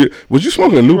Was you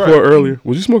smoking a Newport earlier?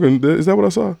 Was you smoking? Is that what I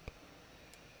saw?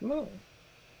 No.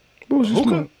 What was you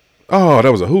smoking? Oh,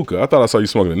 that was a hookah. I thought I saw you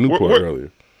smoking a Newport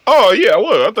earlier. Oh yeah, I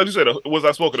was. I thought you said was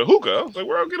I smoking a hookah? I was like,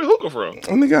 where I get a hookah from?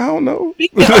 Oh, nigga, I don't know.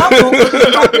 Speaking of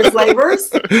hookahs, chocolate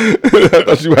flavors. I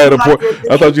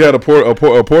thought you had a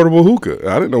portable hookah.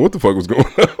 I didn't know what the fuck was going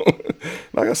on.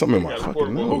 I got something in my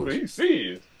fucking nose. He's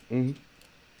serious. Mm-hmm.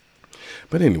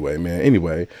 But anyway, man.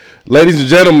 Anyway, ladies and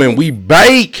gentlemen, we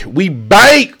bake big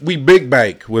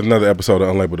bake with another episode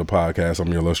of Unlabeled the Podcast. I'm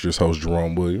your illustrious host,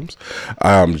 Jerome Williams.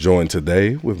 I'm joined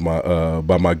today with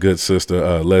by my good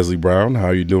sister Leslie Brown. How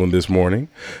are you doing this morning?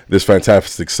 This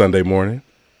fantastic Sunday morning.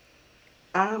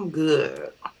 I'm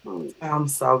good. I'm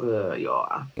so good,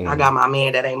 y'all. I got my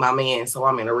man that ain't my man, so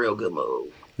I'm in a real good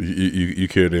mood. You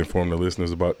care to inform the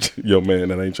listeners about your man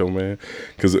that ain't your man?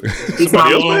 Because he's my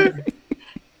man.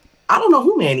 I don't know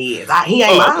who man he is. He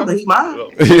ain't mine, but he's mine.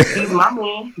 He's my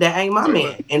man that ain't my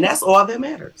man, and that's all that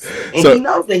matters. And he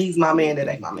knows that he's my man that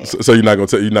ain't my man. So you're not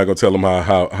gonna tell him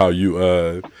how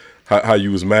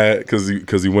you was mad because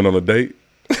he went on a date.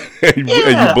 and you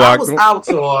blocked him? I was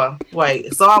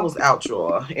out,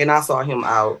 y'all, and I saw him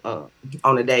out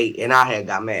on a date, and I had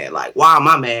got mad. Like, why am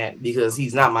I mad? Because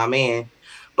he's not my man.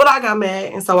 But I got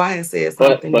mad, and so I had said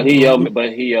something. But he your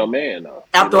man though.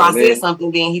 After I said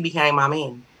something, then he became my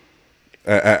man.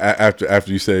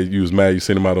 After you said you was mad, you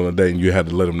sent him out on a date, and you had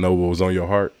to let him know what was on your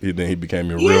heart. Then he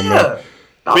became your real man.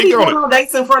 Don't be going on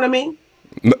dates in front of me.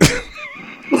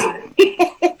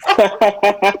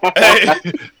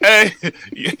 hey,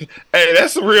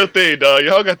 that's the real thing, dog.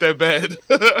 Y'all got that bad.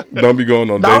 Don't be going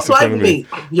on dates in front of me.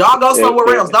 Y'all go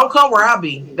somewhere else. Don't come where I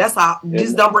be. That's how.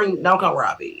 Just don't come where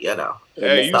I be. You know.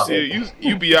 Hey,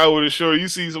 you be out with a short. You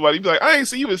see somebody, you be like, I ain't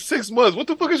seen you in 6 months. What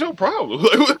the fuck is your problem?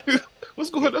 Like, what's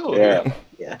going on?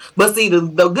 Yeah. But see,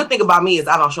 the good thing about me is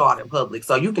I don't show out in public,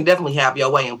 so you can definitely have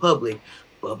your way in public.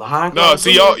 But behind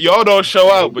y'all don't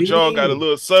show out, but y'all got a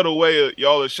little subtle way of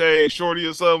y'all are shading shorty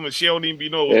or something, and she don't even be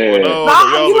know what's going on.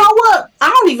 Nah, you know what? I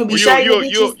don't even be shading.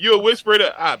 You a whisperer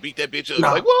that I beat that bitch up.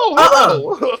 No. Like,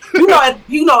 whoa.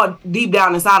 You know, deep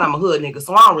down inside I'm a hood nigga,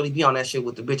 so I don't really be on that shit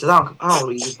with the bitches. I don't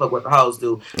really just fuck what the hoes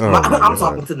do. I'm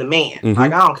talking to the man. Mm-hmm.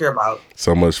 Like, I don't care about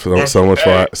so much for our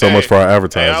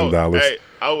advertising dollars. Hey,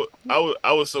 I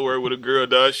was somewhere with a girl,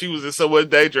 dog. She was in so much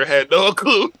danger, had no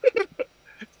clue.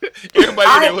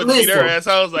 Everybody there would beat her ass.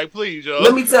 I was like, please, y'all.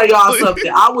 Let me tell y'all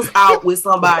something. I was out with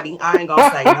somebody. I ain't gonna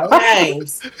say no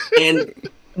names, and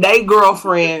they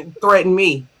girlfriend threatened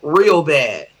me real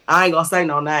bad. I ain't gonna say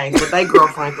no names, but they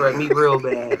girlfriend threatened me real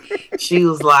bad. She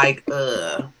was like,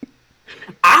 I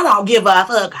don't give a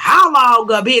fuck how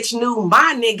long a bitch knew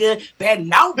my nigga, but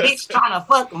no bitch trying to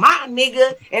fuck my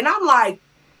nigga. And I'm like,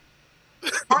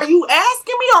 are you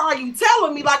asking me or are you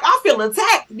telling me? Like, I feel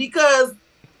attacked because,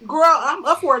 girl, I'm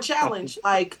up for a challenge.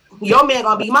 Like, your man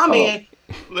gonna be my man.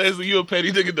 Leslie, you a petty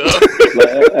nigga, dog.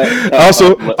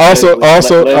 also, hold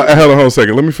on a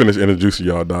second. Let me finish introducing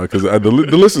y'all, dog, because the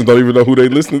listeners don't even know who they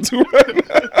listening to right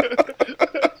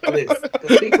now.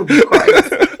 People be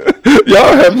crazy.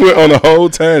 Y'all have went on a whole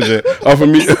tangent off of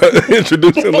me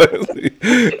introducing Leslie.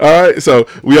 All right, so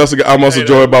I'm also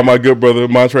joined by my good brother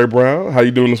Montre Brown. How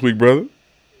you doing this week, brother?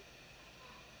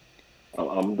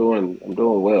 I'm doing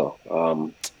well.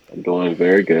 I'm doing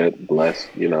very good. Blessed,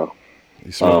 you know.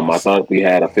 I thought we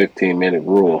had a 15-minute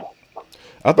rule.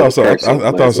 I thought so. I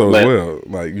thought so as well.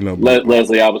 Like, you know,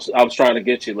 Leslie, I was trying to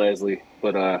get you, Leslie,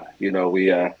 but you know,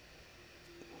 we're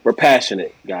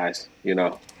passionate guys. You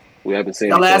know, we haven't seen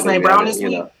your last name Brown this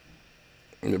week.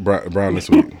 Brown this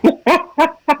week.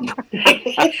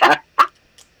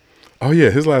 Oh yeah,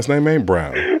 his last name ain't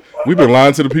Brown. We've been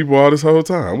lying to the people all this whole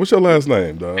time. What's your last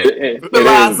name, dog? Been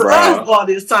lying to us all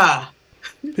this time.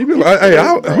 He been like,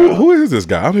 who is this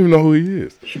guy? I don't even know who he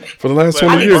is. For the last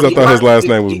 20 years, I thought his last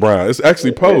name was Brown. It's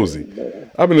actually Posey.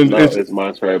 It's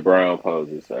Montre Brown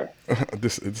Posey, sir.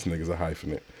 This nigga's a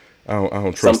hyphenate. I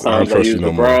don't trust. Sometimes I use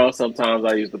the Brown. Sometimes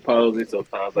I use the Posey.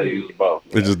 Sometimes I use both.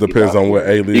 It just depends on what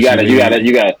alias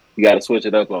you gotta switch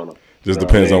it up on them. Just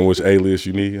depends on which alias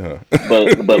you need, huh?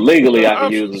 But legally, I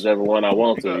can use whichever one I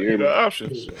want to. You got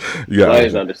options.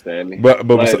 Please understand me. But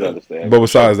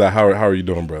besides that, how are you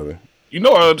doing, brother? You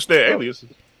know I understand aliases.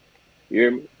 You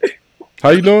hear me? How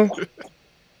you doing?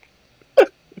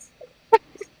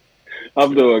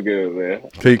 I'm doing good, man.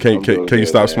 Can you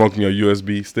stop smoking your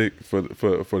USB stick for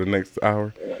the next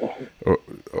hour? I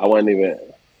wasn't even.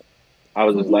 I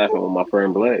was just laughing with my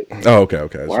friend Blake. Oh,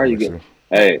 okay. Why are you getting?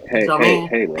 Hey,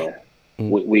 man.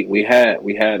 We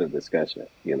had a discussion.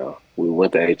 You know, we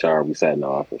went to HR. We sat in the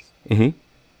office. Mm-hmm.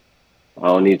 I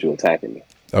don't need you attacking me.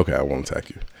 Okay, I won't attack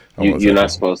you. You're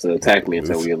not supposed to attack me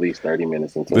until we at least 30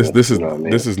 minutes into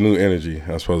this is new energy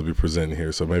I'm supposed to be presenting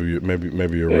here. So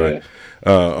maybe you're right.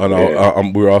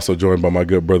 We're also joined by my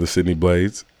good brother Sidney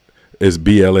Blades. It's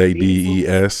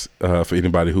Blades for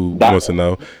anybody who wants to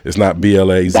know. It's not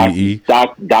Blaze.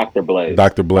 Dr. Blades.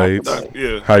 Dr. Blades.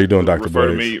 Yeah. How you doing, Dr.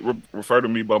 Blades? Refer to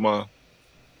me by my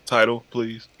title,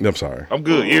 please. I'm sorry. I'm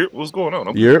good. What's going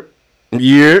on? Yep.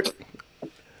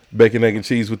 Bacon, egg, and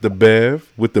cheese with the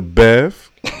Bev.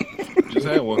 Just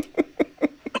had one.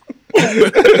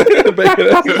 Bacon, egg,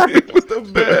 and cheese with the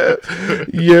Bev.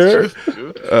 Just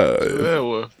had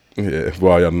one. Yeah.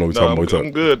 Well, y'all know what we're talking about.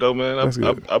 I'm good though, man.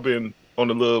 I've been on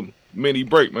a little mini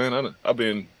break, man. I've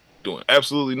been doing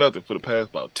absolutely nothing for the past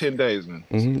about 10 days, man.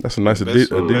 That's a nice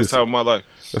Adidas. Best time of my life.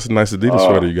 That's a nice Adidas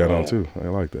sweater you got on too. I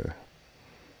like that.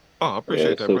 Oh, I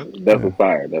appreciate that, brother.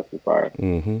 Definitely fire.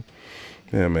 Mm-hmm.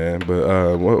 Yeah, man.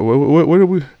 But where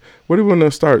do we want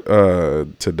to start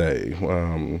today?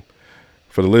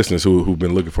 For the listeners who've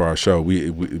been looking for our show,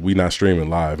 we not streaming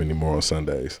live anymore on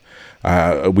Sundays.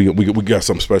 We got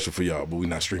something special for y'all, but we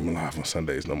not streaming live on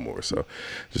Sundays no more. So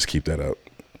just keep that up.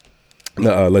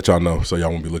 Let y'all know so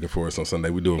y'all won't be looking for us on Sunday.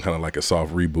 We're doing kind of like a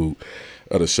soft reboot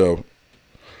of the show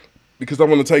because I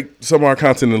want to take some of our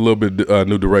content in a little bit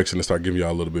new direction and start giving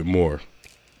y'all a little bit more.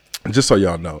 Just so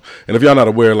y'all know. And if y'all not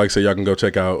aware, like I say, y'all can go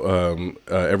check out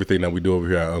everything that we do over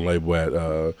here at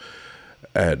Unlabel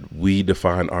at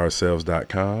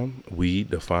WeDefineOurselves.com.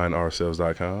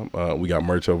 WeDefineOurselves.com. We got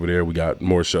merch over there. We got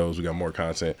more shows. We got more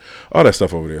content. All that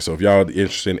stuff over there. So if y'all are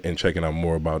interested in checking out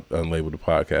more about Unlabeled the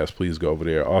podcast, please go over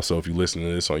there. Also, if you listen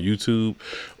to this on YouTube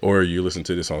or you listen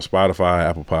to this on Spotify,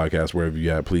 Apple Podcasts, wherever you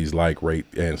at, please like, rate,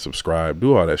 and subscribe.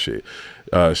 Do all that shit.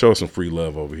 Show us some free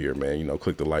love over here, man.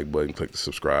 Click the like button, click the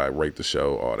subscribe, rate the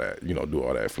show, all that. Do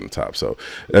all that from the top. So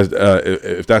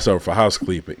if that's over for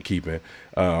housekeeping,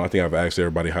 I think I've asked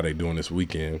everybody how they doing this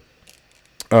weekend.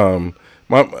 Montre,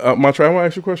 I want to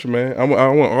ask you a question, man. I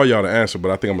want all y'all to answer,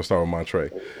 but I think I'm gonna start with Montre.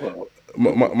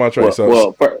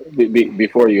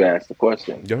 Before you ask the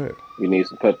question, go ahead. You need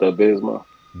some Pepto-Bismol.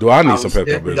 Do I need some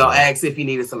Pepto-Bismol? Y'all asked if you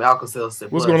needed some Alka-Seltzer.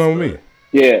 What's going on with me?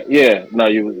 Yeah. No,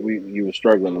 you were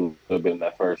struggling a little bit in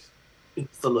that first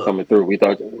coming through. We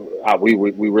thought we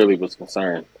really was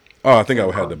concerned. Oh, I think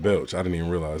I had the belch. I didn't even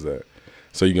realize that.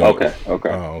 So you okay. Oh,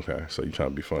 okay. So you trying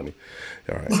to be funny?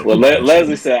 All right. Well,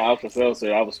 Leslie said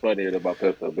Alka-Seltzer. I was funnier about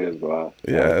Pepto-Bismol.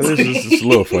 Yeah, this is a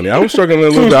little funny. I was struggling a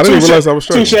little bit. I didn't realize I was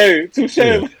struggling. Touche.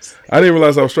 Yeah. I didn't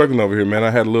realize I was struggling over here, man.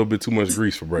 I had a little bit too much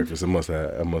grease for breakfast. I must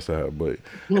have. But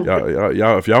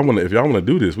y'all, if y'all want to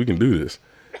do this, we can do this.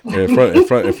 In front of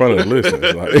the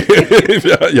listeners. Like,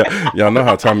 y'all know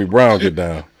how Tommy Brown get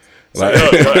down. Like,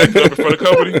 act up in front of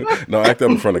company? No, act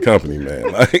up in front of company, man.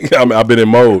 Like, I've been in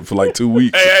mode for like 2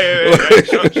 weeks. Hey.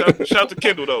 Shout to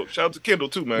Kendall though. Shout to Kendall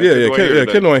too, man.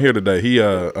 Kendall ain't here today. He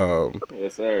yes,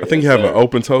 sir. I think he having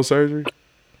open toe surgery.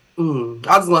 I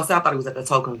was gonna say I thought he was at the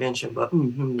toe convention, but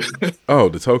Oh,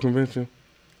 the toe convention.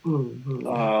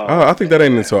 I think that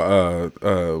ain't until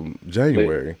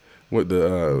January. What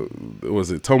the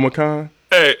was it TomaCon?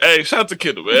 Hey, shout to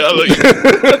Kendall, man.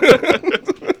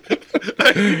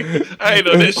 I ain't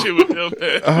know that shit with him,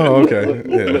 man. Oh, okay.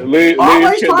 Yeah.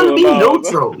 Always trying to be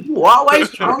neutral. You always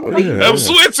trying to be I'm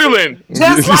Switzerland.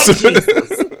 Just like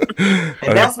Jesus.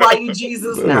 And that's why you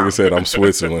Jesus now. Nigga said I'm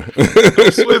Switzerland.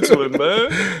 I'm Switzerland,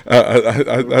 man.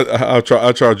 I'll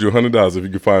charge you $100 if you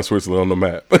can find Switzerland on the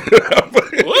map. What?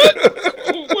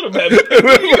 What a map?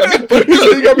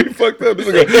 You got me fucked up. I'm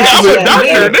a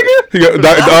doctor, nigga.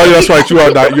 That's right. You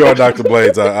are Dr.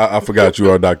 Blades. I forgot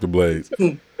you are Dr. Blades.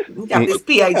 You got this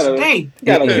PhD.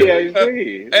 Got a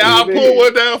PhD. Hey, I'll pull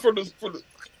one down from the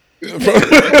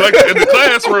like in the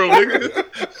classroom, nigga.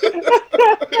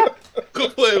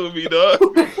 Quit playing with me, dog.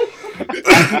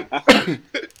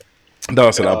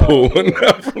 Dog said I pulled one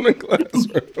out from the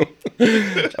classroom.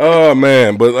 Oh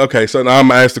man, but okay. So now I'm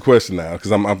gonna ask the question now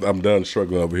because I'm done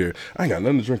struggling over here. I ain't got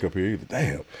nothing to drink up here either.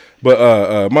 Damn.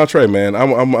 But Montre, man,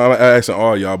 I'm asking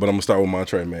all y'all, but I'm gonna start with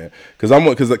Montre, man, because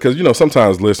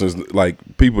sometimes listeners, like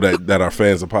people that are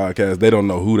fans of podcasts, they don't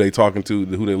know who they talking to,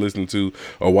 who they listening to,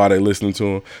 or why they listening to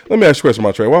them. Let me ask you a question,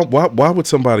 Montre. Why would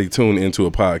somebody tune into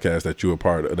a podcast that you're a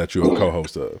part of, that you're a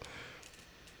co-host of?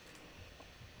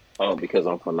 Because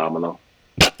I'm phenomenal.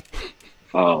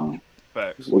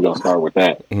 Facts. We're gonna start with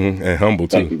that. Mm-hmm. And humble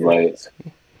too. Thank you, Blades.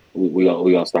 We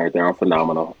gonna start there. I'm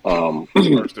phenomenal.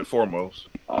 First and foremost,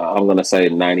 I'm gonna say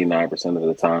 99% of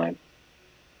the time,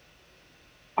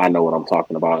 I know what I'm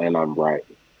talking about, and I'm right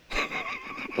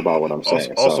about what I'm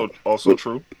saying. Also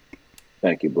true.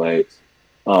 Thank you, Blades.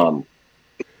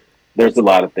 There's a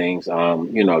lot of things.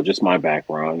 Just my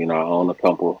background. I own a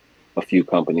couple a few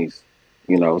companies,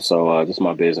 so just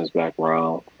my business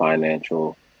background,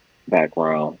 financial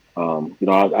background.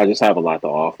 I just have a lot to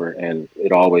offer, and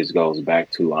it always goes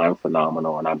back to I'm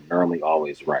phenomenal, and I'm normally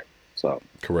always right. So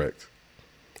correct.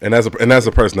 And as a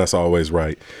person that's always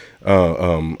right,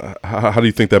 how do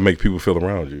you think that makes people feel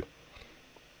around you?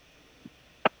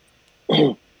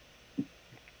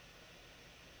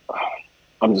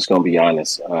 I'm just gonna be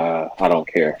honest. I don't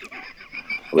care,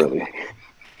 really.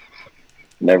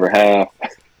 Never have,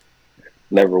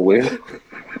 never will.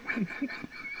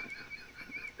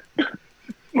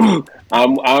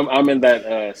 I'm in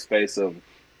that space of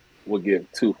would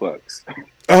give two fucks.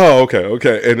 Oh,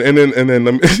 okay, and then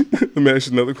let me ask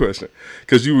you another question,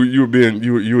 because you were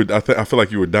I feel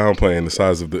like you were downplaying the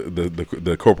size of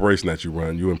the corporation that you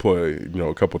run. You employ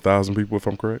a couple thousand people, if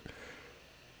I'm correct.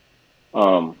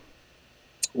 Well,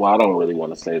 I don't really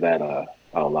want to say that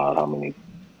out loud how many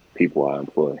people I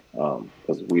employ,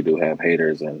 because we do have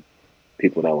haters and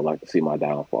people that would like to see my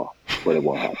downfall, but it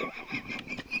won't happen.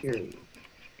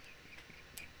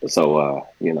 So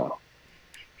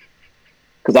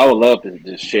because I would love to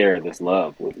just share this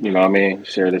love with,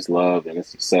 share this love and this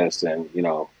success and,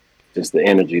 just the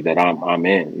energy that I'm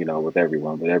in, with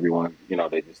everyone. But everyone,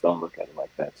 they just don't look at it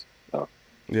like that. So,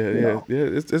 yeah.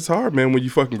 It's hard, man, when you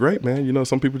fucking great, man.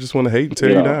 Some people just want to hate and tear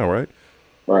you down, right?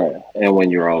 Right. And when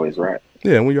you're always right.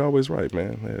 Yeah, when you're always right,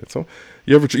 man. Yeah. So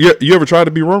you ever tried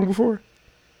to be wrong before?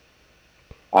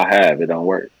 I have. It don't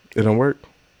work. It don't work.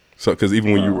 So because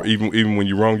even when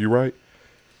you're wrong, you're right.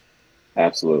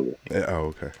 Absolutely. Yeah,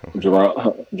 oh, okay.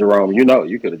 Jerome,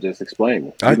 you could have just explained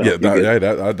me.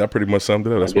 That pretty much summed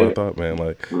it up. That's what I thought, man.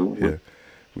 Like, yeah, we're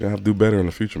gonna have to do better in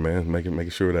the future, man. Making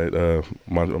sure that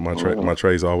my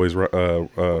Trey's always right.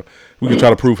 We can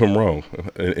try to prove him wrong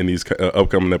in these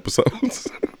upcoming episodes.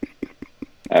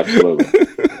 Absolutely,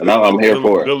 and I'm here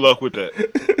for it. Good luck with that.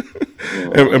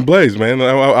 And Blaze, man,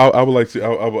 I would like to.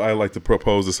 I like to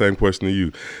propose the same question to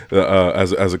you,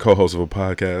 as a co-host of a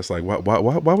podcast. Like,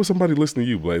 why would somebody listen to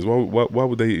you, Blaze? Why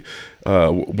would they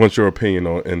want your opinion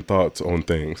on and thoughts on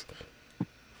things?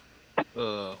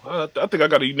 I think I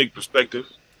got a unique perspective.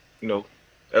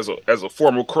 As a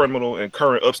former criminal and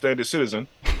current upstanding citizen,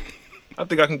 I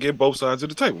think I can get both sides of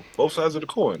the table, both sides of the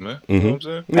coin, man. Mm-hmm. You know what I'm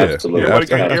saying? Yeah, absolutely.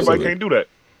 Everybody can't do that.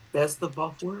 Best of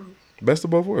both worlds. Best of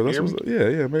both worlds.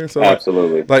 Yeah, man. So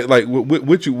absolutely. Like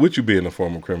with you being a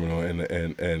former criminal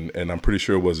and I'm pretty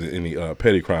sure it wasn't any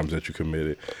petty crimes that you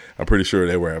committed. I'm pretty sure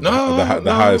they were at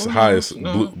the highest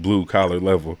blue collar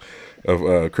level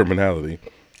of criminality.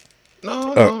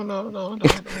 No.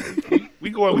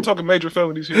 We talking major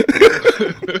felonies here.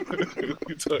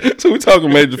 So we talking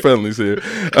major felonies here.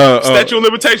 Statute of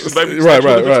limitations, baby.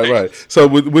 Right. So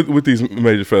with these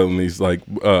major felonies, like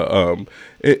I'm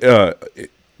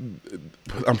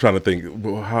trying to think.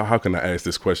 How can I ask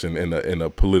this question in a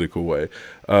political way?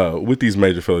 With these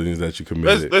major felonies that you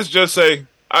committed, let's just say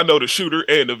I know the shooter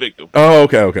and the victim. Oh,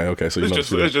 okay. So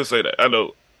let's just say that I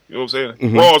know. You know what I'm saying?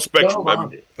 Mm-hmm. Broad spectrum,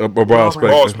 baby. A broad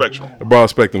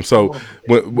spectrum. So,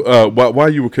 while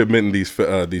you were committing these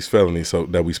felonies, so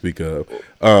that we speak of,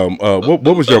 what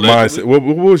was your mindset? What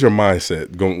was your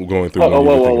mindset going through?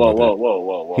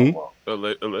 Whoa.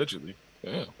 Allegedly,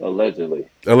 yeah. Allegedly.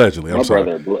 I'm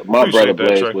sorry. My brother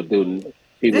Blaze would do.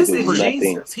 He would do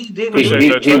nothing.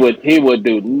 He would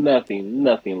do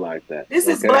nothing like that. This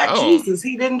is Black Jesus.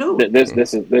 He didn't do it. This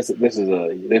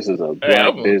is a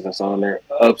black business owner,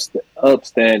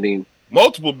 upstanding.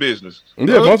 Multiple businesses.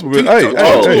 Yeah, multiple businesses.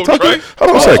 Hey, hold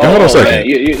on a second.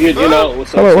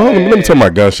 Let me turn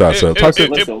my gunshots up.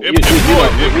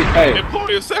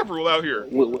 Employing several out here.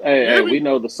 Hey, we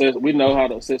know how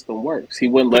the system works. He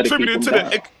wouldn't let it keep him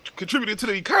down. Contributed to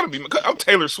the economy. I'm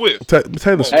Taylor Swift.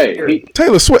 Taylor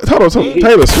Swift. Hold on.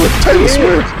 Taylor Swift.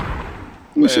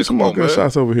 Let me see some more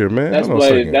gunshots over here, man.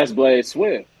 That's Blaze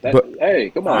Swift. Hey,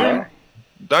 come on, man.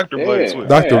 Dr. Blaze Swift.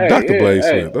 Dr. Blaze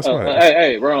Swift. That's right.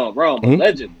 Hey, wrong.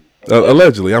 Allegedly.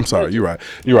 Allegedly, I'm sorry. You're right.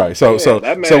 So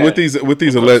with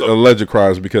these alleged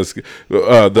crimes, because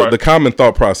the common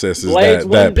thought process is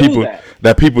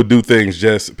that people do things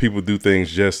just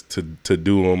to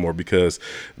do them, or because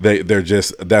they're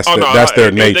just that's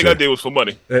their nature. Anything I did was for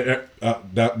money.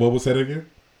 What was that again?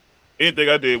 Anything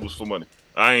I did was for money.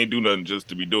 I ain't do nothing just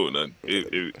to be doing nothing.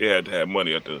 It had to have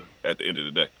money at the end of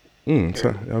the day.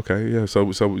 Okay, yeah.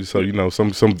 So some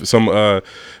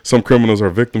criminals are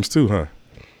victims too, huh?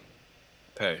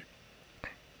 Hey,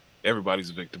 everybody's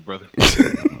a victim, brother.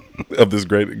 Of this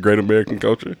great American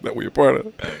culture that we're a part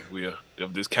of. Hey, we are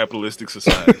of this capitalistic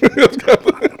society.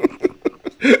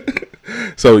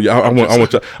 So I want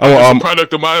I'm a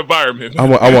product of my environment. I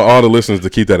want all the listeners to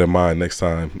keep that in mind next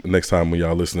time when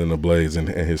y'all listening to Blaze and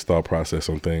his thought process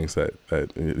on things that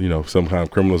sometimes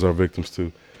criminals are victims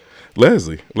to.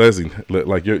 Leslie,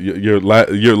 like you're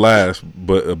last,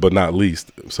 but not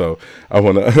least. So I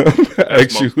want to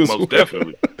ask you, most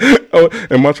definitely. Oh,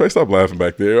 and Montre, stop laughing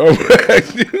back there. I want to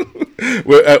ask you,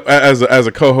 well, as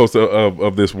a co-host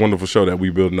of this wonderful show that we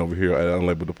building over here at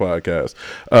Unlabeled the Podcast,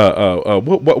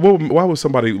 why would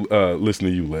somebody listen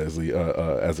to you, Leslie,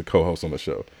 as a co-host on the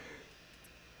show?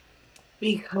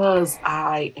 Because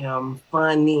I am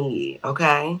funny.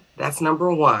 Okay, that's number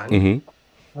one. Mm-hmm.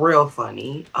 Real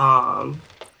funny. I'm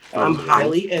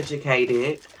highly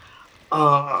educated.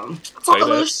 Talk a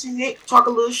little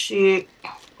shit,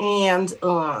 and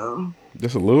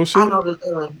just a little shit. I know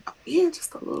that. Yeah,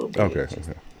 just a little bit. Okay.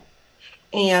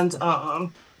 And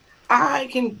I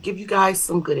can give you guys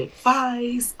some good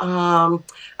advice. I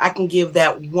can give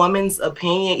that woman's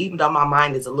opinion, even though my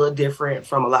mind is a little different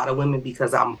from a lot of women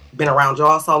because I've been around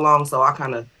y'all so long, so I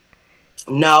kind of.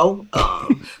 No.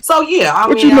 So yeah,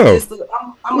 I'm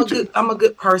a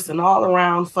good person, all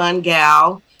around fun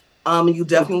gal. You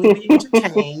definitely be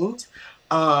entertained.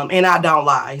 And I don't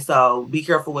lie. So be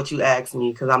careful what you ask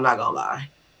me because I'm not gonna lie.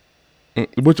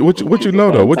 What you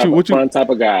know though? What you fun type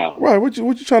of guy? Right. What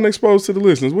you trying to expose to the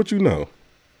listeners? What you know?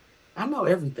 I know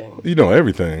everything. You know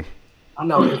everything. I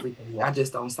know everything. I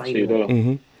just don't say it.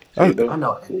 Mm-hmm. I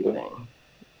know everything.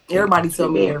 Everybody tell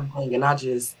me everything, and I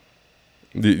just.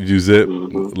 You zip,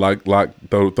 lock,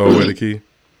 throw away the key.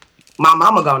 My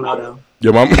mama gonna know though.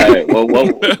 Your mama. Hey, my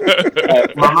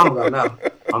mama gonna know.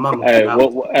 My mama gonna know.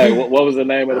 What was the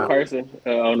name of the person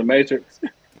on the Matrix?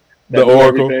 The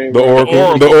Oracle. The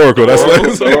Oracle. That's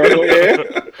the Oracle.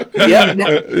 Yeah.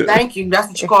 Yeah. Thank you. That's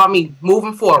what you call me.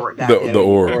 Moving forward. The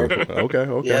Oracle. Okay.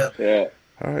 Yeah.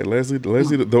 All right, Leslie,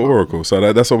 the Oracle.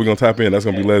 So that's what we're gonna tap in. That's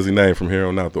gonna be Leslie's name from here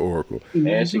on out. The Oracle.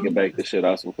 And she can bake the shit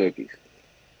out some cookies.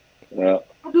 Yeah.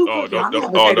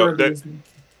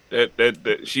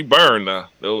 That she burned now.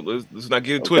 Let's not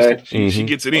get it twisted. She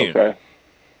gets it in. Okay.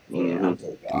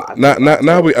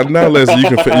 Now, Leslie, you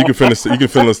can finish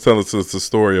tell us a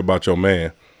story about your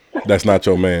man. That's not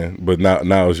your man, but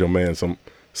now is your man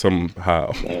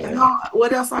somehow.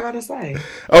 What else I gotta say?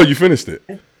 Oh, you finished it.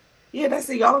 Yeah, that's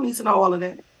it. Y'all don't need to know all of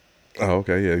that. Oh,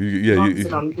 okay, yeah,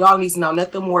 y'all need to know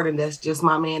nothing more than that's just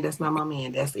my man. That's not my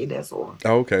man. That's it. That's all.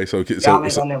 Oh, okay, so y'all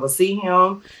ain't gonna never see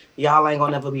him. Y'all ain't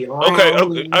gonna never be around. Okay.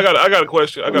 I got a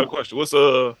question.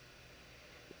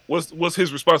 What's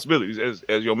his responsibilities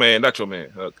as your man, not your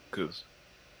man? Cause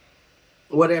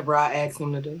whatever I ask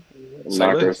him to do.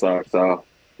 Knock her socks off.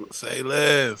 Say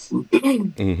less.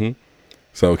 Mm-hmm.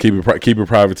 So keep it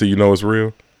private till you know it's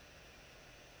real.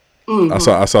 Mm-hmm.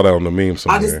 I saw that on the meme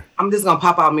somewhere. I'm just gonna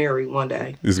pop out married one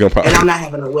day. He's gonna pop, and I'm not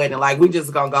having a wedding. Like we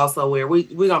just gonna go somewhere.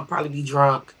 We're gonna probably be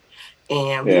drunk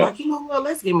and be like, you know what?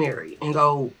 Let's get married and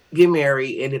go get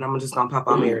married. And then I'm just gonna pop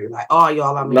out married. Like, oh,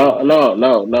 y'all, I'm married. No,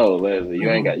 Leslie,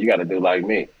 you got to do like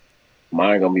me.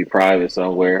 Mine gonna be private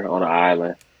somewhere on an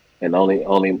island, and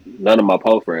only none of my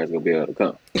pole friends gonna be able to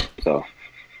come. So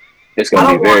it's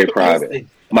gonna be very private.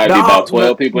 Might be about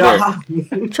 12 people there.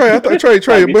 Trey,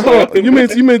 but hold on. You mean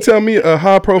to tell me a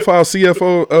high profile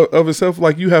CFO of itself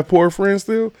like you have poor friends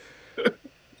still?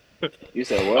 You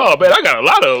said what? Oh man, I got a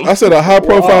lot of them. I said a high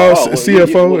profile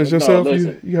CFO is yourself. No,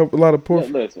 you have a lot of poor.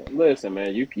 Listen,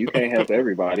 man. You can't help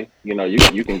everybody. You know,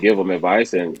 you can give them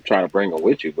advice and try to bring them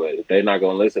with you, but if they're not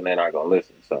gonna listen, they're not gonna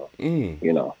listen. So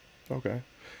you know. Okay.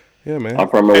 Yeah, man. I'm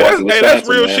from Milwaukee, Wisconsin. That's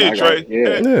real shit, Trey.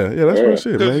 Yeah, that's real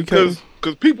shit, man. Because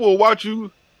people will watch you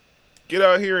get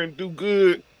out here and do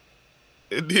good,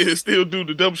 and then still do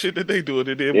the dumb shit that they do. And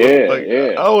then,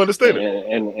 I don't understand it.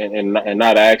 And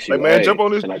not actually, like, man, jump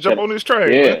on this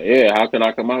train. Yeah. How can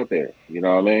I come out there? You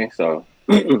know what I mean? So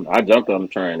I jumped on the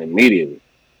train immediately.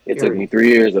 It took me 3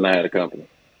 years, and I had a company.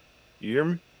 You hear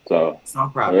me? So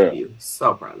proud of you.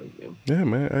 So proud of you. Yeah,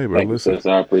 man. Hey, bro, listen.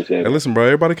 I appreciate it. Hey, listen, bro.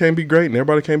 Everybody can't be great, and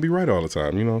everybody can't be right all the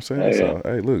time. You know what I'm saying? So,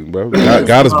 hey, look, bro. God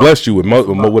has blessed you with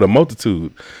a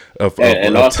multitude of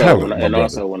talent. And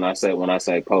also, when I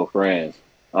say poor friends,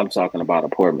 I'm talking about a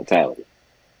poor mentality,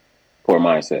 poor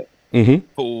mindset.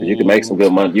 Mm-hmm. You can make some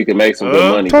good money. You can make some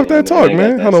good money. Talk that talk,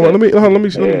 man. Hold on. Let me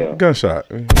gunshot.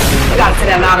 You gotta say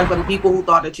that louder for the people who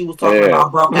thought that you was talking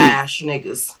about broke ass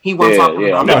niggas. He wasn't talking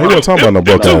about. No, he wasn't talking about no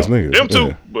broke ass niggas. Them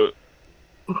too, but.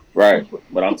 Right,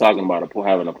 but I'm talking about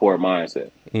having a poor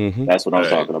mindset. Mm-hmm. That's what I'm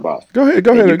talking about. Go ahead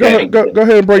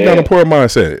and break down the poor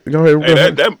mindset. Go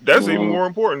ahead. That's even more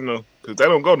important though, because that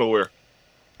don't go nowhere.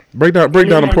 Break down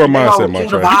the poor mindset, my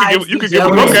friend. You can give a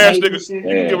broke ass nigga. You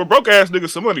can give a broke ass nigga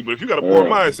some money, but if you got a poor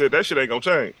mindset, that shit ain't gonna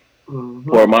change.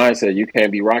 Poor mindset. You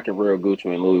can't be rocking real Gucci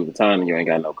and Louis Vuitton and you ain't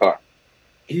got no car.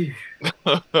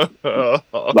 But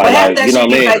half that You know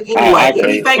should what I be mean? fake anyway. It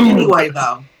be fake anyway,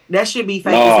 though. That should be No,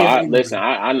 fake as hell anyway. listen.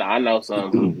 I know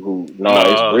some who no,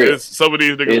 it's Nah, real. it's some of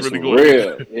these niggas It's really going in.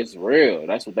 real. It's real.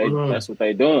 That's what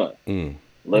they doing. Mm.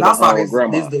 Live I at saw home with this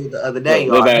grandma. dude the other day,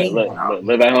 Look, y'all. He had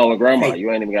live at home with grandma. fake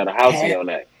You ain't even got a house in hat. your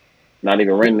name. Not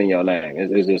even renting in your name.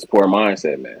 It's just poor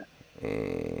mindset, man.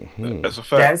 That's a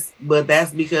fact.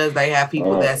 That's because they have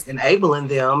people that's enabling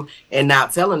them and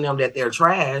not telling them that they're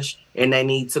trash and they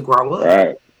need to grow up.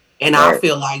 Right. And I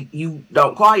feel like you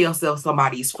don't call yourself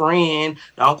somebody's friend.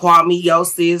 Don't call me your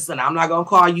sis, and I'm not gonna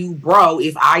call you bro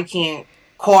if I can't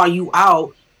call you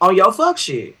out on your fuck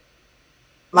shit.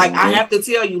 Like I have to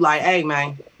tell you, like, hey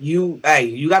man, you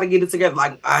got to get it together.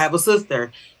 Like I have a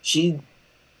sister, she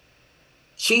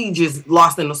just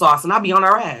lost in the sauce, and I be on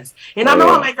her ass, and I know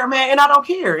I make her mad, and I don't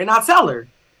care, and I tell her,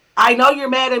 I know you're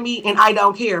mad at me, and I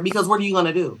don't care because what are you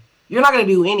gonna do? You're not gonna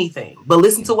do anything but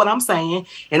listen to what I'm saying,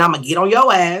 and I'm gonna get on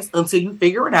your ass until you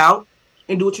figure it out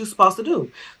and do what you're supposed to do.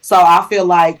 So I feel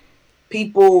like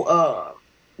people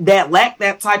that lack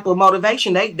that type of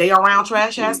motivation, they around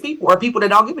trash ass people or people that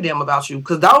don't give a damn about you.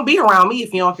 Because don't be around me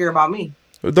if you don't care about me.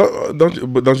 Don't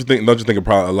you think a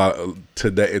problem a lot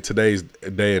today in today's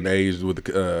day and age with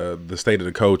the state of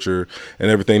the culture and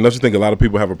everything? Don't you think a lot of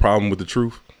people have a problem with the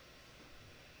truth?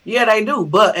 Yeah, they do,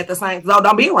 but at the same time,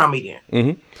 don't be around me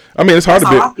then. I mean, it's hard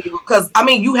to be because I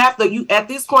mean, you have to. You at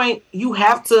this point, you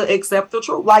have to accept the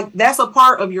truth. Like that's a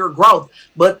part of your growth.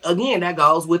 But again, that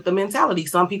goes with the mentality.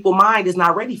 Some people's mind is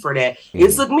not ready for that.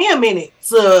 It took me a minute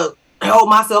to hold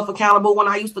myself accountable when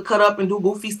I used to cut up and do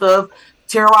goofy stuff,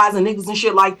 terrorizing niggas and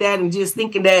shit like that, and just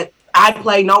thinking that I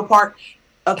play no part.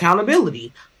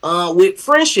 Accountability. With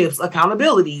friendships,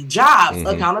 accountability, jobs,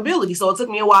 accountability. So it took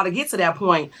me a while to get to that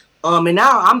point. And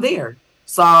now I'm there.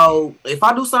 So if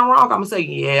I do something wrong, I'm gonna say,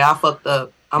 yeah, I fucked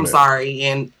up. I'm sorry,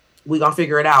 and we gonna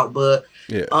figure it out. But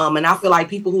and I feel like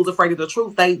people who's afraid of the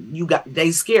truth,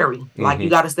 they scary. Like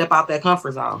you got to step out that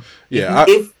comfort zone. Yeah.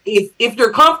 If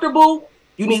you're comfortable,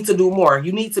 you need to do more.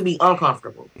 You need to be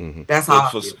uncomfortable. That's how.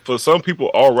 For some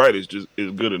people, all right is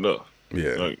good enough.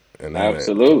 Yeah. Like,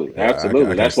 absolutely.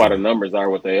 That's why the numbers are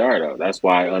what they are, though. That's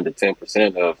why under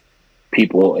 10% of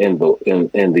people in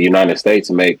the United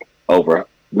States make over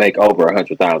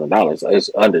 $100,000. It's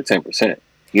under 10%.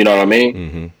 You know what I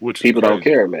mean? Which people don't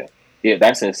care, man. Yeah,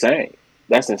 that's insane.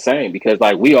 That's insane because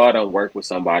like we all don't work with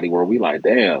somebody where we like,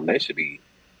 damn, they should be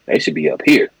up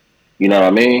here. You know what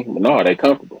I mean? But no, they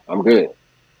comfortable. I'm good.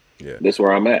 Yeah, this is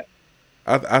where I'm at.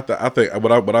 I think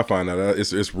what I find out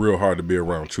it's real hard to be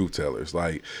around truth tellers.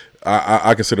 Like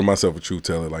I consider myself a truth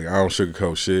teller. Like I don't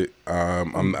sugarcoat shit.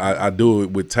 I do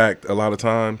it with tact a lot of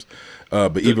times.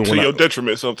 But even to when your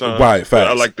detriment sometimes, right? Facts.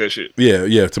 I like that shit.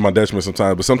 Yeah, to my detriment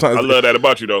sometimes. But sometimes I love that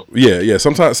about you though. Yeah.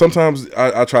 Sometimes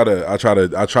I try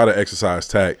to exercise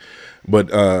tact, but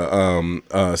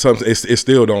it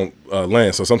still don't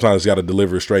land. So sometimes you got to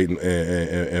deliver it straight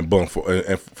and bump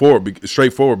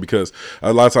straightforward because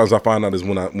a lot of times I find out is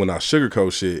when I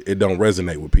sugarcoat shit, it don't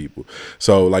resonate with people.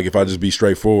 So like if I just be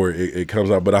straightforward, it comes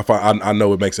out. But I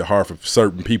know it makes it hard for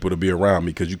certain people to be around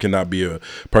me because you cannot be a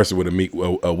person with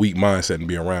a weak mindset and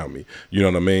be around me. You know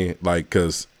what I mean? Like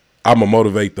because I'm gonna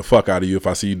motivate the fuck out of you if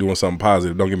I see you doing something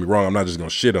positive. Don't get me wrong, I'm not just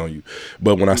gonna shit on you.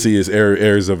 But when I see it's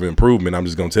areas of improvement, I'm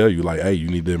just gonna tell you like, hey, you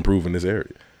need to improve in this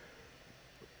area.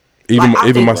 Even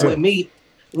myself.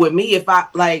 With me, if I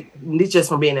like, it's just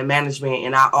from being in management,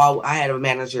 and I had a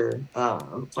manager,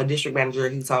 a district manager.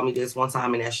 He told me this one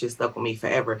time, and that shit stuck with me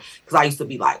forever. Because I used to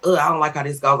be like, I don't like how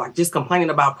this goes, like just complaining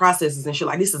about processes and shit.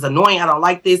 Like this is annoying. I don't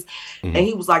like this. And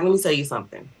he was like, let me tell you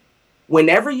something.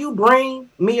 Whenever you bring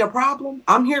me a problem,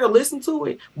 I'm here to listen to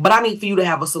it, but I need for you to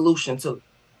have a solution to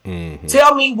it.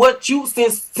 Tell me what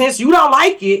since you don't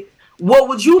like it, what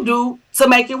would you do to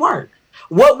make it work?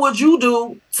 What would you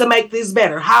do to make this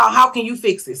better? How can you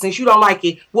fix it? Since you don't like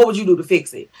it, what would you do to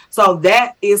fix it? So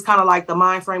that is kind of like the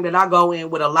mind frame that I go in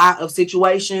with a lot of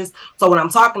situations. So when I'm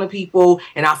talking to people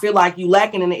and I feel like you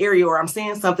lacking in the area or I'm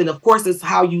saying something, of course, it's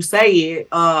how you say it.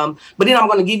 But then I'm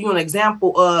going to give you an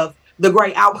example of the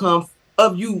great outcome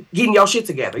of you getting your shit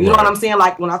together. You know what I'm saying?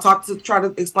 Like when I try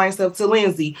to explain stuff to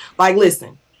Lindsay, like,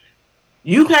 listen,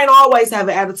 you can't always have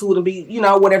an attitude and be,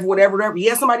 whatever.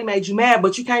 Yes, somebody made you mad,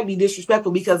 but you can't be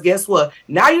disrespectful because guess what?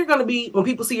 Now you're going to be, when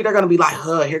people see you, they're going to be like,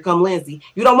 here come Lindsay.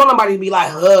 You don't want nobody to be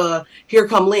like, here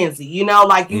come Lindsay. You know,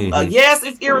 like you, yes,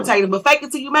 it's irritating, but fake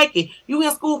it till you make it. You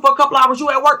in school for a couple hours, you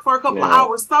at work for a couple of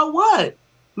hours. So what?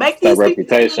 Make these people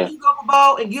reputation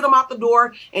and get them out the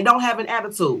door and don't have an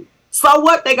attitude. So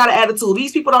what? They got an attitude.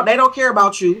 These people don't care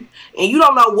about you, and you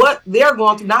don't know what they're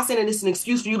going through. Not saying that it's an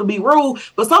excuse for you to be rude,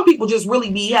 but some people just really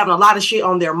be having a lot of shit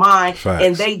on their mind,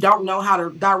 and they don't know how to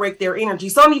direct their energy.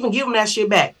 So don't even give them that shit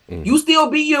back. You still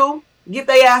be you. Get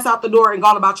their ass out the door and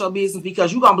go about your business,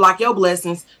 because you're gonna block your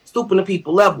blessings, stooping to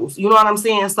people levels. You know what I'm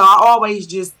saying? So I always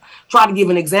just try to give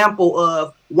an example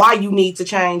of why you need to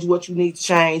change, what you need to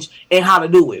change, and how to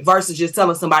do it, versus just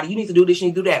telling somebody you need to do this, you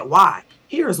need to do that. Why?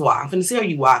 Here's why. I'm finna tell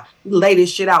you why. Lay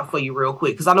this shit out for you real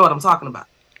quick, because I know what I'm talking about.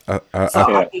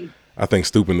 I think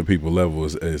stooping to people level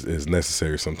is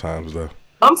necessary sometimes, though.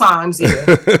 Sometimes, yeah.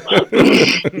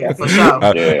 Yeah, for sure.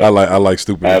 I like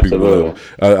stooping to people level.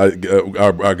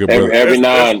 Our good brother. Every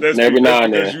now and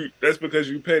then. That's because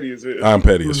you petty as hell. I'm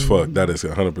petty as fuck. That is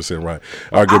 100% right.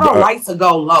 I don't like to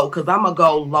go low, because I'm going to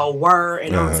go lower,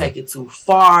 and I'm going to take it too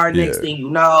far. Next thing you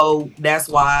know, that's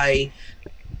why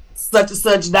such and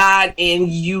such died and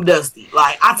you dusty.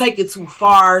 Like, I take it too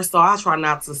far, so I try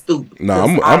not to stoop.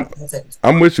 No,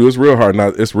 I'm with you. It's real hard.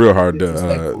 It's real hard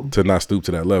to not stoop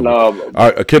to that level.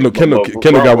 No, Kendall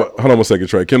got. Hold on one second,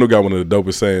 Trey. Kendall got one of the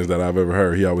dopest sayings that I've ever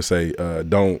heard. He always say,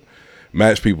 "Don't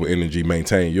match people energy,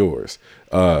 maintain yours."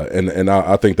 And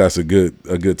I think that's a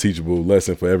good teachable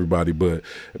lesson for everybody. But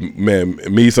man,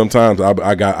 me sometimes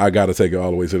I got to take it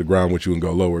all the way to the ground with you and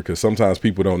go lower, because sometimes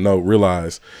people don't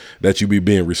realize that you be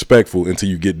being respectful until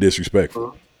you get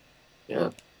disrespectful. Yeah.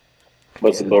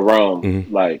 But Rome,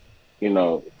 like, you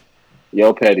know,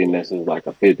 your pettiness is like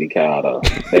a 50 cal though.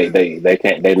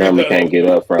 They normally can't get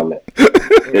up from it.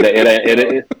 It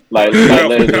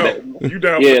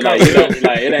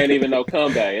ain't even no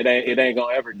comeback. It ain't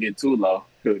gonna ever get too low,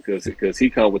 because he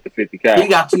come with the 50 cal.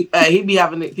 He be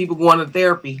having people going to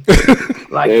therapy.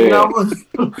 You know.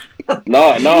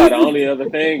 No. The only other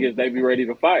thing is they be ready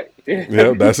to fight.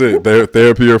 Yeah, that's it.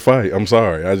 Therapy or fight. I'm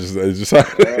sorry. It's just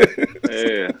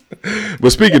yeah. But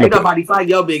speaking of nobody fight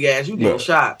your big ass, you get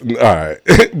shot. All right.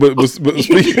 but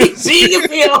speaking. See, you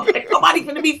feel like nobody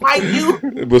gonna be fighting you.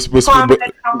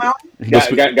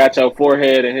 Got your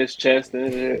forehead in his chest.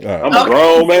 And I'm a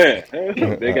grown man.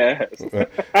 Big ass.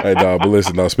 Hey, dog. But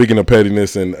listen, dog. Speaking of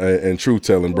pettiness and truth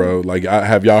telling, bro. Like,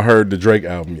 have y'all heard the Drake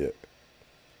album yet?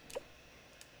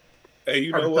 Hey,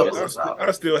 you know what?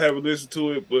 I still haven't listened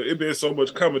to it, but it been so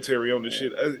much commentary on the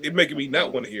shit. It making me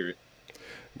not want to hear it.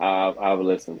 I've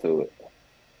listened to it.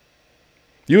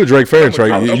 You a Drake fan,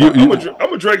 Trey? I'm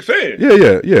a Drake fan.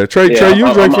 Yeah. Trey, you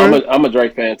a Drake fan? I'm a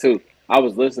Drake fan too. I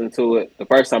was listening to it the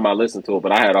first time I listened to it,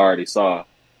 but I had already saw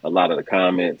a lot of the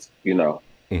comments, you know,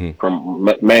 from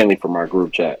mainly from our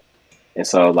group chat, and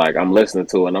so like I'm listening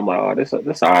to it, and I'm like, oh, this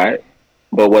all right.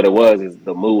 But what it was is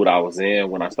the mood I was in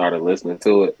when I started listening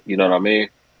to it. You know what I mean?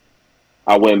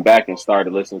 I went back and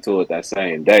started listening to it that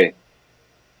same day,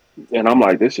 and I'm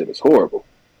like, this shit is horrible.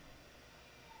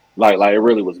 Like it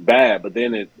really was bad. But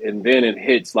then it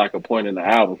hits like a point in the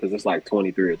album, because it's like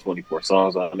 23 or 24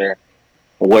 songs on there,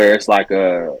 where it's like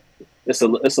it's a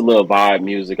little vibe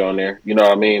music on there. You know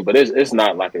what I mean? But it's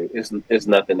not like it's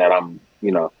nothing that I'm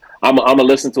gonna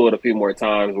listen to it a few more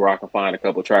times where I can find a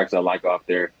couple tracks I like off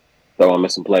there. Throw them in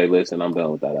some playlists, and I'm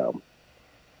done with that album.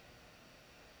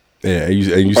 Yeah, and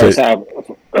you said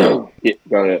yeah,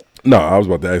 go ahead. No, I was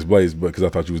about to ask Blaze, but because I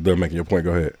thought you was done making your point.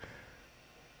 Go ahead.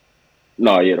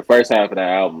 No, yeah, the first half of the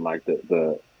album, like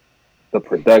the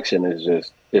production is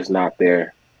just, it's not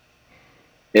there.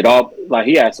 It all, like,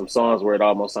 he had some songs where it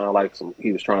almost sounded like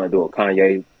he was trying to do a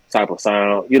Kanye type of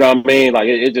sound. You know what I mean? Like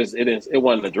it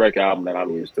wasn't a Drake album that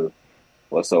I'm used to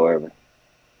whatsoever.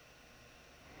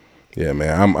 Yeah,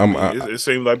 man. It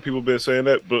seems like people been saying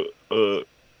that, but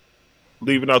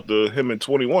leaving out the him and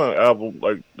 21 album,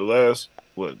 like the last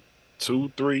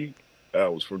 2-3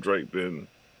 albums from Drake been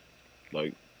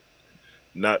like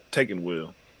not taken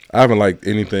well. I haven't liked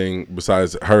anything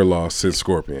besides Her Loss since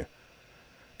Scorpion.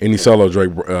 Any solo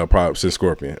Drake prop since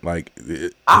Scorpion. Like,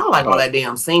 I don't like all that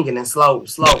damn singing and slow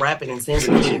rapping and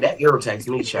singing and shit. That irritates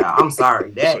me, child. I'm sorry.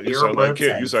 That you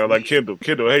sound like Kendall.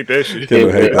 Kendall hate that shit.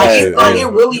 Kendall hate that shit. Like, it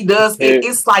really does.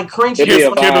 It's like cringy.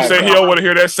 Kendall said he don't want to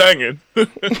hear that singing. It'd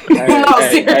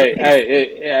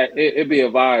be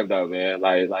a vibe though, man.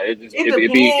 Like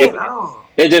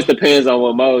it just depends on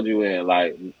what mode you in.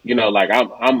 Like, you know, like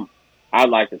I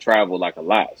like to travel like a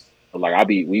lot. Like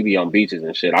we be on beaches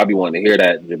and shit. I be wanting to hear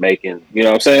that Jamaican, you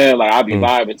know what I'm saying? Like I be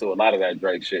vibing to a lot of that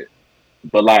Drake shit.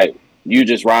 But like you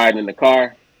just riding in the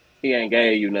car, he ain't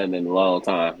gave you nothing in a long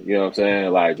time. You know what I'm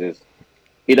saying? Like just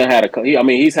he's had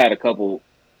a couple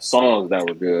songs that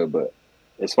were good, but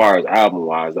as far as album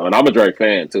wise though, and I'm a Drake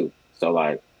fan too. So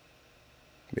like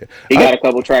Yeah. He got a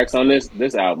couple tracks on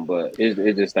this album, but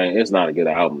it just ain't. It's not a good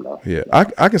album though. Yeah,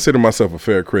 I consider myself a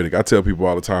fair critic. I tell people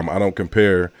all the time I don't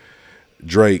compare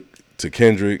Drake to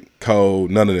Kendrick, Cole,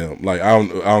 none of them. Like I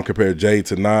don't compare Jay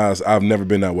to Nas. I've never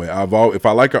been that way. If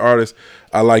I like an artist,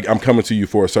 I'm coming to you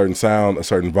for a certain sound, a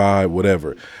certain vibe,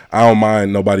 whatever. I don't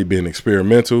mind nobody being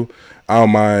experimental. I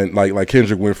don't mind like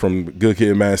Kendrick went from Good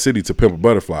Kid, Mad City to Pimp a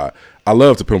Butterfly. I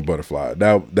love To Pimp a Butterfly.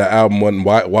 That album wasn't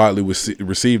widely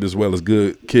received as well as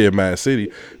Good Kid, Mad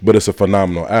City, but it's a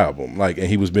phenomenal album. Like, and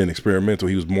he was being experimental.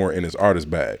 He was more in his artist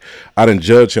bag. I didn't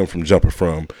judge him from jumping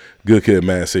from Good Kid,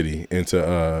 Mad City into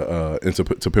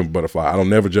To Pimp a Butterfly. I don't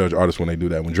never judge artists when they do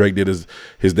that. When Drake did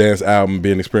his dance album,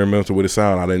 being experimental with his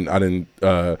sound, I didn't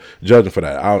judge him for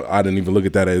that. I didn't even look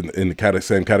at that in the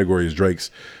same category as Drake's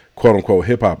quote unquote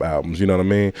hip hop albums, you know what I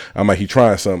mean? I'm like, he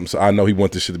trying something, so I know he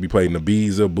want this shit to be played in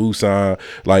Ibiza, Busan,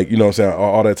 like, you know what I'm saying,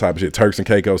 all that type of shit, Turks and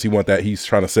Caicos. He want that. He's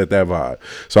trying to set that vibe.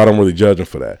 So I don't really judge him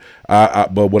for that.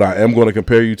 But what I am going to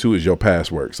compare you to is your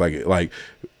past works. Like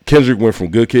Kendrick went from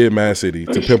Good Kid, Mad City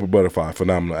to Pimp a Butterfly,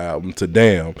 phenomenal album, to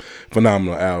Damn,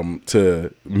 phenomenal album,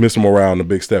 to Mr. Morale and the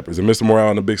Big Steppers. And Mr. Morale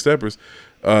and the Big Steppers,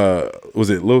 was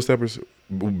it Little Steppers?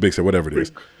 Big Steppers, whatever it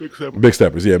is. Big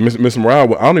Steppers, yeah. Mr.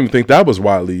 Morale, I don't even think that was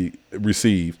widely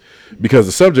received because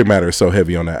the subject matter is so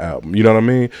heavy on that album. You know what I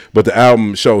mean? But the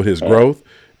album showed his growth.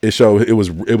 It showed it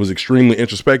was extremely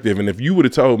introspective. And if you would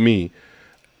have told me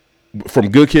from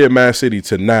Good Kid, Mad City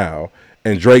to now,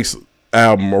 and Drake's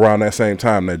album around that same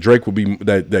time, that Drake would be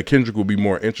that Kendrick would be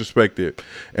more introspective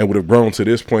and would have grown to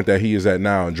this point that he is at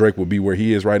now, and Drake would be where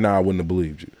he is right now, I wouldn't have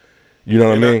believed you. You know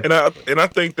what I mean? And I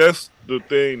think that's the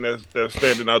thing that's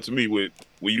standing out to me with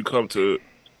when you come to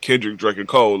Kendrick, Drake, and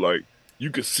Cole. Like, you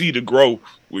could see the growth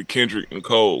with Kendrick and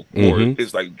Cole. Or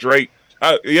it's like Drake.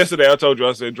 Yesterday I told you,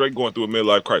 I said Drake going through a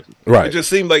midlife crisis. Right. It just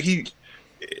seemed like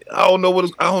I don't know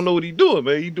what he's doing,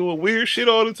 man. He doing weird shit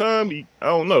all the time. I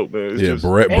don't know, man. It's just,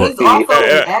 and he's also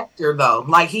an actor though.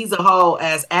 Like, he's a whole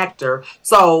ass actor.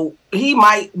 So he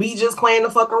might be just playing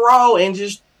the fucking role and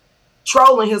just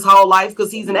trolling his whole life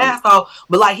because he's an asshole,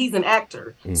 but like, he's an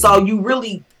actor, so you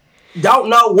really don't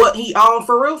know what he on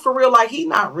for real. Like, he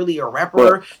not really a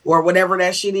rapper or whatever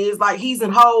that shit is. Like, he's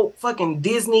a whole fucking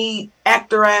Disney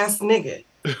actor ass nigga.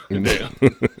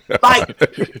 Like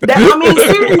that. I mean,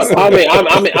 seriously.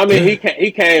 I mean,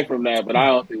 he came from that, but I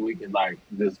don't think we can like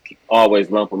just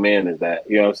always lump him in as that.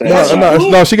 You know what I'm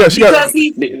saying? No,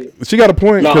 she got a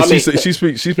point because she's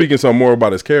speaking some more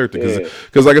about his character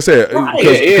because like I said, I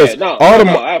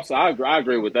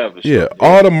agree with that for sure. Yeah,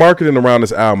 all the marketing around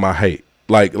this album I hate.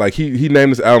 Like he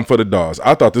named this album For the Dogs.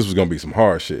 I thought this was gonna be some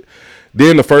hard shit.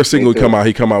 Then the first single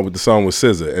he come out with the song with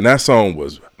SZA, and that song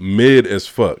was mid as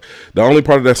fuck. The only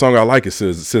part of that song I like is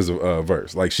SZA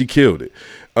verse. Like, she killed it.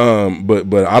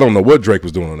 But I don't know what Drake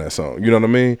was doing on that song. You know what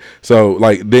I mean? So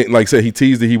like I said, he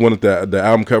teased that he wanted the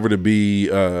album cover to be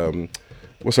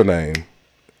what's her name?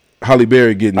 Halle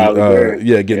Berry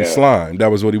getting slimed. That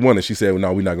was what he wanted. She said, well,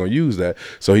 no, we're not gonna use that.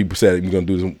 So he said, we're gonna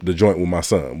do the joint with my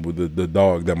son, with the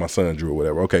dog that my son drew or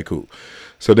whatever. Okay, cool.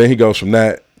 So then he goes from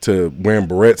that to wearing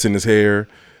barrettes in his hair.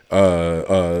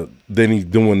 Then he's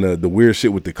doing the weird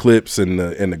shit with the clips and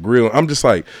the grill. I'm just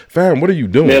like, fam, what are you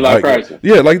doing?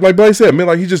 Like Blake said, man,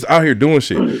 like, he's just out here doing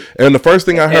shit. And the first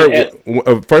thing I heard,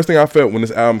 first thing I felt when this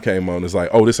album came on is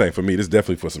like, oh, this ain't for me. This is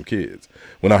definitely for some kids.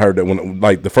 When I heard that, when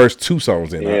like the first two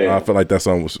songs in, I felt like that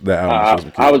album was for some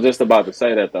kids. I was just about to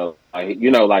say that though. Like,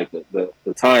 you know, like the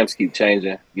times keep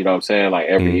changing. You know what I'm saying? Like,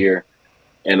 every year.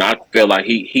 And I feel like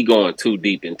he going too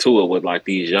deep into it with like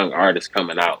these young artists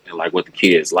coming out and like what the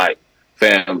kids like.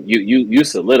 Fam, you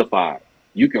solidify.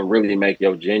 You can really make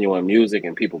your genuine music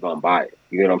and people gonna buy it.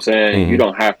 You know what I'm saying? You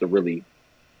don't have to really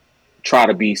try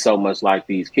to be so much like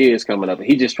these kids coming up.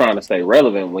 He's just trying to stay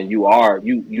relevant when you are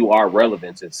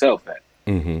relevance itself.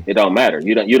 It don't matter.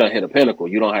 You don't hit a pinnacle.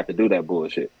 You don't have to do that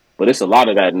bullshit. But it's a lot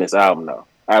of that in this album though.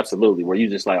 Absolutely, where you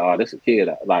just like, oh, this a kid.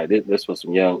 Like, this was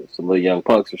some little young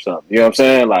punks or something. You know what I'm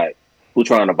saying? Like, who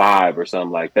trying to vibe or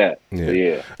something like that.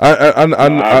 Yeah,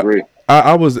 I agree.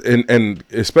 I was and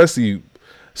especially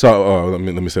so. Let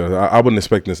me say, I wasn't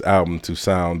expecting this album to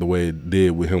sound the way it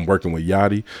did with him working with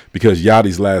Yachty, because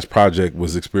Yachty's last project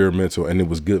was experimental and it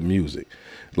was good music.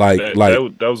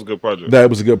 That was a good project. That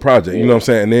was a good project. You know what I'm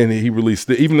saying? And then he released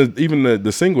even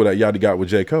the single that Yachty got with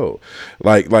J. Cole.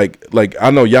 Like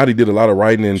I know Yachty did a lot of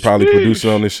writing and probably producing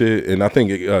on this shit. And I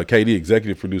think KD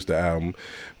executive produced the album.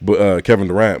 but Kevin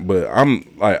Durant. But I'm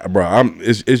like, bro,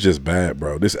 it's just bad,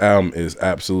 bro. This album is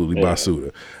absolutely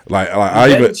basuda. Like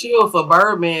I even chill for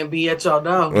Birdman be at your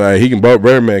door. Like he can,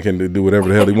 Birdman can do whatever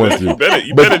the hell he wants to.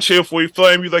 You better chill before he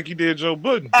flame you like you did Joe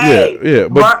Budden. Yeah.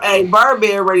 But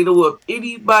Birdman ready to whoop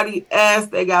anybody ass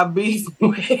that got beef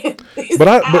with.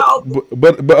 But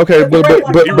okay,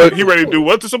 but he ready to do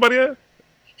what to somebody else?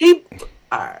 He.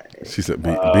 All right. She said,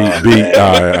 "Beat." All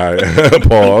right.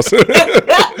 Pause.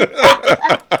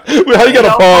 How you got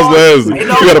to pause, Leslie? You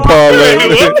got to pause,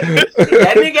 Leslie.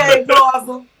 That nigga ain't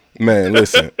pausing. Man,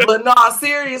 listen. But no,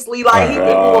 seriously, like he been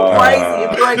going crazy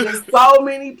and threatening so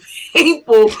many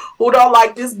people who don't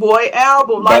like this boy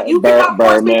album. Like you cannot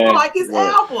force people to like his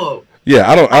album. Yeah,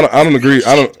 I don't agree.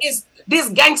 I don't. It's this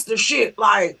gangster shit.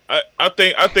 Like I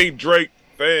think Drake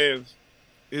fans,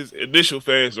 his initial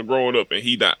fans are growing up and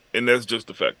he not, and that's just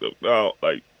the fact of now.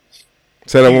 Like,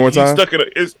 say that one more time. Stuck in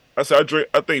I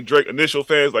think Drake initial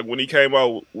fans, like when he came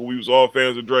out, when we was all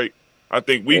fans of Drake. I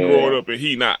think we growing up and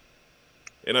he not.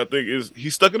 And I think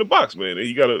he's stuck in the box, man. And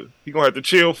he gonna have to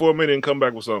chill for a minute and come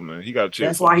back with something, man. He gotta chill.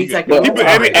 That's why he taking. He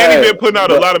been putting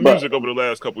out a lot of music over the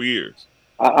last couple of years.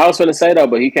 I was gonna say though,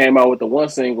 but he came out with the one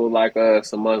single like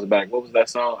some months back. What was that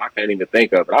song? I can't even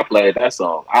think of it. I played that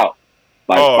song out.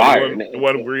 Like fire. The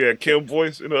one where he had Kim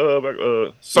voice in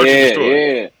Search and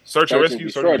Destroy. Search and Rescue.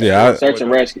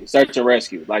 Search and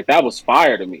Rescue. Like that was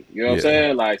fire to me. You know what I'm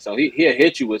saying? Like so he'll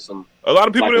hit you with some. A lot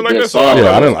of people didn't like that song.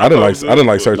 Yeah, I didn't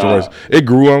like Search and Rescue. It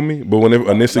grew on me, but when it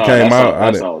initially came out,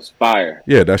 that song was fire.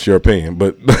 Yeah, that's your opinion.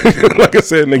 But like I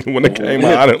said, nigga, when it came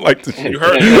out, I didn't like the shit. You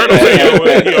heard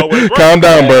him. He always right. Calm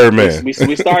down, Birdman. We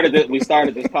started this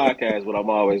podcast with I'm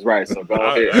always right. So go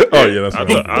ahead. Oh yeah, that's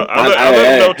right. I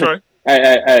let him know, Trey.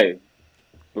 Hey,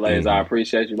 Blaze, I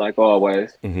appreciate you like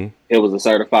always. Mm-hmm. It was a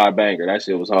certified banger. That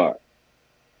shit was hard.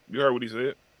 You heard what he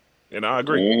said, and I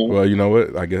agree. Mm-hmm. Well, you know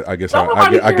what? I guess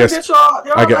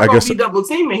be double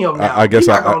teaming him now. I guess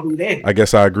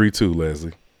I agree too,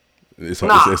 Leslie. It's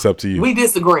up to you. We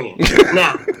disagreeing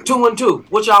now. 2 and 2.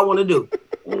 What y'all want to do?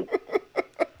 I'm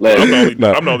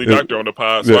the only doctor on the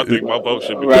pod, so I think my vote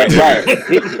should be right.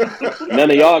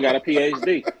 None of y'all got a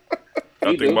PhD.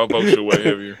 I think my vote should weigh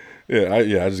heavier. I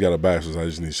just got a bachelor's. I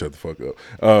just need to shut the fuck up.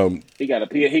 He got a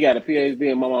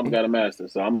PhD and my mom got a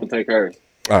master's, so I'm gonna take hers.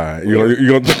 All right, you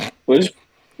gonna. What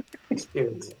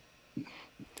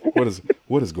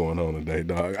is going on today,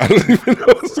 dog? I don't even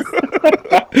know.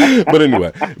 But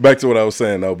anyway, back to what I was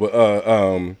saying though.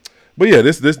 But yeah,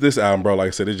 this album, bro, like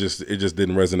I said, it just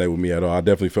didn't resonate with me at all. I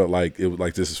definitely felt like it was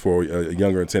like this is for a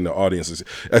younger intended audience.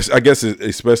 I guess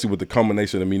especially with the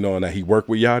combination of me knowing that he worked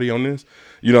with Yachty on this.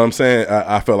 You know what I'm saying?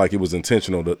 I felt like it was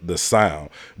intentional, the sound,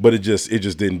 but it just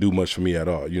didn't do much for me at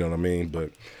all. You know what I mean?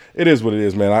 But it is what it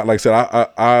is, man. Like I said,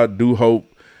 I do hope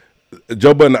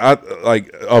Joe Budden.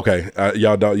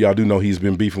 Y'all do know he's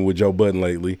been beefing with Joe Budden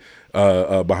lately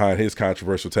behind his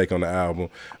controversial take on the album,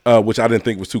 which I didn't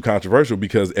think was too controversial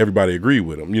because everybody agreed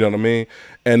with him. You know what I mean?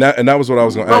 And that was what I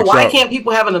was going to ask. Why can't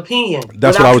people have an opinion?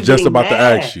 That's what I was just about to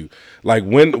ask you. Like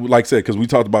when, like I said, because we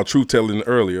talked about truth telling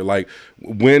earlier. Like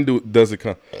when does it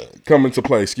come into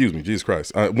play? Excuse me, Jesus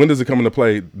Christ. When does it come into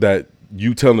play that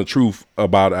you telling the truth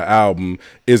about an album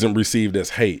isn't received as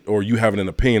hate, or you having an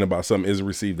opinion about something isn't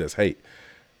received as hate?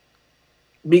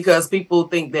 Because people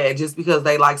think that just because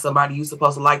they like somebody, you're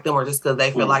supposed to like them, or just because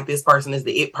they feel like this person is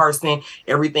the it person,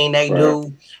 everything they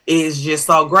do is just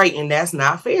so great. And that's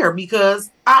not fair,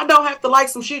 because I don't have to like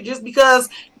some shit just because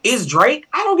it's Drake.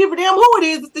 I don't give a damn who it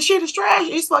is. If the shit is trash,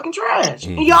 it's fucking trash.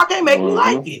 And y'all can't make me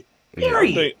like it.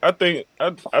 Period. I think,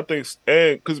 and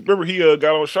because remember he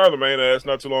got on Charlamagne ass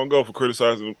not too long ago for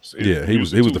criticizing. He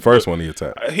was the first one he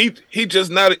attacked. He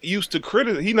just not used to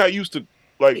criticize. He not used to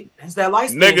like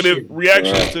that negative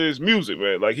reactions to his music,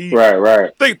 man. Like he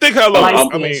right. Think how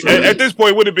long. I mean, at this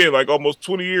point, would it been like almost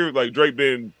 20 years? Like Drake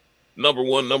been number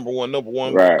one,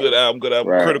 right. good album,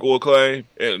 right. Critical acclaim,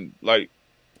 and like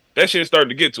that shit started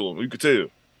to get to him. You could tell.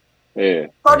 Yeah.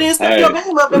 So then step your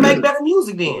game up and make better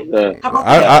music then. How about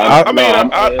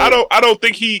that? I don't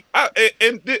think he.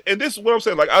 And this is what I'm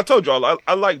saying. Like I told y'all,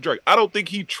 I like Drake. I don't think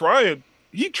he trying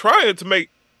to be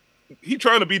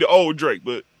the old Drake,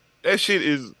 but that shit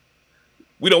is.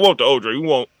 We don't want the old Drake. We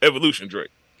want evolution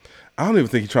Drake. I don't even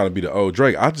think he's trying to be the old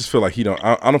Drake. I just feel like he don't.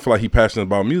 I don't feel like he's passionate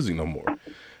about music no more.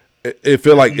 It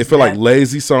feel like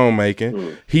lazy song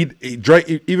making.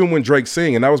 Drake, even when Drake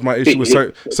sing, and that was my issue with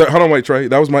hold on, wait, Trey.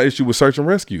 That was my issue with Search and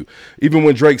Rescue. Even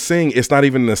when Drake sing, it's not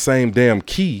even in the same damn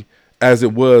key as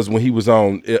it was when he was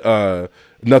on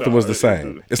Nothing Was the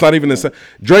Same. It's not even the same.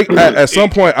 Drake at some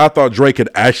point I thought Drake could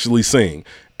actually sing,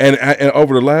 and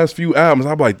over the last few albums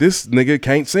I'm like, this nigga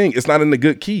can't sing. It's not in the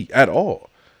good key at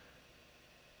all.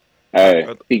 Hey,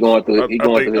 he going through I his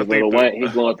little think Wayne. He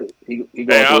going through his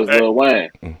little Wayne.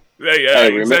 yeah,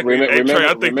 exactly. Hey, Trey,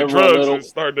 I think the drugs is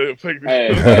starting to affect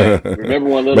Hey, remember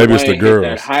when Lil Maybe it's the Wayne hit that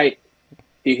girls. height?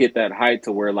 He hit that height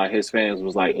to where like his fans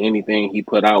was like anything he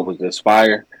put out was just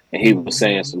fire, and he was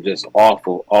saying some just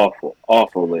awful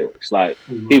lyrics. Like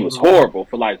he was horrible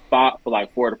for like 4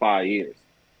 to 5 years.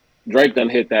 Drake done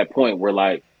hit that point where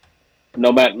like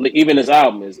no matter even his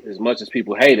album as much as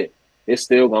people hate it, it's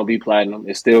still gonna be platinum.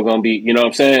 It's still gonna be, you know what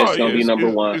I'm saying? It's gonna be number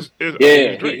one.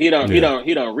 He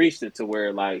don't reached it to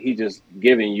where like he just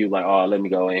giving you like, oh, let me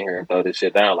go in here and throw this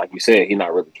shit down. Like you said, he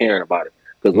not really caring about it.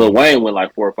 Because Lil Wayne went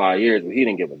like 4 or 5 years, but he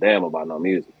didn't give a damn about no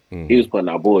music. He was putting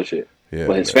out bullshit. Yeah,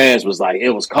 but his fans was like, it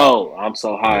was cold. I'm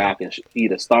so high I can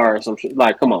eat a star or some shit.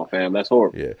 Like, come on, fam, that's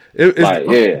horrible. Yeah,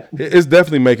 it's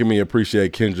definitely making me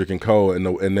appreciate Kendrick and Cole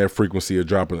and their frequency of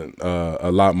dropping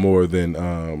a lot more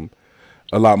than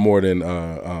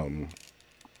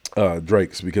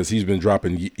Drake's, because he's been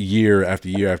dropping year after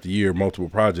year after year, multiple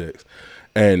projects.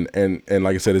 And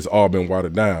like I said, it's all been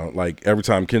watered down. Like every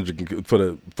time Kendrick, for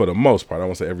the most part, I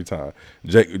won't say every time.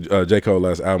 J. Cole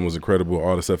last album was incredible.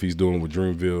 All the stuff he's doing with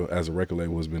Dreamville as a record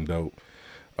label has been dope.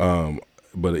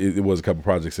 But it was a couple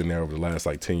projects in there over the last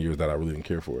like 10 years that I really didn't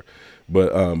care for.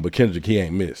 But Kendrick, he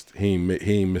ain't missed. He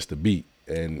ain't missed a beat,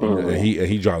 and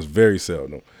he drops very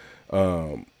seldom.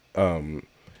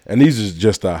 And these are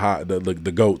just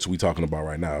the GOATs we talking about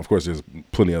right now. Of course, there's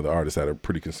plenty of other artists that are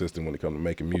pretty consistent when it comes to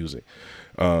making music.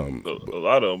 A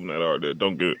lot of them that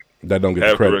don't get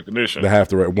half the recognition. The half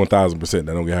the 1,000% that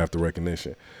don't get half the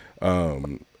recognition.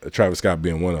 Travis Scott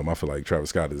being one of them. I feel like Travis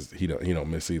Scott he don't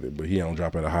miss either, but he don't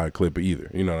drop at a high clip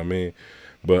either. You know what I mean?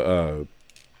 But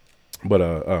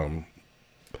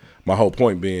my whole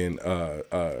point being,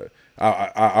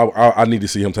 I need to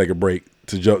see him take a break.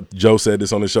 Joe said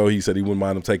this on the show. He said he wouldn't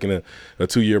mind him taking a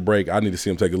 2-year break. I need to see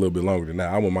him take a little bit longer than that.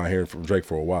 I wouldn't mind hearing from Drake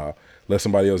for a while. Let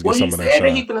somebody else get some of that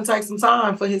shine. He's going to take some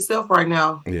time for himself right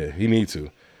now. Yeah, he needs to.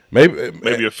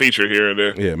 Maybe a feature here and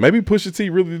there. Yeah, maybe Pusha T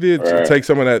really did take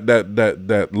some of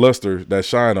that luster, that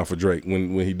shine off of Drake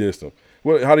when he dissed him.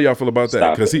 How do y'all feel about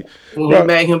that? Because he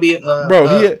made him be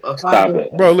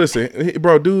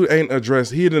dude ain't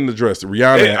addressed. He didn't address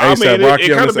Rihanna and A$AP Rocky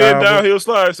it on this been album. Downhill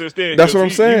slide since then. That's what I'm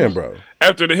saying, bro.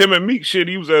 After the him and Meek shit,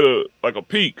 he was at a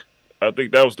peak. I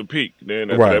think that was the peak.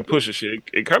 Then after that Pusha shit,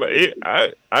 it kind of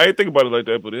I ain't think about it like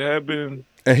that, but it had been.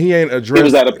 And he ain't addressed. He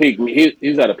was at a peak. He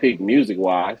was at a peak music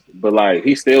wise, but like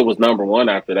he still was number one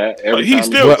after that. I'm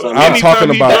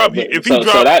talking about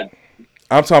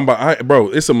I'm talking about, bro.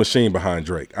 It's a machine behind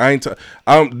Drake.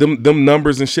 Them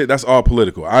numbers and shit. That's all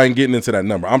political. I ain't getting into that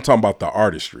number. I'm talking about the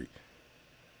artistry.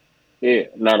 Yeah,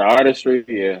 no, the artistry.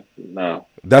 Yeah, no.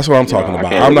 That's what I'm talking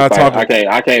about. I'm not talking.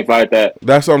 I can't fight that.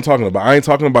 That's what I'm talking about. I ain't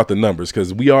talking about the numbers,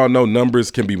 because we all know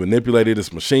numbers can be manipulated.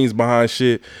 It's machines behind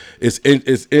shit. It's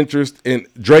interest. And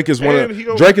Drake is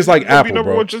Drake is like Apple,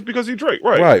 number bro. one just because he Drake,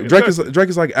 right? Right. Exactly. Drake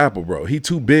is like Apple, bro. He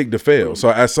too big to fail.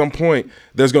 So at some point,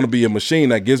 there's going to be a machine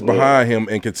that gets behind him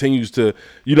and continues to.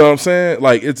 You know what I'm saying?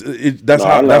 Like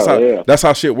that's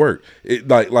how shit work. It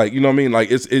like you know what I mean? Like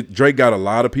Drake got a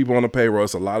lot of people on the payroll.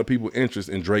 It's a lot of people interest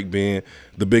in Drake being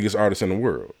the biggest artist in the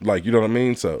world. Like, you know what I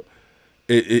mean? So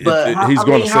he's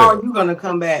going to sell. How are you going to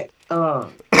come back? How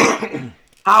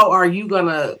are you going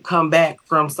to come back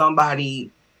from somebody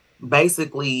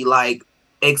basically like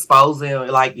exposing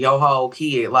like your whole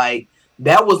kid? Like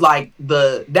that was like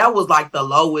the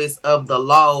lowest of the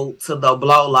low to the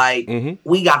blow. Like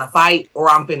we got to fight or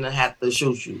I'm finna have to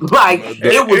shoot you. Like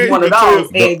it was one of those.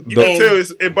 You can tell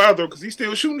it bothered him because he's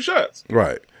still shooting shots.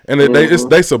 Right. And they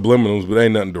subliminals, but they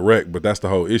ain't nothing direct. But that's the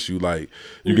whole issue. Like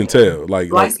you can tell,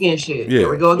 like light skin shit. Yeah, there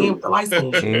we go again with the light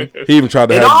skin shit. He even tried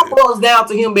to. It all boils down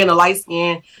to him being a light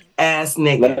skin ass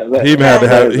nigga. He even had to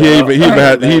have.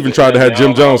 He even tried to have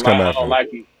Jim Jones come after him.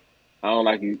 I don't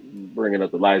like you bringing up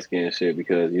the light skin shit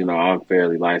because you know I'm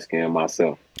fairly light skinned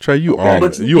myself. Trey, you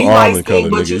almond color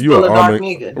nigga. You a almond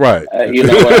nigga, right? You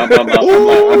know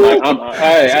what?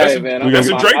 Hey man, we got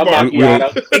some Drake bar.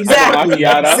 Exactly.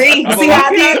 See how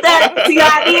I did that?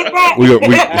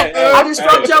 I just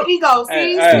stroked your ego.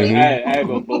 Hey,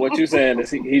 but what you saying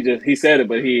is he said it,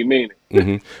 but he didn't mean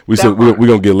it. We said we're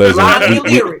gonna get Leslie. Line in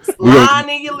your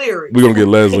lyrics. We're gonna get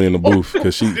Leslie in the booth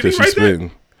because she's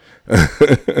spitting.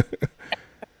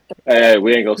 Hey,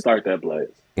 we ain't gonna start that blaze.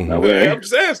 No, I'm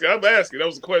just asking. That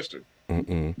was a question. But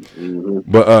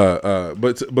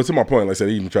to my point, like I said,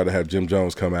 he even tried to have Jim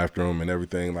Jones come after him and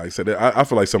everything. Like I said, I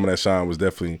feel like some of that shine was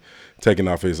definitely taken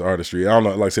off his artistry. I don't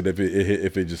know, like I said, if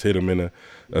it just hit him in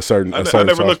a certain. I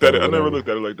never looked at it. I never looked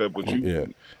at it like that. But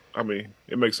I mean,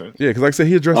 it makes sense. Yeah, because like I said,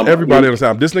 he addressed everybody on the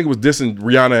album. This nigga was dissing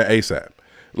Rihanna and A$AP.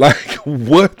 Like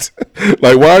what?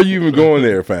 Like why are you even going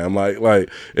there, fam? Like,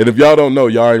 and if y'all don't know,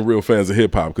 y'all ain't real fans of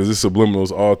hip hop because it's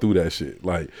subliminals all through that shit.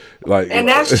 Like, and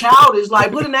that's childish.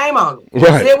 Like, put a name on it.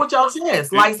 Right. Say it with your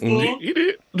chest. Light skin. He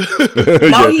did.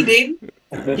 No, he didn't.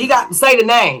 He got to say the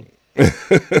name.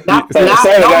 Not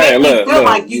say don't name. make me feel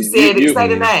like you said it. Say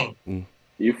the name.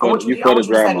 You for the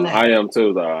drama. I am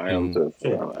too, though. I am too.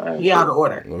 He out of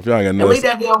order. Well, if y'all got and leave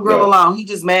that damn girl alone. He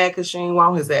just mad because she ain't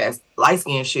want his ass light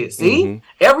skin shit. See,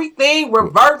 everything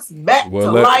reverts back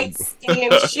to light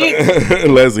skin shit.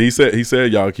 Leslie, he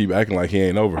said y'all keep acting like he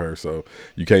ain't over her, so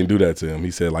you can't do that to him. He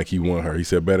said like he want her. He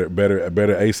said better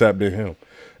ASAP than him.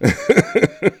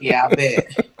 Yeah, I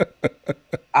bet.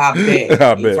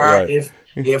 Right.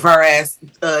 If her ass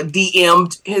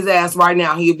DM'd his ass right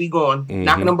now, he'd be going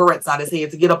knocking them barrettes out his head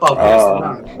to get up over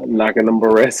there. Knocking them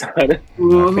barrettes out.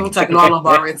 Taking all them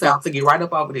barrettes out to get right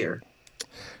up over there.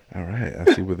 All right,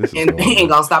 I see what this is. And he ain't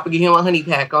gonna stop and get him a honey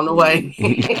pack on the way.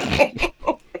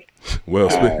 Well,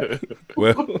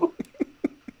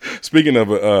 speaking of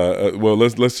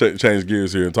let's change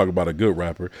gears here and talk about a good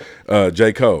rapper,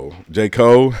 J. Cole. J.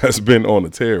 Cole has been on a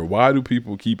tear. Why do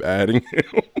people keep adding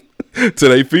him to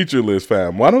their feature list,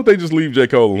 fam? Why don't they just leave J.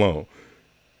 Cole alone?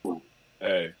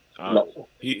 Hey,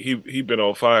 he been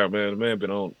on fire, man. The man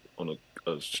been on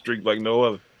a streak like no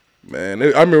other. Man, I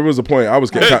remember it was a point I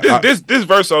was getting this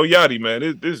verse on Yachty,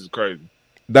 man. This is crazy.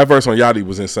 That verse on Yachty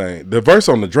was insane. The verse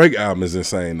on the Drake album is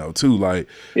insane though too. Like,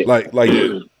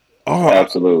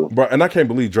 absolutely, bro. And I can't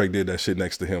believe Drake did that shit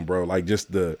next to him, bro. Like,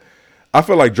 I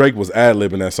feel like Drake was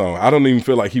ad-libbing that song. I don't even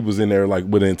feel like he was in there like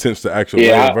with the intent to actually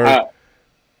lay a verse.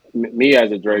 Me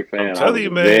as a Drake fan, I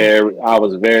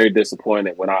was very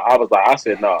disappointed when I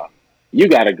said, no, you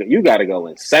gotta go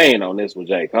insane on this with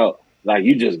J. Cole. Like,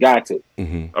 you just got to.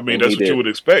 Mm-hmm. I mean, that's what you would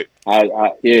expect. I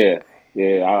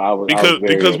was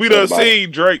because we done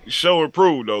seen Drake show and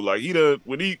prove though. Like he done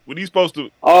when he's supposed to.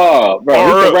 Oh, bro,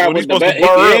 he can rap with the best.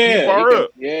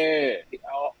 Yeah,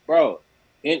 bro.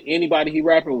 Anybody he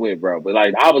rapping with, bro. But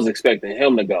like, I was expecting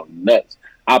him to go nuts.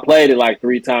 I played it like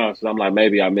 3 times, so I'm like,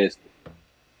 maybe I missed it.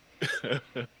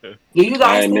 Do you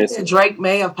guys think that Drake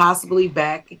may have possibly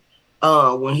back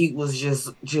when he was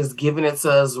just giving it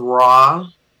to us raw?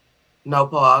 No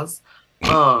pause.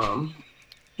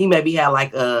 He maybe had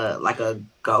like a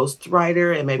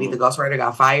ghostwriter, and maybe the ghostwriter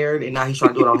got fired, and now he's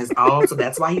trying to do it on his own. So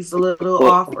that's why he's a little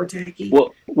off or tacky.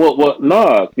 Well,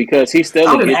 no, because he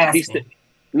still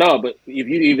no. But if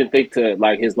you even think to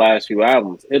like his last few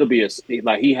albums, it'll be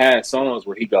like he has songs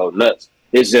where he go nuts.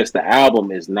 It's just the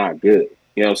album is not good.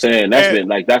 You know what I'm saying?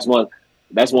 That's one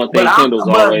thing Kendall's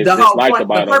always disliked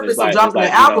about him. The purpose of dropping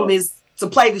the album is to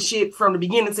play the shit from the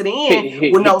beginning to the end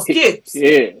with no skips.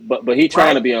 Yeah, but he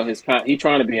trying to be on his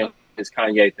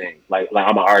Kanye thing. Like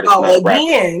I'm an artist. Oh,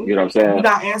 again, you know what I'm saying? You're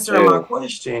not answering my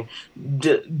question.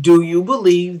 Do you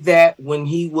believe that when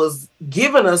he was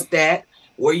giving us that,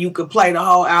 where you could play the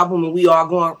whole album and we are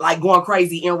going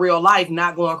crazy in real life,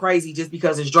 not going crazy just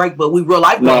because it's Drake, but we real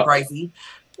life going crazy?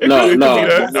 No. I'm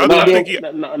gonna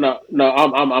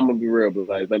be real, but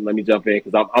like, let me jump in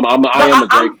because I am a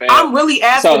Drake fan. I'm really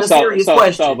asking a serious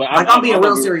question. I'm being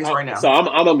real serious right now. So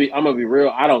I'm gonna be real.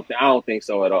 I don't think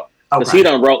so at all. Because Okay.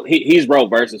 he's wrote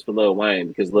verses for Lil Wayne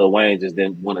because Lil Wayne just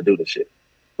didn't want to do the shit.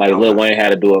 Like Lil Wayne had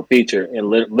to do a feature and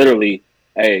literally,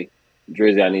 hey,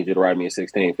 Drizzy, I need you to write me a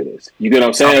 16 for this. You get what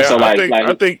I'm saying?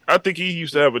 I think he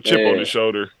used to have a chip on his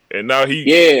shoulder, and now when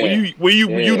you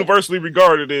universally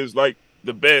regarded as like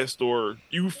the best, or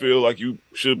you feel like you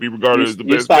should be regarded as the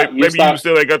best. Maybe you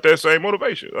still ain't got that same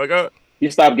motivation. Like you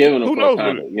stop giving him who knows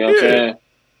kind of, you know what I'm saying?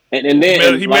 And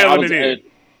then he mailing it in.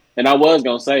 And I was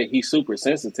gonna say he's super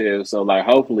sensitive, so like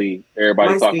hopefully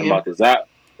everybody talking about this out.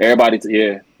 Everybody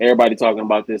talking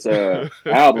about this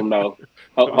album though.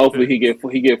 Hopefully he get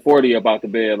 40 about the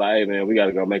bed. Like, hey man, we got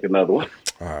to go make another one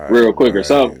real quick or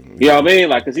something. You know what I mean?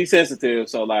 Like, cause he's sensitive.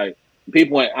 So like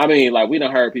people, we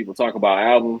done heard people talk about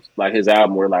albums, like his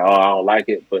album. We're like, oh, I don't like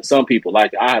it, but some people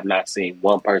like it. I have not seen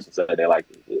one person say they like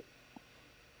it.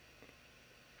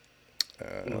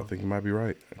 I think you might be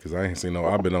right because I ain't seen no.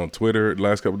 I've been on Twitter the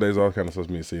last couple of days, all kind of stuff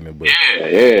me seeing it. But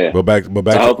yeah. But back. So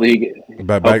hopefully he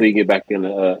get back in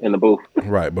the booth.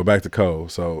 Right, but back to Cole.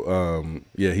 So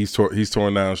he's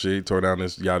torn down shit. He tore down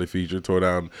this Yachty feature. Tore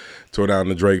down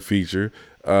the Drake feature.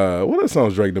 What other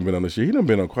songs Drake done been on this year? He done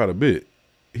been on quite a bit.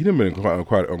 He done been on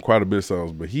quite a bit of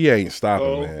songs, but he ain't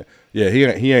stopping, man. Yeah,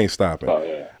 he ain't stopping. Oh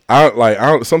yeah.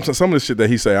 Some of the shit that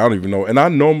he say I don't even know, and I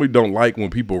normally don't like when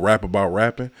people rap about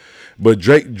rapping, But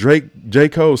J.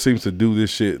 Cole seems to do this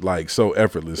shit like so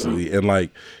effortlessly, and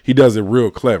like he does it real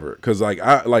clever. Cause like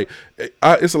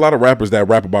it's a lot of rappers that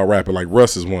rap about rapping. Like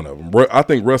Russ is one of them. I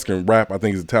think Russ can rap. I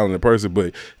think he's a talented person,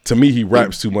 but to me he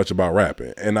raps too much about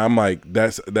rapping, and I'm like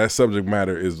that subject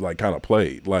matter is like kind of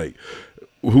played. Like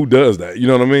who does that? You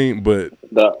know what I mean? But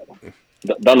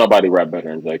don't nobody rap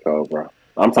better than J. Cole, bro.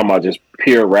 I'm talking about just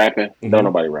pure rapping. Mm-hmm. Don't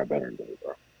nobody rap better than J.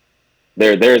 Cole.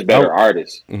 There's better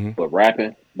artists, but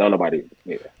rapping, don't nobody.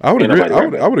 Yeah. I would agree.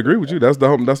 I would agree with you. That's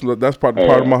part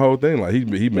of my whole thing. Like he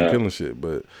been killing shit.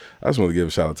 But I just want to give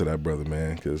a shout out to that brother,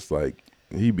 man, because like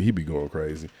he be going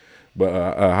crazy.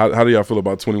 But how do y'all feel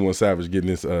about 21 Savage getting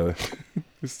his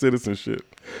his citizenship?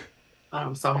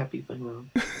 I'm so happy for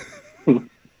him.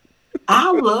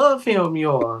 I love him,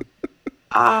 y'all.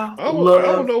 I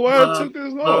don't know why it took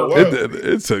this long.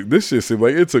 It took this shit seemed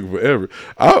like it took forever.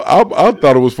 I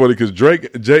thought it was funny because Drake.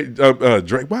 Why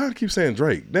do I keep saying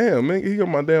Drake? Damn, man, he got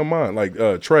my damn mind. Like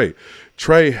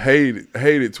Trey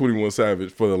hated 21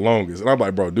 Savage for the longest, and I'm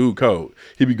like, bro, dude, cold.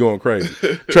 He be going crazy.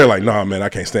 Trey like, nah, man, I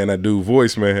can't stand that dude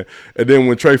voice, man. And then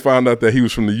when Trey found out that he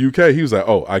was from the UK, he was like,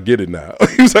 oh, I get it now.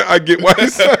 He was like, I get why he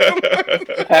said.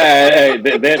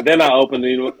 Then I opened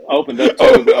up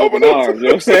to open arms. You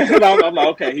know what I'm saying? I'm like,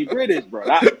 okay, he British, bro.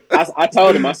 I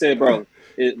told him, I said, bro,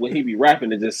 when he be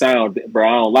rapping, it just sound, bro,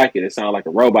 I don't like it. It sounds like a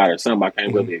robot or something. I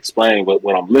can't really explain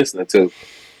what I'm listening to,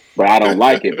 but I don't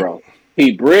like it, bro.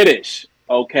 He British.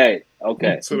 Okay.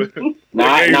 So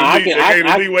I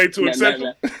can way to accept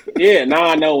him. Yeah, now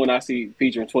I know when I see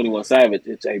featuring 21 Savage,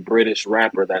 it's a British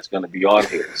rapper that's going to be on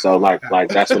here. So like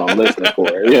that's what I'm listening for.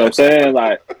 You know what I'm saying?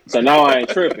 Like, so now I ain't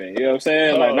tripping. You know what I'm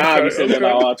saying? Like now I be saying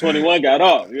that 21 got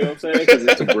off. You know what I'm saying? Because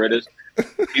it's a British.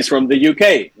 He's from the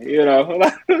UK. You know.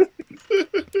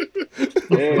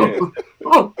 Yeah.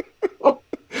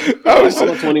 I'm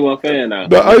a 21 fan now.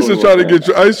 No, I used to try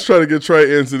to get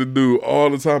Trey into the dude all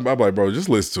the time. I'm like, bro, just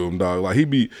listen to him, dog. Like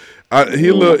he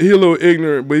a little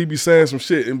ignorant, but he be saying some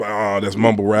shit and be like, oh, that's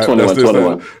mumble rap.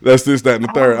 21, that's this, that, and the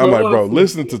third. I'm like, bro,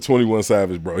 listen to 21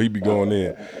 Savage, bro. He be going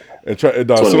in. And Trey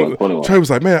was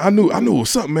like, man, I knew it was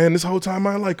something, man. This whole time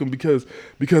I like him because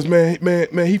man,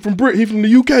 he from he from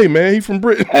the UK, man. He from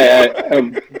Britain.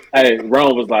 Hey,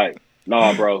 Ron was like,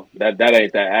 nah, bro, that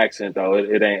ain't that accent though.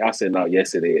 It ain't. I said, no,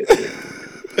 yes, it is.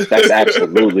 That's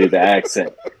absolutely the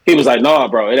accent. He was like, nah,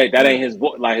 bro, that ain't his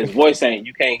voice. Like his voice ain't.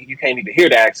 You can't even hear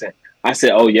the accent. I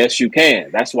said, oh yes, you can.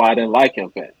 That's why I didn't like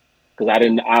him, man. Because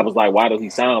I was like, why does he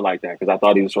sound like that? Because I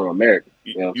thought he was from America.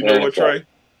 You know what, Trey?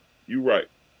 You right.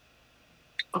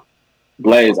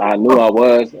 Blaze, I knew I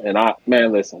was, and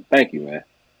listen, thank you, man.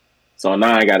 So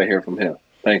now I got to hear from him.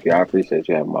 Thank you. I appreciate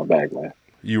you having my back, man.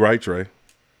 You right, Trey.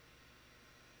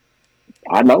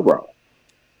 I know, bro.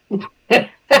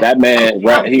 That man,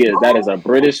 that is a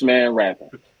British man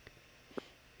rapping.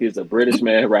 He's a British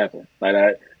man rapping. Like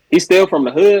that. He's still from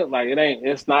the hood. Like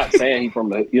it's not saying he's from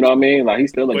the, you know what I mean? Like he's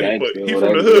still a gangster. But he's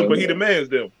from the hood, but he demands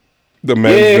them.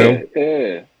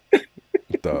 Yeah.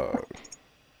 Dog.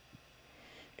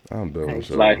 I'm done with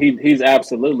you. Like he's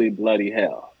absolutely bloody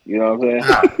hell. You know what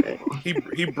I'm saying?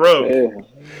 he bro. Yeah.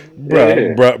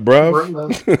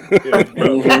 Bruv.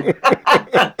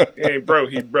 Hey, bro,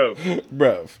 he bro.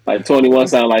 Bruv. Like 21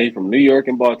 sound like he's from New York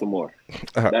and Baltimore.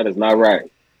 That is not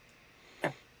right.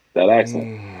 That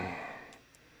accent.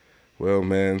 Well,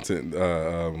 man,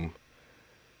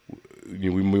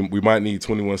 we might need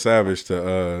 21 Savage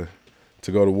to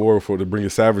go to war to bring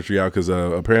his savagery out because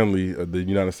apparently the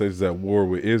United States is at war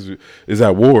with Israel. Is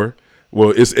at war.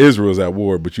 Well, it's Israel's at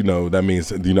war, but that means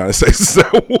the United States is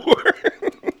at war.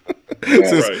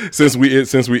 Since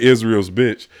we Israel's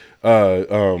bitch.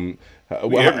 Oh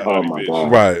my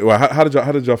God. Right. Well, how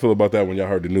did y'all feel about that when y'all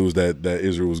heard the news that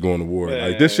Israel was going to war?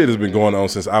 Like this shit has been going on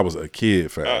since I was a kid,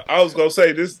 fam. I was gonna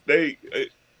say this.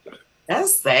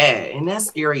 That's sad and that's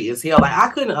scary as hell. Like I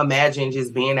couldn't imagine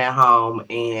just being at home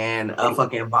and a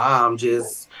fucking bomb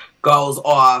just goes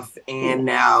off and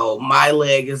now my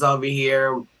leg is over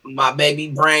here, my baby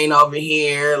brain over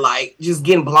here, like just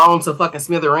getting blown to fucking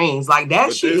smithereens. Like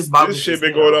that shit is this shit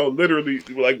been going on literally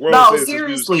like Rose no, said,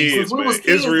 seriously, since we was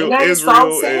kids, Israel,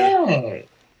 so sad.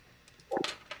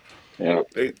 Yeah.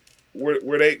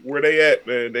 Where they at,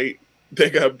 man? They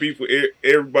got beef with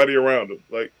everybody around them.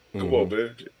 Like, come on,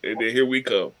 man. And then here we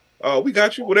come. Oh, we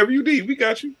got you. Whatever you need, we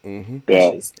got you. Mm-hmm.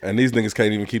 Yeah. And these niggas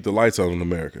can't even keep the lights on in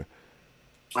America.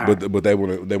 But they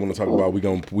want to talk about we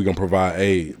gonna provide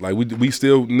aid. Like we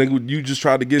still, nigga, you just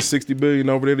tried to get $60 billion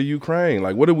over there to Ukraine.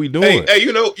 Like what are we doing? Hey,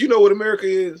 you know what America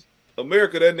is?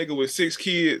 America, that nigga with 6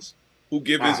 kids who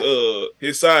give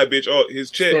his side bitch all his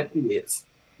check.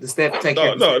 The step take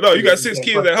care No. of the You got 6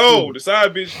 kids at home. The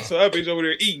side bitch over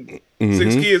there eating.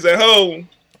 6 kids at home.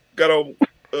 Got on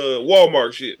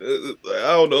Walmart shit.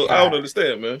 I don't know. I don't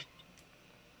understand, man.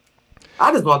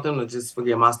 I just want them to just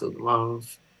forget my student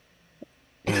loans.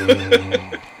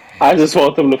 I just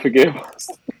want them to forgive us.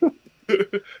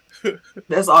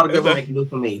 That's all the government can do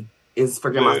for me is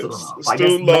forget my student loans. Like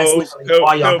student loans,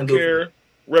 healthcare,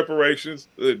 reparations.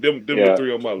 Them the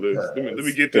 3 on my list. Let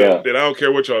me get them. Then I don't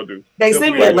care what y'all do. They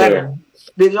sent me a letter.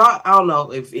 Did y'all? I don't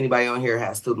know if anybody on here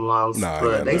has student loans,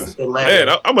 but they sent me a letter.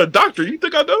 Man, I'm a doctor. You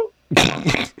think I don't?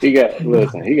 He got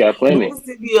plenty. They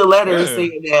sent me a letter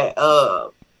saying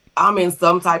that I'm in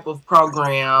some type of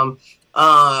program,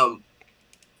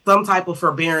 some type of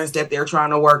forbearance that they're trying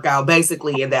to work out,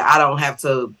 basically, and that I don't have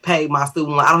to pay my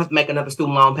student loan. I don't have to make another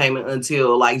student loan payment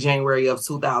until like January of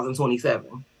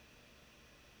 2027.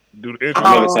 Do the interest?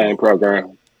 I'm in the same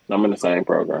program. No,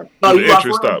 do the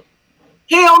interest stop?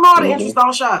 Hell no, the interest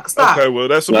don't stop. Okay, well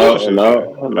that's some bullshit.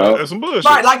 No, that's some bullshit.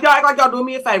 Right, like y'all act like y'all doing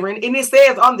me a favor, and it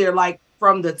says on there like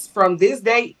from this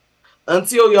date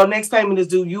until your next payment is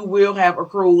due, you will have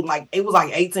accrued like it was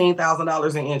like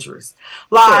 $18,000 in interest.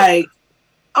 Like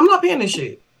I'm not paying this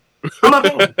shit. I'm not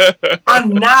paying it. I'm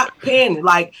not paying it.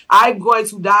 Like I'm going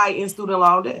to die in student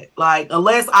loan debt. Like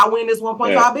unless I win this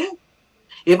 1.5 billion.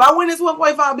 If I win this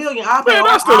 1.5 billion, I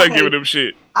still ain't giving them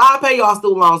shit. I'll pay y'all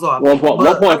student loans off.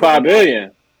 1.5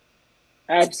 billion.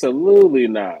 Absolutely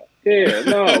not. Yeah,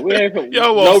 no, we ain't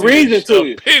no reason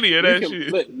to a penny of that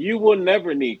shit. Look, you will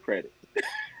never need credit.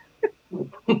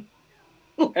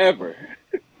 Ever.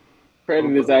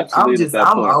 Credit is absolutely.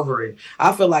 I'm over it.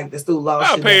 I feel like the student loan.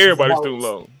 I'll pay everybody's student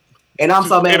loan. And I'm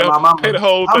so mad at my mama. Pay the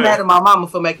whole thing. I'm mad at my mama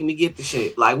for making me get the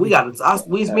shit. Like we got to.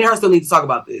 Me and her still need to talk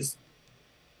about this.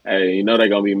 Hey, you know they're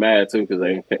gonna be mad too because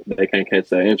they can't catch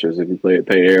that interest if you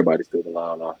pay everybody's student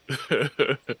loan off.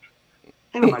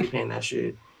 Ain't nobody paying that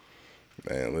shit.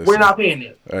 Man, we're not paying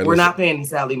it. Right, we're not paying it,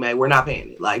 Sally Mae. We're not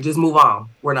paying it. Like, just move on.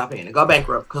 We're not paying it. Go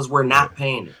bankrupt because we're not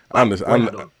paying it. Like,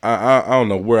 I don't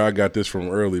know where I got this from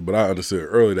early, but I understood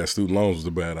early that student loans was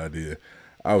a bad idea.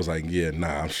 I was like, yeah,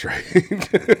 nah, I'm straight.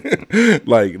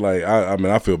 I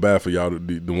mean, I feel bad for y'all,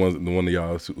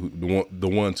 the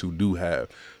ones who do have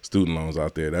student loans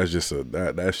out there. That's just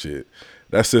that shit.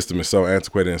 That system is so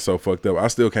antiquated and so fucked up. I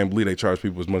still can't believe they charge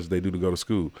people as much as they do to go to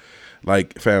school.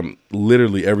 Like, fam,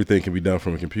 literally everything can be done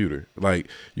from a computer. Like,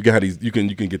 you can have these, you can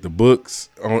get the books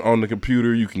on the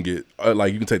computer. You can get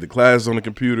you can take the classes on the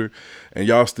computer, and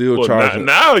y'all still charging.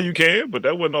 Now you can, but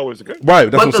that wasn't always the case.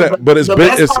 Right, that's what I'm saying. But the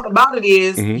best part about it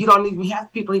is you don't even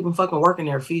have people even fucking work in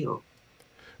their field.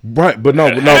 Right, but no,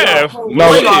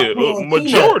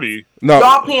 majority. No,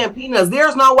 y'all paying peanuts.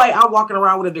 There's no way I'm walking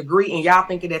around with a degree and y'all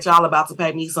thinking that y'all about to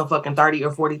pay me some fucking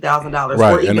 $30,000 or $40,000,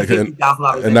 right? Or even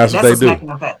 $50,000. And that's what they do.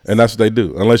 And that's what they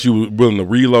do. Unless you willing to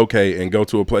relocate and go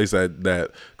to a place that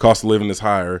cost of living is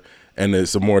higher and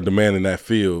it's a more demand in that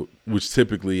field, which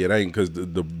typically it ain't because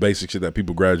the basic shit that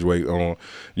people graduate on,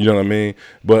 you know what I mean?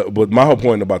 But my whole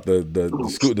point about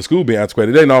the school being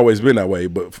antiquated, it ain't always been that way.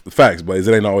 But facts, Blaze,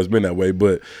 it ain't always been that way.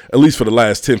 But at least for the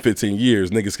last 10, 15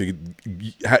 years, niggas could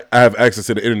have access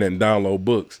to the internet and download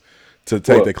books to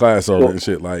take their class over and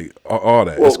shit, like all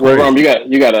that. It's crazy. Rom,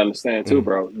 you got to understand too,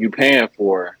 bro. You paying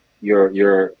for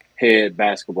your head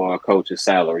basketball coach's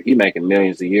salary. He making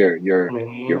millions a year. Your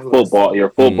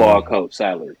football coach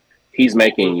salary. He's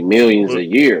making millions a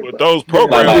year. But those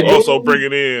programs also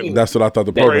bringing in. That's what I thought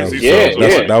the program.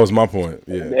 That was my point.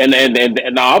 Yeah.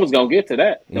 And no, I was gonna get to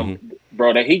that,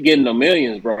 bro. That he getting the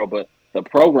millions, bro. But the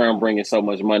program bringing so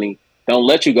much money don't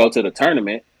let you go to the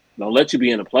tournament. Don't let you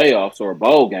be in the playoffs or a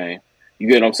bowl game. You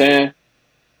get what I'm saying?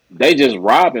 They just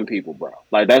robbing people, bro.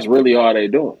 Like that's really all they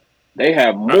doing. They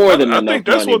have more than enough money. I think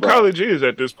that's what college is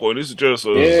at this point. It's just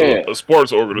a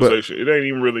sports organization. It ain't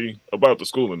even really about the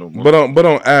schooling no more. But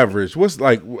on average, what's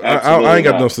like? I ain't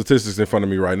got no statistics in front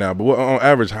of me right now. But on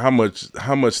average, how much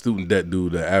student debt do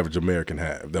the average American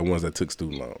have? The ones that took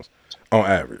student loans, on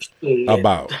average,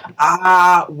 about?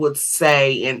 I would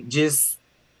say,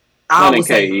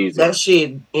 that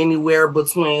shit anywhere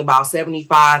between about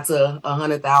 75 to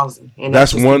 100,000. And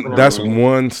that's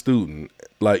one student.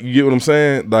 Like, you get what I'm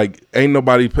saying? Like, ain't no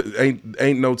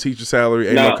teacher salary,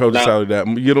 ain't no coach salary. That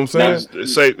you get what I'm saying?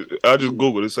 I just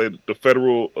googled it. Say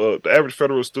the average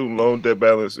federal student loan debt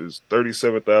balance is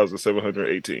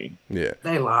 $37,718. Yeah,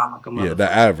 they lie. Yeah,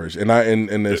 the average, and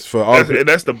it's for all. And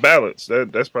that's the balance.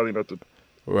 That's probably not the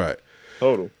right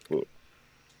total.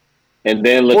 And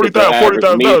then look at the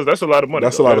 $40,000. That's a lot of money.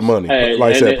 That's a lot of money. Hey,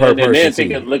 like I said, per person.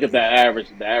 Then look at the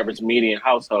average median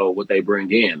household. What they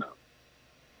bring in.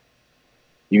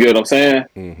 You get what I'm saying?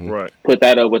 Mm-hmm. Right. Put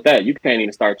that up with that. You can't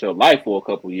even start your life for a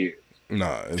couple years.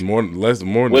 Nah, it's more than a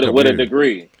couple With a years.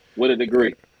 degree. With a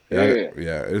degree.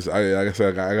 Yeah. It's like I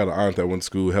said, I got an aunt that went to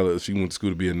school. She went to school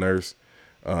to be a nurse.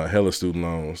 Hella student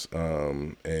loans.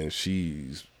 And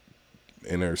she's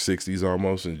in her 60s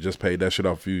almost, and just paid that shit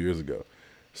off a few years ago.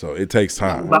 So it takes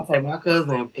time. I say my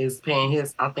cousin is paying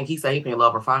his. I think he said he paying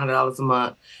over $500 a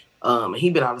month. He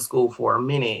been out of school for a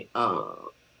minute.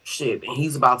 And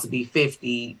he's about to be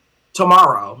 50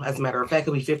 tomorrow. As a matter of fact,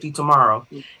 he'll be 50 tomorrow.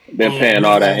 Been paying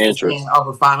all that interest.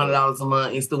 Over $500 a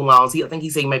month in student loans. I think he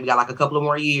said he maybe got like a couple of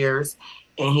more years,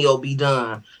 and he'll be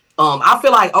done. I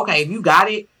feel like, okay, if you got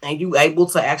it and you able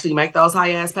to actually make those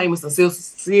high ass payments and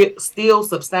still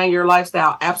sustain your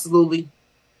lifestyle, absolutely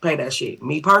pay that shit.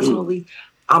 Me personally,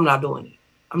 I'm not doing it.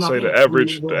 I'm not. Say the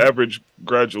average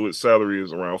graduate salary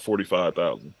is around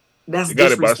 45,000. That's you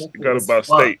got it by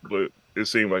state, fuck. but it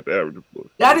seemed like the average.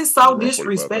 That is so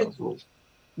disrespectful.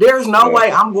 There's no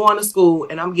way I'm going to school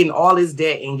and I'm getting all this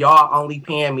debt and y'all only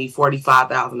paying me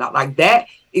 $45,000. Like, that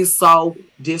is so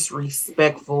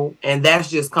disrespectful, and that's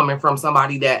just coming from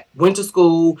somebody that went to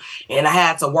school and I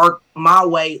had to work my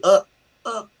way up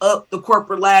the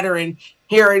corporate ladder, and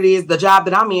here it is, the job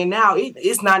that I'm in now.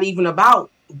 It's not even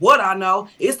about what I know;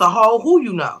 it's the whole who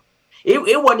you know.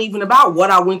 It wasn't even about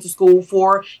what I went to school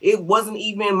for. It wasn't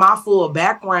even my full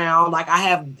background. Like, I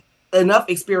have enough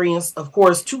experience, of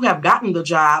course, to have gotten the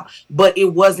job, but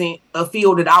it wasn't a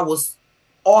field that I was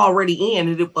already in.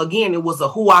 It was a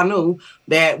who I knew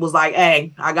that was like,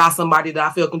 hey, I got somebody that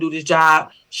I feel can do this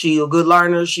job. She a good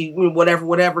learner. She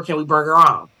whatever. Can we bring her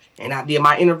on? And I did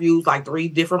my interviews, like 3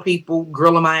 different people,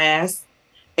 grilling my ass.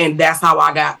 And that's how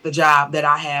I got the job that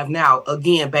I have now.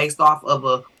 Again, based off of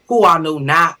a who I knew,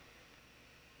 not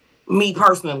me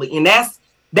personally. And that's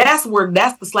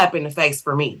the slap in the face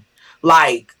for me.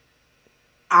 Like,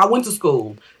 I went to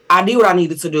school. I did what I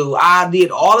needed to do. I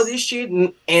did all of this shit,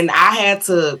 and I had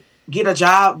to get a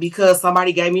job because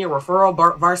somebody gave me a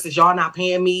referral versus y'all not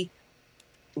paying me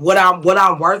what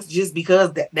I'm worth just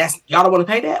because that's y'all don't want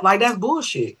to pay that. Like, that's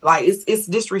bullshit. Like, it's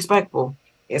disrespectful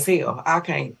as hell. I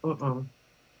can't.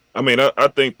 I mean, I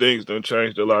think things done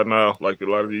changed a lot now. Like, a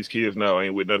lot of these kids now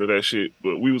ain't with none of that shit.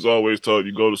 But we was always told,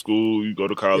 you go to school, you go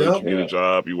to college, you get a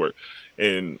job, you work.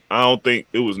 And I don't think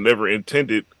it was never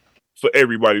intended for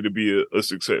everybody to be a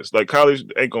success. Like, college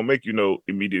ain't gonna make you no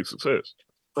immediate success.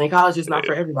 And college is not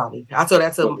for everybody. I tell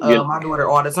that to my daughter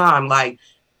all the time. Like,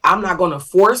 I'm not gonna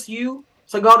force you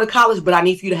to go to college, but I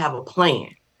need for you to have a plan.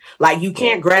 Like, you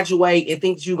can't graduate and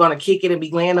think that you're going to kick it and be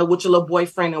laying up with your little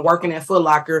boyfriend and working at Foot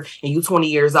Locker and you 20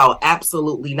 years old.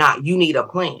 Absolutely not. You need a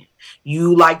plan.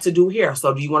 You like to do hair.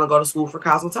 So do you want to go to school for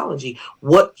cosmetology?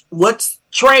 What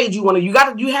trade you want to, you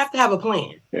have to have a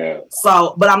plan. Yeah.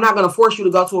 So, but I'm not going to force you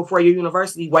to go to a 4-year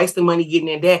university, wasting money, getting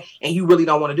in debt, and you really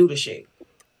don't want to do the shit.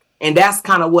 And that's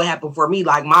kind of what happened for me.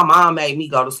 Like, my mom made me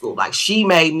go to school. Like, she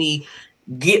made me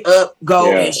get up,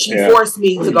 go, and she forced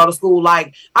me to go to school.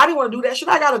 Like, I didn't want to do that shit.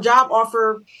 I got a job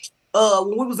offer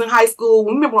when we was in high school.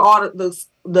 Remember when all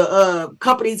the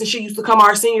companies and shit used to come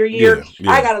our senior year?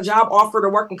 Yeah. I got a job offer to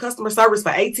work in customer service for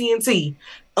AT&T.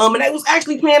 And they was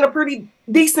actually paying a pretty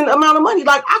decent amount of money.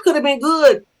 Like, I could have been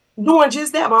good doing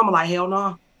just that. But I'm like, hell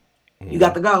no. You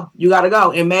got to go. You got to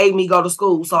go. And made me go to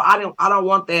school. So I don't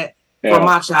want that for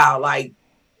my child. Like,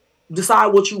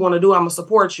 decide what you want to do. I'm going to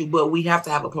support you, but we have to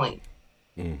have a plan.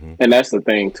 Mm-hmm. And that's the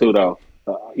thing too, though.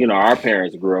 Our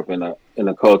parents grew up in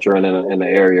a culture and in an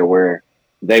area where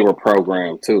they were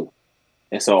programmed too,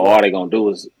 and so all they're gonna do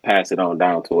is pass it on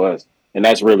down to us, and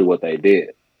that's really what they did.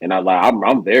 And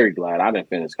I'm very glad I didn't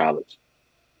finish college.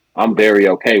 I'm very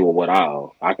okay with what I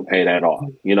owe. I can pay that off.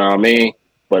 You know what I mean?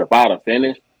 But if I'd have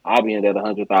finished, I'll be in debt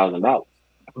 $100,000.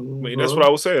 I mean, that's what I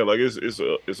was saying. Like, it's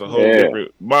a whole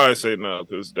different mindset now,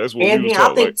 because that's what we was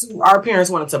taught. I think too, our parents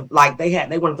wanted to, like,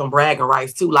 they wanted them bragging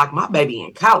rights too. Like, my baby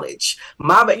in college, you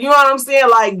know what I'm saying?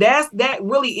 Like, that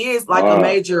really is like a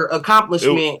major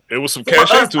accomplishment. It was some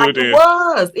cash into like, it.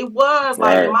 Then it was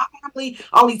like, in my family,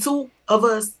 only 2 of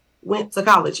us went to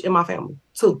college in my family.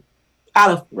 2 out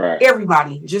of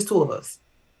everybody, just 2 of us.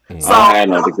 So I had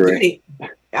no degree.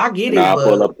 I get it. I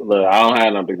pull up. Look, I don't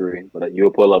have no degree, but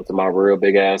you'll pull up to my real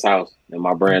big ass house in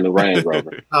my brand new Range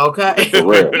Rover. Okay, for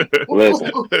real.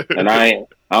 Listen, and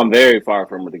I'm very far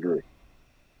from a degree.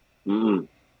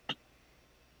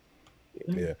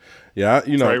 Yeah.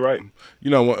 Right.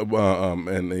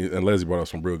 And Leslie brought up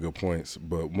some real good points.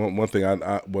 But one thing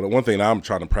one thing I'm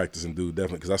trying to practice and do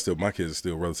definitely, because my kids are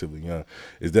still relatively young,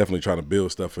 is definitely trying to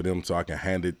build stuff for them so I can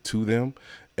hand it to them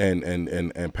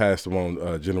and pass them on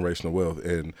generational wealth.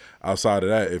 And outside of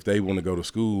that, if they want to go to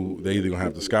school, they either gonna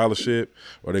have the scholarship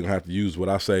or they're gonna have to use what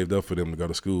I saved up for them to go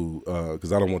to school.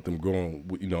 Because I don't want them going,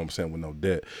 with no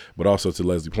debt. But also, to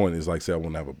Leslie's point, is like say I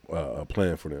want to have a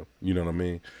plan for them. You know what I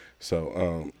mean?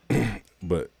 So,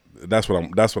 but that's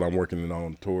what I'm working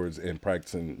on towards and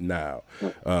practicing now,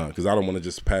 because I don't want to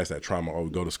just pass that trauma or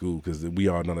go to school, because we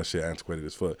all know that shit antiquated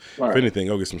as fuck. Right. If anything,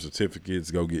 go get some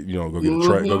certificates, go get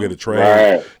a trade,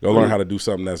 right. Go learn how to do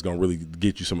something that's gonna really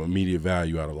get you some immediate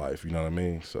value out of life. You know what I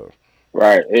mean? So.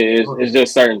 Right. It's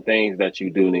just certain things that you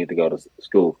do need to go to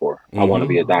school for. I want to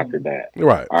be a doctor, Dad.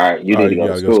 Right. All right. You need to go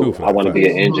to school. I want to be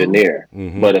an engineer.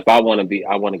 But if I want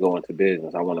to go into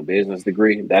business. I want a business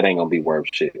degree. That ain't gonna be worth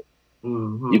shit.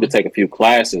 You could take a few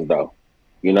classes though.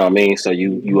 You know what I mean? So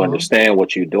you understand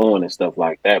what you're doing and stuff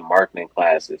like that. Marketing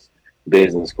classes,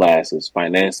 business classes,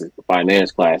 finance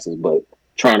classes. But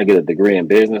trying to get a degree in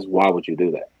business, why would you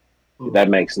do that? That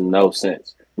makes no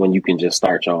sense when you can just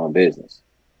start your own business.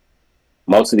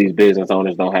 Most of these business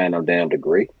owners don't have no damn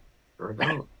degree. Sure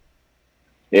don't.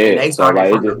 Yeah, and they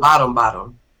started from the bottom.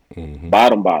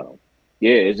 Bottom.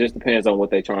 Yeah, it just depends on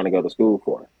what they're trying to go to school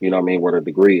for. You know what I mean? Where the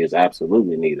degree is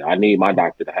absolutely needed. I need my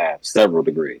doctor to have several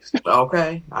degrees.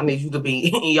 Okay. I need you to be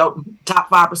in your top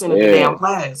 5% of the damn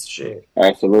class. Shit.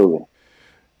 Absolutely.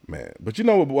 Man, but you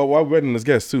know what? While we're waiting this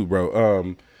guest too,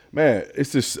 bro. Man,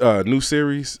 it's this new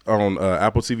series on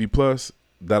Apple TV Plus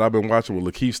that I've been watching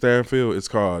with Lakeith Stanfield. It's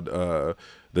called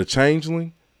The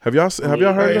Changeling. Have y'all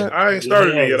heard that? I ain't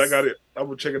started it yet. I got it. I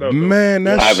will check it out. Man,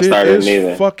 that shit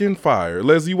is fucking fire.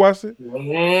 Leslie, you watched it?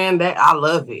 Man, I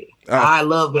love it. I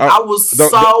love it. I was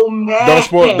so mad.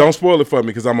 Don't spoil it for me,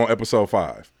 because I'm on episode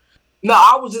 5. No,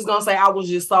 I was just gonna say I was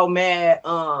just so mad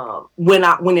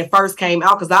when it first came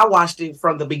out, because I watched it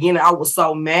from the beginning. I was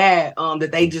so mad that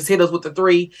they just hit us with the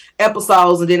 3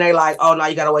 episodes and then they like, oh no,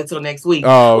 you gotta wait till next week.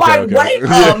 Oh, okay, wait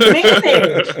a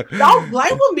minute. Don't play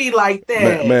with me like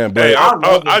that. Man, hey,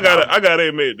 I gotta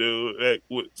admit, dude, that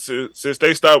since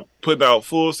they stopped putting out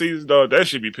full seasons, dog, that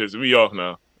should be pissing me off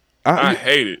now. I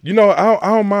hate it. You know, I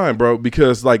don't mind, bro,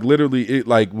 because like literally it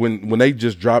like when they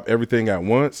just drop everything at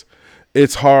once.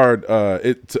 It's hard.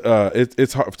 It's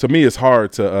hard to me. It's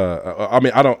hard to. I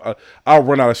mean, I'll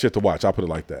run out of shit to watch. I'll put it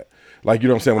like that. Like, you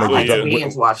know what I'm saying? When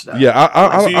binge watch that.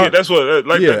 Yeah, that's what.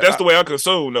 That's the way I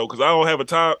consume though, because I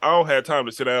don't have time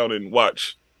to sit down and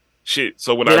watch shit.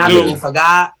 So when I do,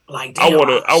 forgot. Like, I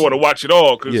want to watch it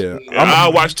all, because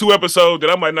I'll watch 2 episodes, then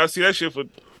I might not see that shit for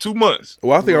 2 months.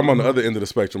 Well, I think I'm on the other end of the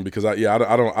spectrum, because I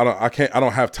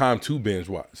don't have time to binge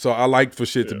watch. So I like for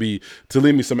shit to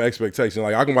leave me some expectation.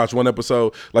 Like, I can watch one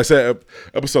episode, like say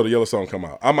episode of Yellowstone come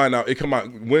out. It come out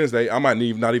Wednesday. I might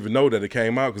not even know that it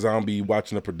came out, because I don't be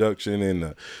watching the production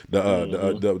and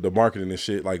the marketing and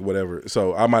shit, like whatever.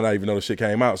 So I might not even know the shit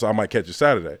came out. So I might catch it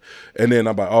Saturday, and then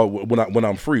I'm like, oh, when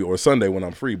I'm free, or Sunday when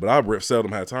I'm free. But I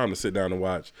seldom have time to sit down and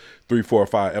watch 3, 4, or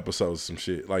 5 episodes of some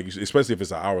shit, like especially if it's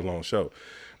an hour-long show.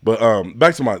 But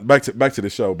back to the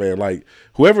show, man. Like,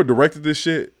 whoever directed this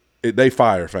shit, they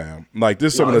fire, fam. Like,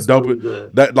 this some of the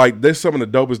dopest this some of the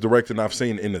dopest directing I've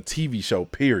seen in a TV show,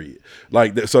 period.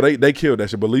 Like, so they killed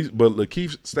that shit. But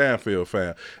Lakeith Stanfield,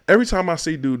 fam, every time I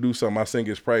see dude do something, I sing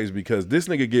his praise, because this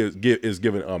nigga is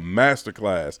giving a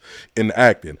masterclass in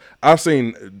acting. I've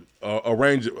seen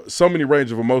so many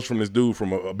range of emotions from this dude,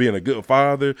 from being a good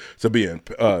father to being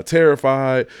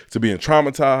terrified to being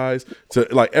traumatized to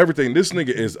like everything. This nigga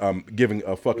is giving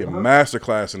a fucking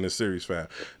masterclass in this series, fam.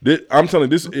 I'm telling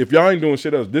you, this, if y'all ain't doing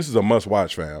shit else, this is a must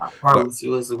watch, fam. I promise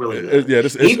you, it's really good.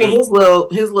 Even his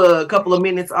little couple of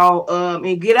minutes on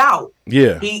in Get Out.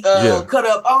 Yeah, he cut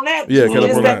up on that. Yeah, cut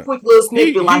up on that quick little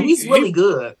snippet. He's really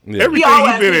good. Yeah. Everything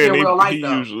he's been in, he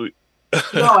usually.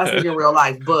 You know, I think in real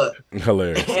life, but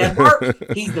hilarious. At work,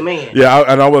 he's the man. Yeah,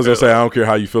 and I was gonna say I don't care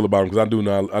how you feel about him, because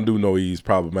I do know he's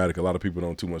problematic. A lot of people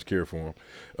don't too much care for him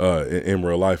in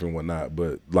real life and whatnot.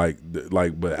 But but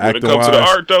acting wise, to the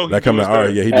art though, that come to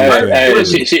art. Yeah, he did.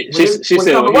 She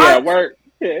said, "Well, yeah, work."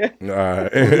 Yeah. All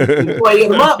right. Play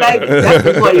them up, baby.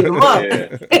 That's play them up.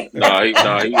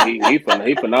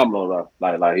 He phenomenal though.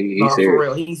 Like he's serious. For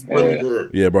real. He's really good.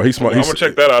 Yeah, bro. He's smart. I'm gonna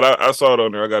check that out. I saw it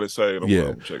on there. I gotta say it.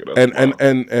 Yeah. Check it out.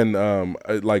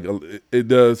 And like it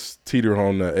does teeter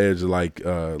on the edge of like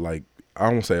I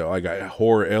don't say like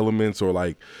horror elements, or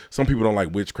like some people don't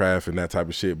like witchcraft and that type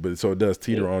of shit, but so it does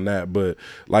teeter on that. But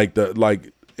it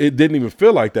didn't even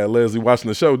feel like that, Leslie, watching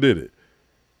the show, did it?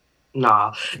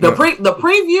 Nah. The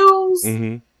previews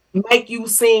Mm-hmm. make it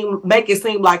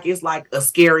seem like it's like a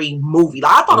scary movie.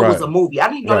 Like, I thought it was a movie. I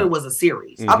didn't know it was a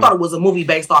series. Mm-hmm. I thought it was a movie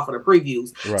based off of the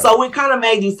previews. Right. So it kind of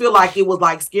made you feel like it was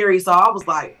like scary. So I was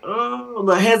like a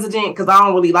little hesitant because I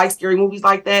don't really like scary movies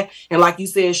like that. And like you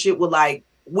said, shit with like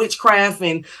witchcraft,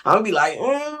 and I'll be like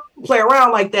play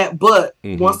around like that. But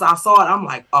once I saw it, I'm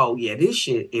like, oh yeah, this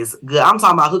shit is good. I'm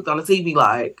talking about hooked on the TV,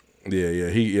 like.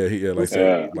 He like I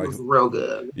said, it was real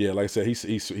good. Yeah, like I said,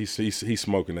 he's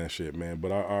smoking that shit, man.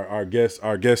 But our guest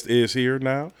is here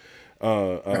now.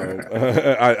 I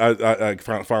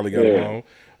finally got him on.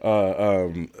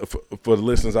 For the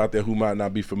listeners out there who might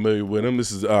not be familiar with him,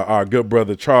 this is our good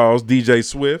brother Charles DJ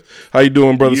Swift. How you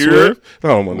doing, brother Swift?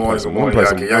 Can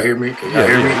y'all hear me? Can y'all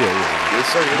hear me? Yeah.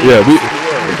 Yes, sir. Yeah, we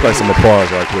play some applause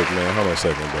right quick, man. Hold on a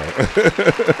second, bro.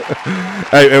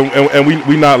 Hey, and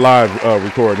we not live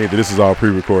recording either. This is all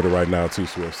pre-recorded right now too,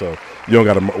 Swift. So you don't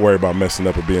got to worry about messing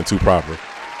up or being too proper.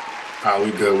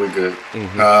 We good.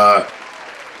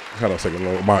 Hold on a second.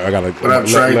 I gotta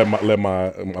let my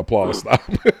applause stop.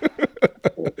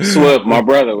 Swift, my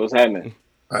brother, what's happening?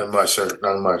 Not much, sir.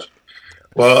 Not much.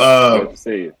 Well, good to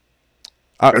see you.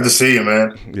 Good to see you,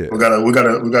 man. Yeah. We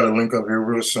gotta link up here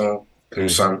real soon.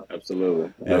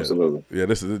 Absolutely. Yeah,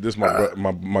 this is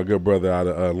my good brother out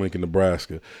of Lincoln,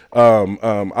 Nebraska.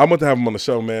 I want to have him on the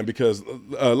show, man, because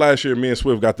last year me and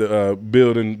Swift got to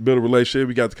build a relationship.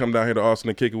 We got to come down here to Austin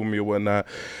and kick it with me or whatnot,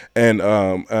 and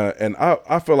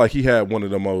I felt like he had one of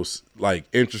the most like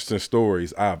interesting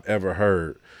stories I've ever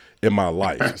heard in my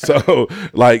life. So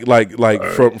like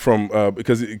from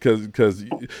because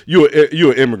you're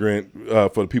an immigrant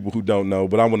for the people who don't know,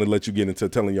 but I want to let you get into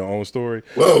telling your own story.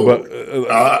 Whoa, but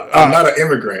I'm not an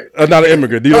immigrant. Not an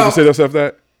immigrant. Do you consider yourself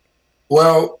that?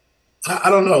 Well,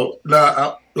 I don't know.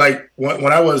 No, like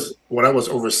when I was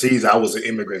overseas, I was an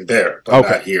immigrant there, but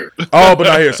not here. Oh, but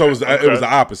not here. So it was the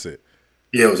opposite.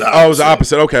 Yeah, it was the opposite. Oh, it was the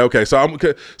opposite. Okay.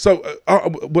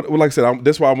 Like I said,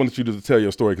 that's why I wanted you to tell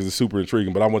your story because it's super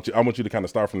intriguing. But I want you to kind of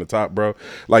start from the top, bro.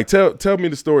 Like, tell me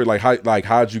the story. Like,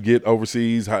 how'd you get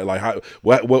overseas?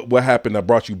 What happened that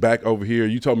brought you back over here?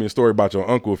 You told me a story about your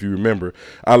uncle, if you remember.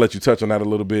 I'll let you touch on that a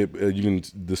little bit. You can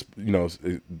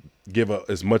give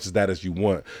as much as that as you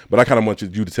want. But I kind of want you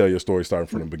to tell your story starting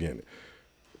from the beginning.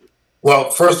 Well,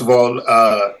 first of all,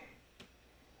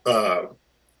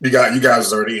 you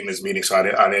guys already in this meeting, so I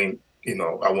didn't.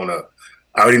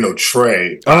 I already know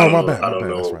Trey. Oh, my bad. I don't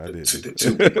know. That's right, I did.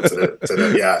 Two people to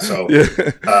the yeah. So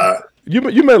yeah. You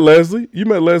met Leslie. You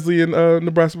met Leslie in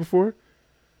Nebraska before.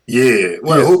 Yeah.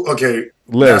 Well, okay.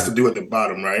 Leslie has to do at the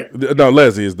bottom, right? No,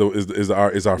 Leslie is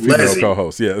our female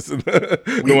co-host. Yes, we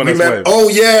met. Oh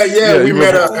yeah. We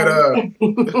met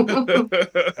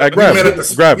at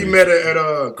Gravity. We met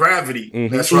at Gravity.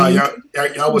 Mm-hmm. That's right.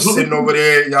 Y'all was sitting over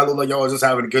there. Y'all look like y'all was just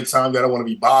having a good time. Y'all don't want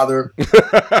to be bothered. Yeah,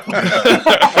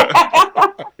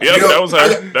 that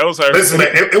was her. Listen,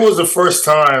 man, it was the first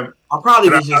time. I'll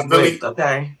probably be just really,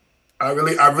 okay. I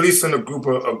really seen a group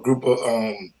of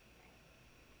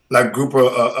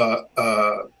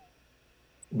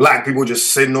black people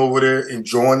just sitting over there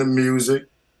enjoying the music,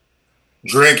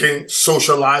 drinking,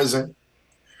 socializing,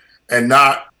 and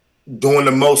not doing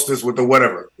the mostest with the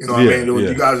whatever. You know what I mean?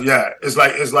 You guys, it's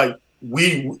like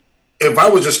if I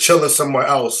was just chilling somewhere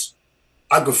else,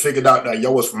 I could figure out that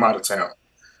y'all was from out of town.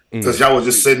 Because y'all was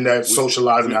just sitting there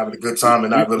socializing, having a good time,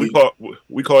 and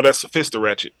we call that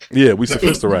sophistiratchet. Yeah, we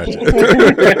sophistiratchet.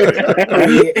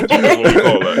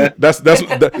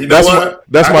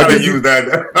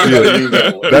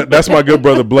 That's my good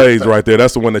brother Blaze right there.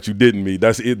 That's the one that you didn't meet.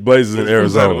 That's it. Blaze is in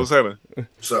Arizona. What's happening?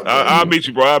 I'll meet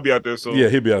you, bro. I'll be out there soon. Yeah,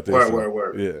 he'll be out there.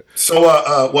 Word. Yeah.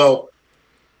 So,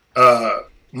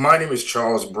 my name is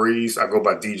Charles Breeze. I go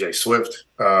by DJ Swift.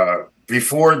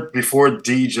 Before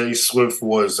DJ Swift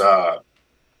was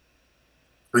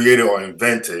created or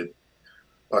invented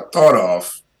or thought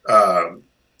of,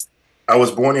 I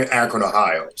was born in Akron,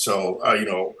 Ohio. So,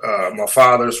 my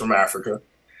father's from Africa,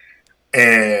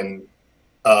 and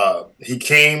he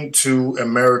came to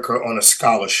America on a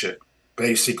scholarship.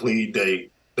 Basically, they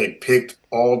picked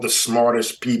all the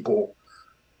smartest people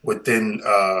within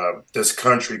this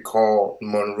country called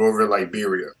Monrovia,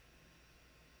 Liberia.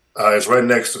 It's right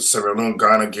next to Sierra Leone,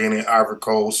 Ghana, Guinea, Ivory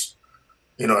Coast,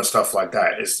 and stuff like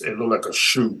that. It looked like a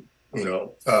shoe,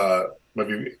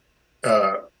 maybe.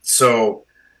 So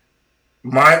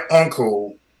my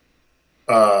uncle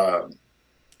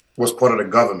was part of the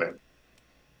government,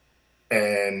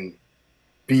 and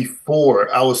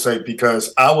before I would say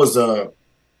because I was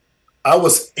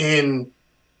in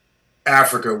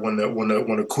Africa when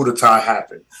the coup d'etat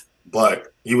happened,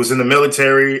 but he was in the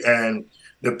military and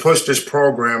they pushed this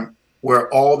program where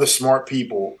all the smart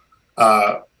people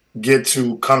get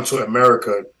to come to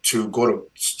America to go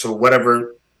to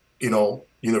whatever,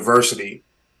 university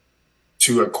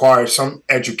to acquire some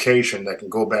education that can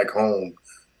go back home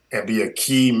and be a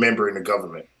key member in the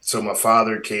government. So my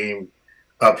father came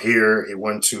up here. He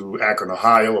went to Akron,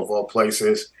 Ohio, of all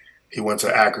places. He went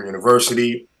to Akron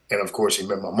University, and of course, he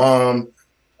met my mom.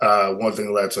 One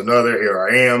thing led to another. Here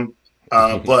I am.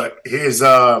 But his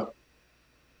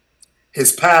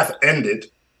path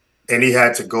ended, and he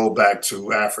had to go back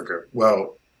to Africa.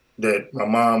 Well, that my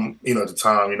mom, at the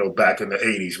time, back in the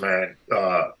 80s, man,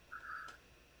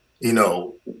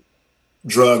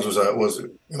 drugs was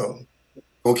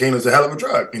cocaine is a hell of a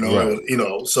drug,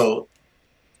 Right. So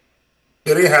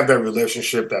they didn't have that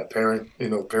relationship that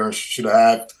parents should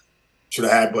have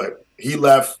had, but he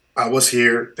left. I was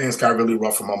here. Things got really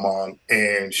rough for my mom,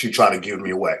 and she tried to give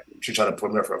me away. She tried to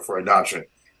put me up for adoption.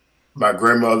 My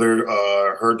grandmother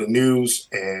heard the news,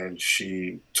 and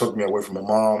she took me away from my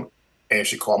mom, and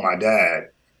she called my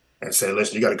dad and said,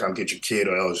 "Listen, you got to come get your kid,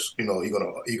 or else, he's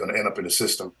gonna end up in the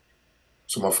system."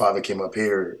 So my father came up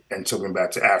here and took me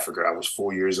back to Africa. I was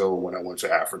 4 years old when I went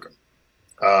to Africa.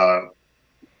 And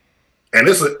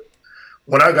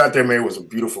when I got there, man, it was a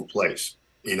beautiful place.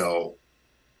 When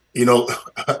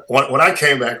I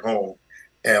came back home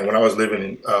and when I was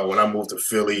living when I moved to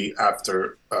Philly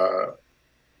after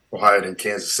Ohio and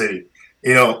Kansas City,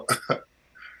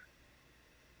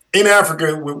 in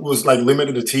Africa, it was like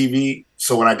limited to TV.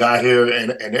 So when I got here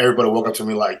and everybody woke up to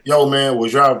me like, "Yo, man,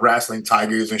 was y'all wrestling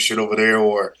tigers and shit over there?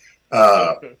 Or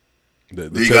do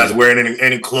you guys wearing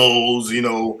any clothes?"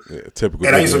 Yeah, typical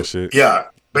and I used to, shit. yeah,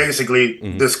 basically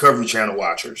Discovery Channel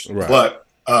watchers. Right. But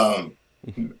I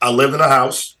lived in a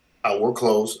house. I wore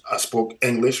clothes. I spoke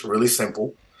English, really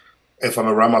simple. If I'm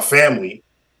around my family,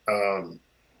 I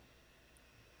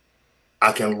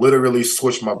can literally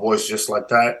switch my voice just like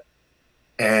that.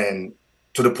 And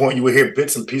to the point you would hear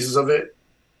bits and pieces of it,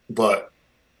 but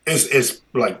it's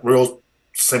like real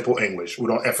simple English. We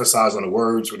don't emphasize on the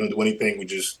words. We don't do anything. It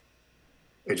just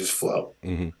flow.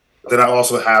 Mm-hmm. Then I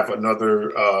also have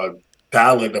another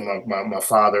dialect of my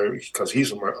father, because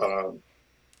he's from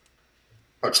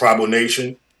a tribal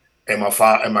nation, and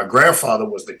my grandfather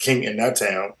was the king in that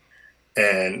town,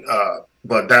 and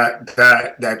but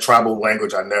that tribal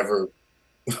language I never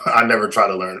try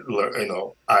to learn.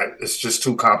 It's just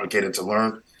too complicated to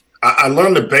learn. I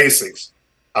learned the basics.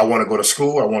 I want to go to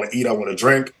school. I want to eat. I want to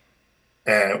drink,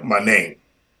 and my name.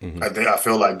 Mm-hmm. I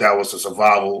feel like that was a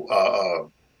survival.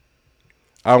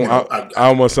 I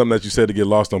don't want something that you said to get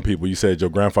lost on people. You said your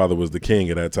grandfather was the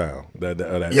king of that town,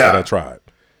 that tribe.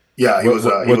 Yeah, he was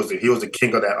the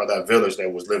king of that village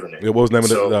that was living there. What was the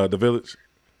name of the village?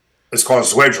 It's called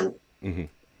Zwedru. Mm-hmm.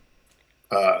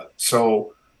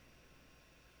 So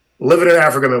living in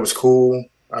Africa, man, was cool.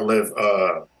 I lived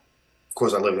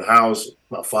in a house.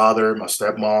 My father, my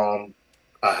stepmom.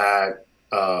 I had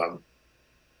I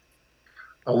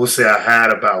would say I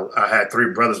had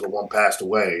 3 brothers, but one passed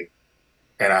away.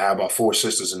 And I have about 4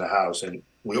 sisters in the house, and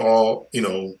we all,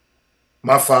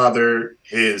 my father,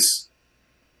 he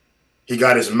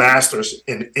got his master's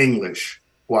in English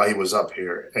while he was up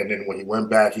here, and then when he went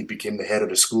back, he became the head of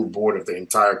the school board of the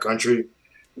entire country,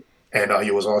 and he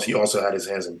also had his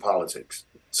hands in politics.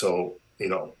 So we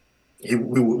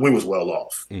was well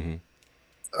off. Mm-hmm.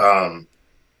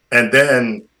 And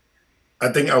then I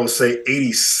think I would say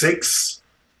 86.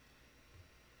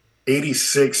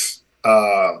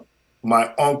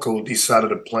 My uncle decided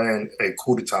to plan a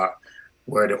coup d'etat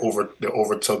where they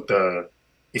overtook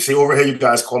you see, over here you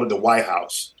guys call it the White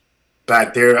House.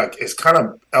 Back there, it's kind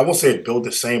of, I won't say it built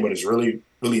the same, but it's really,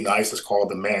 really nice. It's called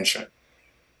the Mansion.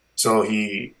 So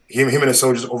him and his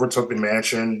soldiers overtook the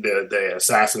mansion. They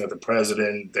assassinated the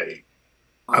president. That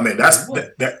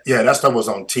stuff was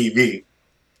on TV,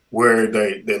 where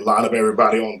they lined up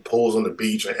everybody on poles on the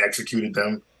beach and executed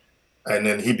them, and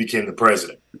then he became the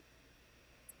president.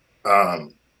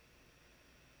 And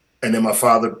then my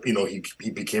father,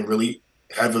 he became really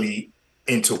heavily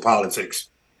into politics.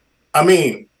 I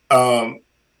mean, man,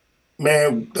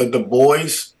 the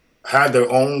boys had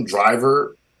their own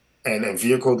driver and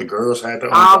vehicle. The girls had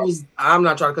their own. I'm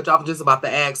not trying to cut you off. I'm just about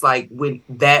to ask, like, with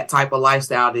that type of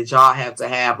lifestyle, did y'all have to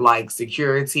have like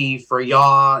security for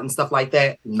y'all and stuff like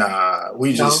that? Nah,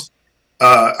 we just.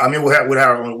 I mean, we had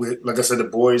our own. Like I said, the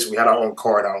boys. We had our own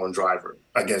car and our own driver.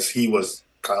 I guess he was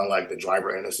kind of like the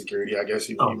driver and the security, I guess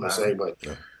you would say. But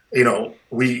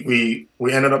we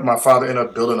ended up. My father ended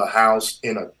up building a house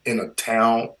in a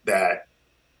town that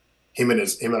him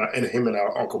and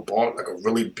our uncle bought, like a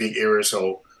really big area.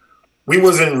 So we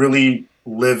wasn't really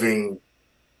living,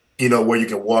 where you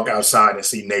can walk outside and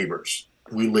see neighbors.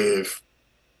 We live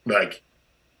like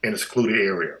in a secluded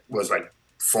area. It was like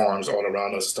farms all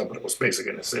around us and stuff, but it was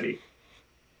basically in the city.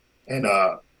 And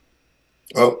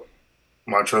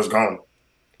Montreal's gone.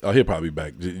 Oh, he'll probably be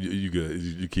back. You good?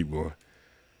 You keep going.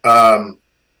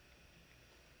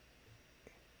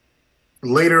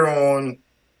 Later on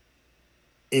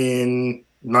in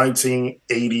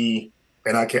 1980,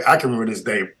 and I can remember this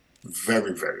day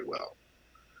very, very well.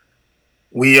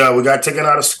 We got taken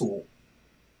out of school,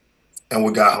 and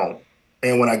we got home.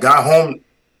 And when I got home,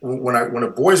 when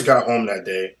the boys got home that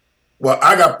day, well,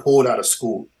 I got pulled out of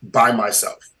school by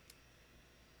myself,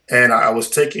 and I was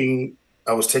taken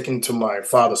to my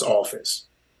father's office.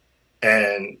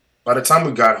 And by the time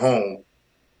we got home,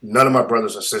 none of my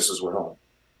brothers and sisters were home.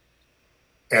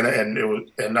 And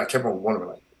I kept on wondering,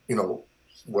 like,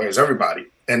 where's everybody?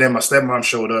 And then my stepmom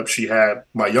showed up. She had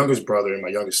my youngest brother and my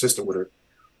youngest sister with her.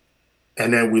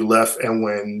 And then we left and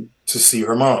went to see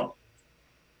her mom.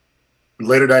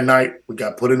 Later that night, we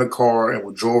got put in a car and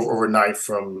we drove overnight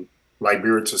from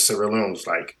Liberia to Sierra Leone. It was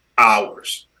like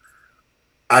hours.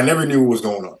 I never knew what was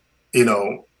going on.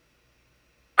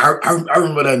 I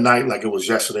remember that night like it was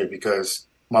yesterday because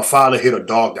my father hit a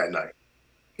dog that night.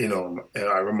 And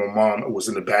I remember my mom was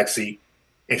in the back seat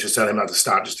and she was telling him not to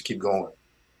stop, just to keep going.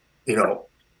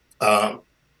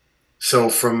 So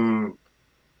from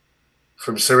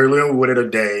Sierra Leone, we waited a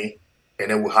day, and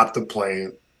then we hopped the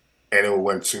plane, and then we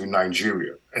went to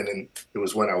Nigeria. And then it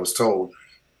was when I was told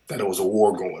that there was a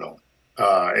war going on,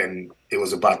 and it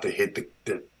was about to hit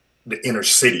the inner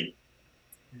city.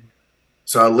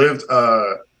 So I lived.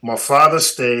 My father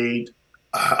stayed.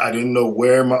 I didn't know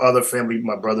where my other family,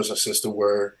 my brothers and sister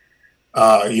were.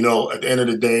 At the end of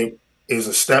the day, is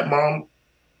a stepmom.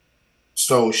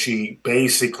 So she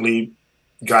basically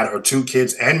got her 2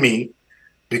 kids and me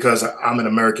because I'm an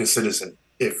American citizen.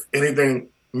 If anything,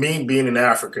 me being in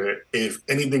Africa, if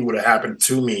anything would have happened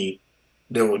to me,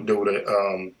 there would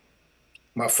have,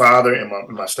 my father and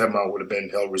my stepmom would have been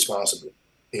held responsible,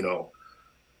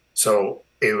 So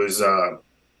it was,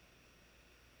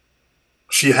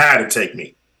 she had to take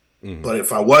me. Mm-hmm. But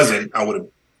if I wasn't, I would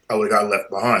have got left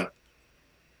behind.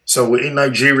 So we're in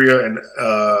Nigeria, and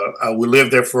we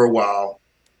lived there for a while.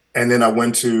 And then I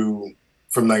went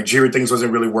from Nigeria, things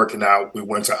wasn't really working out. We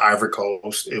went to Ivory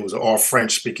Coast. It was an all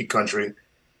French-speaking country.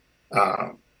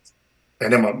 And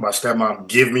then my stepmom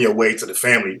gave me away to the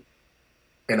family.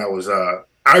 And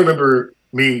I remember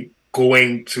me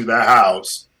going to that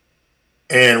house.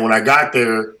 And when I got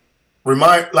there,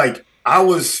 I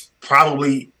was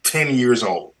probably 10 years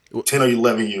old, 10 or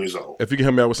 11 years old. If you can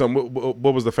help me out with something,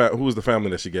 what was who was the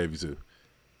family that she gave you to?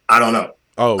 I don't know.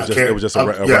 Oh, it was just a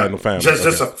random family.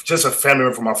 Just a family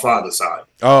member from my father's side.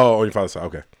 Oh, on your father's side,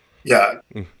 okay. Yeah.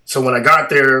 So when I got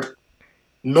there,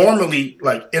 normally,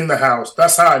 like in the house,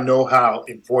 that's how I know how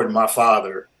important my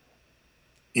father,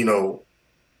 were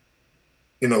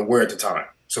at the time.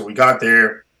 So we got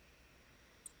there,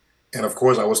 and of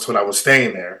course I was told I was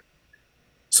staying there.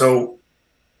 So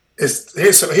here's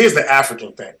the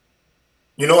African thing.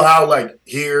 You know how like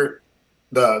here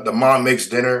the mom makes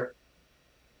dinner,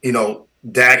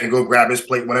 dad can go grab his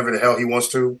plate whenever the hell he wants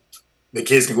to. The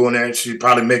kids can go in there and she'd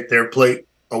probably make their plate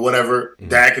or whatever. Mm-hmm.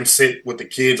 Dad can sit with the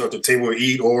kids or at the table and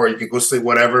eat, or you can go sit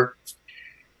whatever.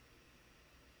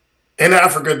 In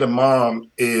Africa, the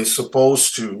mom is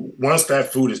supposed to, once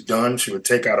that food is done, she would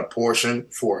take out a portion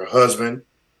for her husband,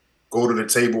 go to the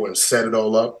table and set it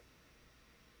all up,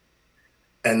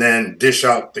 and then dish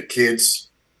out the kids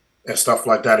and stuff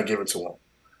like that and give it to them.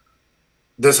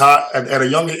 At a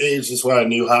younger age, this is why I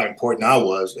knew how important I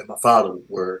was and my father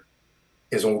were,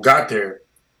 is when we got there,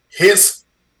 his,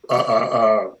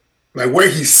 like where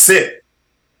he sit,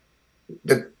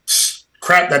 the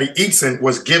crap that he eats in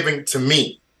was given to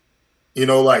me.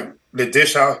 Like the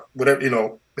dish out,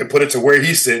 whatever, they put it to where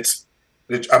he sits.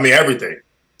 Everything.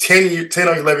 10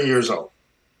 or 11 years old,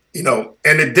 and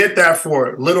it did that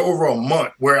for a little over a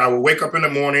month, where I would wake up in the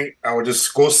morning, I would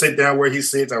just go sit down where he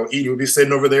sits, I would eat, he would be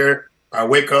sitting over there. I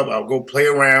wake up, I'll go play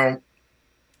around.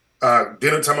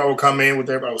 Dinner time I would come in with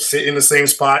her, I would sit in the same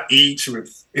spot, eat. She would,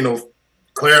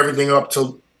 clear everything up.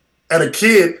 Till as a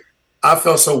kid, I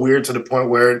felt so weird to the point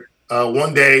where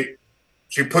one day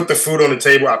she put the food on the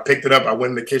table. I picked it up. I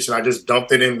went in the kitchen. I just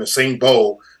dumped it in the same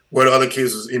bowl where the other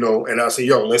kids was, and I said,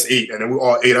 yo, let's eat. And then we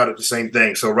all ate out of the same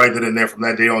thing. So right then and there, from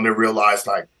that day on, they realized,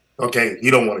 like, okay, you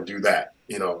don't want to do that,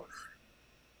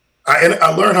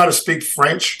 I learned how to speak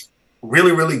French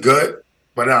really, really good,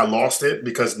 but then I lost it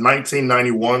because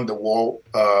 1991, the war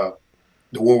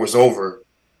was over.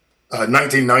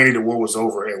 1990, the war was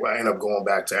over, and I ended up going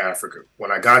back to Africa.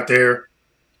 When I got there,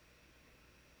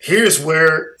 Here's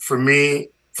where, for me,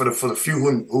 for the few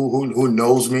who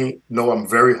knows me, know I'm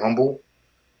very humble,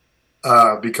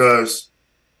 because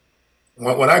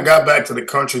when I got back to the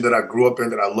country that I grew up in,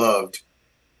 that I loved,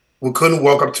 we couldn't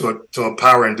walk up to a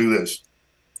power and do this.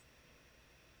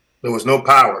 There was no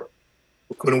power.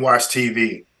 We couldn't watch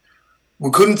TV.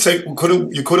 You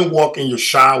couldn't walk in your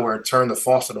shower and turn the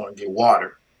faucet on and get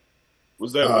water.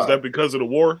 Was that because of the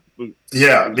war?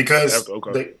 Yeah, because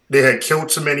they had killed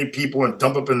so many people and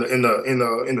dumped up in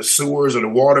the sewers or the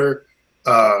water.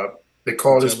 They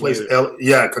call this place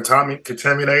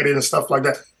contaminated and stuff like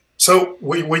that. So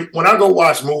when I go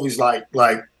watch movies like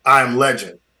I Am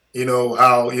Legend, you know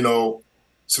how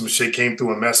some shit came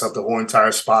through and messed up the whole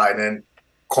entire spot, and then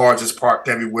cars just parked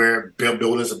everywhere,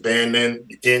 buildings abandoned.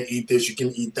 You can't eat this, you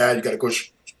can eat that. You got to go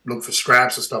look for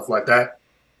scraps and stuff like that.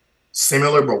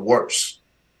 Similar but worse.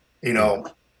 Yeah.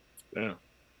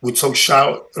 We took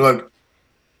shower. Like,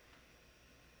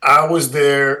 I was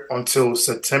there until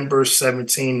September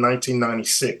 17,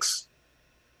 1996.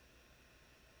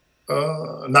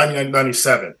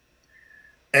 1997.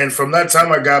 And from that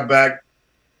time I got back,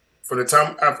 from the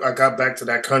time I got back to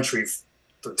that country,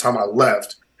 the time I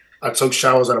left, I took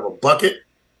showers out of a bucket.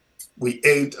 We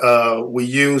ate, we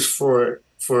used for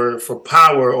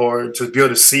power or to be able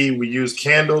to see, we used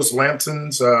candles,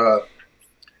 lanterns.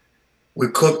 We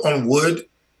cook on wood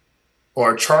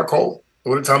or charcoal.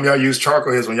 What the time y'all use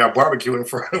charcoal is when y'all barbecuing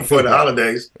for the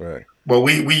holidays. Right. But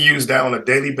we use that on a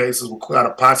daily basis. We cook out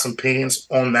of pots and pans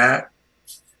on that.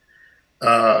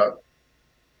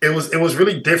 It was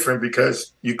really different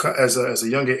because you, as a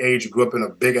younger age, you grew up in a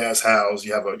big ass house.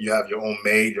 You have your own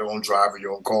maid, your own driver,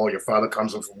 your own car. Your father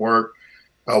comes in from work.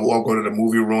 We'll go to the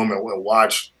movie room and we'll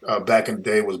watch. Back in the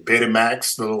day, it was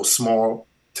Betamax, the little small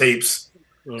tapes.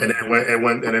 And then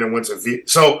it went to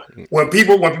So when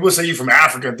people say you from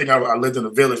Africa and think I lived in a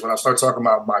village, when I start talking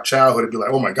about my childhood, it'd be like,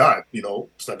 oh my God,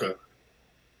 it's like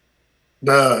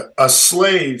a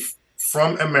slave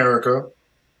from America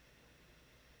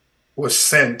was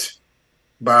sent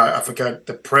by, I forgot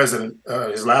the president.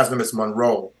 His last name is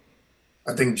Monroe.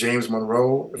 I think James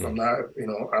Monroe. If I'm not,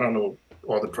 I don't know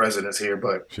all the presidents here,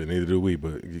 but shit, neither do we.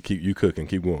 But you cooking,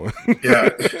 keep going. Yeah.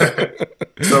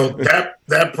 So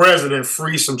that president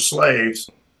freed some slaves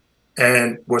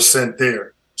and was sent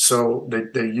there. So they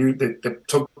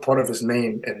took part of his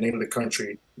name and named the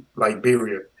country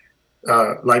Liberia,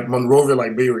 like Monrovia,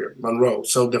 Liberia, Monroe.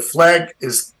 So the flag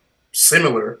is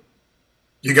similar.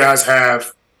 You guys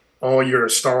have all your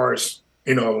stars,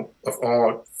 of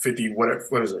all 50, what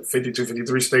is it, 52,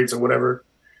 53 states or whatever.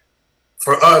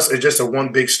 For us, it's just a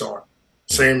one big star.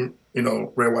 Same,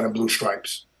 red, white, and blue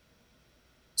stripes.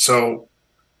 So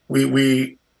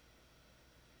we're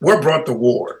brought the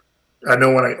war. I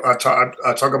know when I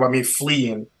talk about me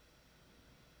fleeing,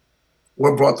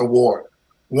 we're brought the war.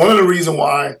 One of the reasons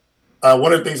why,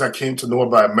 one of the things I came to know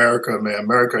about America, man,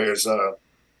 America is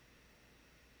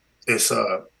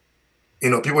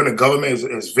people in the government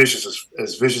is vicious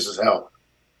as hell.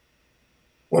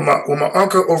 When my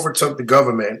uncle overtook the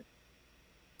government,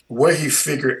 what he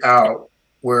figured out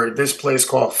where this place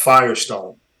called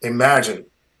Firestone, imagine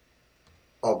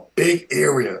a big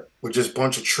area with just a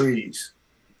bunch of trees,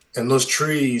 and those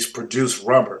trees produce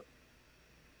rubber.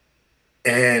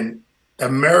 And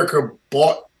America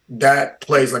bought that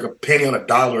place like a penny on a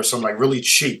dollar or something, like really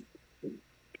cheap.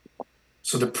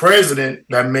 So the president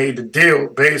that made the deal,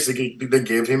 basically, they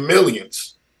gave him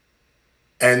millions.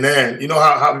 And then,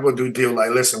 how people do deal,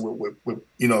 like, listen,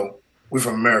 we're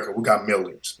from America, we got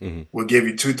millions. Mm-hmm. We'll give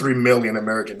you 2-3 million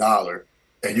American dollar,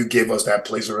 and you give us that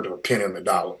place worth of a penny on the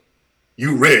dollar.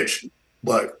 You rich,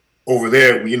 but over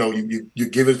there, you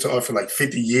give it to us for like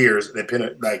 50 years.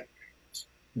 Like,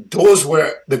 those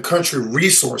were the country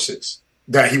resources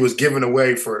that he was giving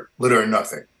away for little or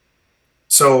nothing.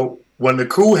 So when the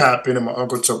coup happened and my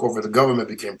uncle took over the government,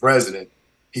 became president,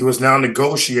 he was now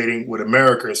negotiating with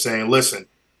America, saying, listen,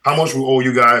 how much we owe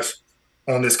you guys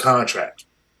on this contract?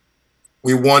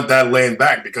 We want that land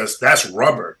back because that's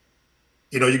rubber.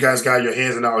 You guys got your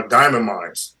hands in our diamond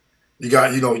mines. You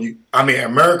got,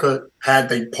 America had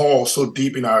their paw so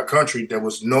deep in our country, there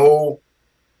was no,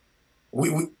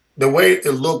 the way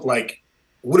it looked like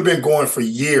would have been going for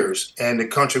years and the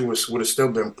country would have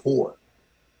still been poor.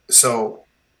 So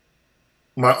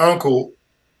my uncle,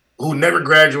 who never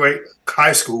graduated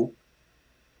high school,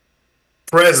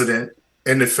 president,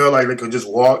 and they felt like they could just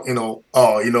walk,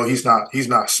 he's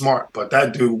not smart. But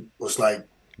that dude was like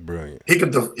brilliant. He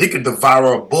could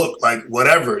devour a book, like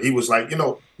whatever. He was like,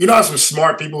 how some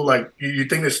smart people, like you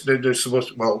think they're supposed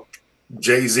to, well,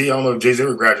 Jay-Z, I don't know if Jay-Z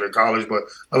ever graduated college, but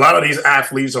a lot of these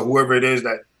athletes or whoever it is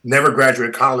that never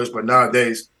graduated college, but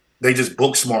nowadays they just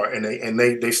book smart and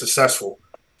they successful,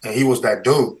 and he was that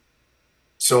dude.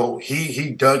 So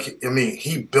he dug. I mean,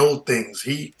 he built things.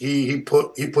 He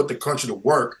put the country to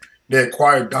work. They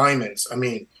acquired diamonds. I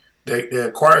mean, they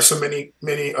acquired so many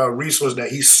resources that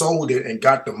he sold it and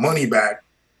got the money back,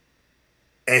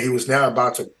 and he was now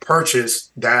about to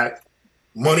purchase that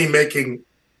money making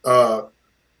land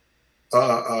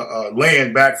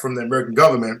back from the American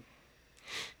government.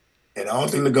 And I don't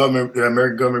think the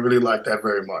American government really liked that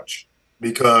very much,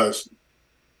 because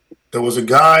there was a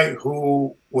guy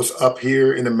who was up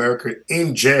here in America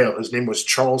in jail. His name was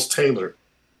Charles Taylor,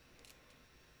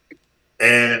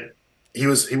 and he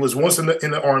was once in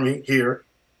the army here.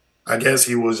 I guess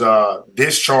he was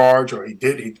discharged, or he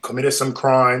committed some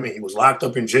crime, and he was locked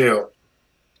up in jail.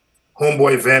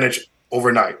 Homeboy vanished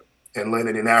overnight and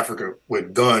landed in Africa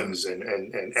with guns and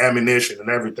ammunition and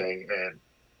everything. And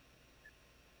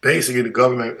basically, the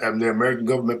government and the American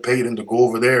government paid him to go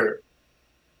over there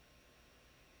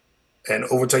and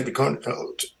overtake the country.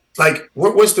 Like,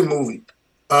 what's the movie?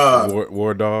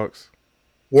 War Dogs.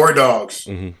 War Dogs.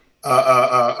 Mm-hmm.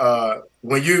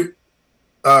 When you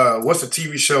what's the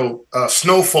TV show?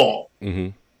 Snowfall. Mm-hmm.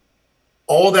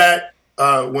 All that.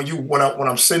 When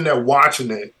I'm sitting there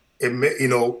watching it, you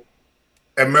know,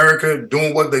 America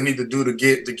doing what they need to do to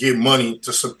get money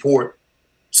to support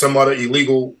some other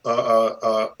illegal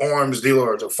arms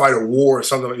dealer, or to fight a war or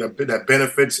something like that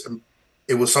benefits.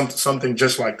 It was something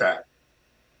just like that.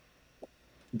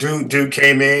 Dude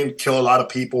came in, killed a lot of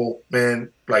people,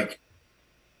 man. Like,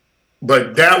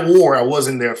 but that war, I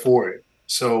wasn't there for it.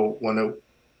 So when the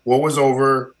war was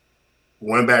over,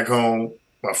 went back home.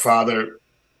 My father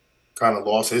kind of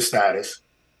lost his status,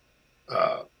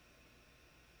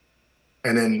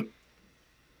 and then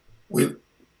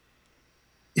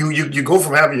you go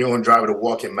from having your own driver to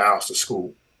walking miles to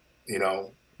school. You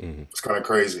know, It's kind of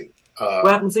crazy.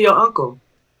 What happened to your uncle?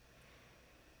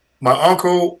 My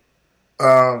uncle.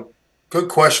 Good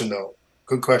question, though.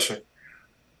 Good question.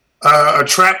 A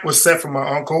trap was set for my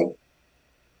uncle.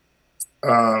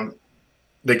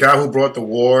 The guy who brought the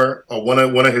war, or one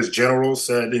of his generals,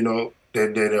 said, you know,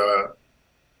 that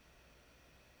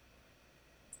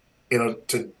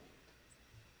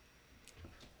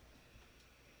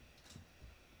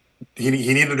he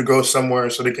needed to go somewhere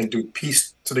so they can do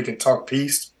peace, so they can talk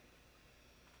peace,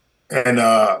 and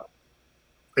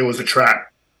it was a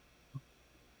trap,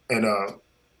 and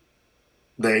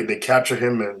they captured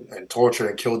him and tortured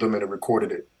and killed him, and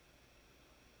recorded it.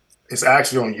 It's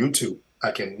actually on YouTube. I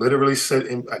can literally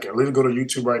go to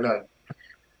YouTube right now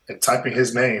and type in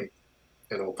his name,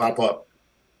 and it'll pop up.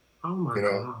 Oh my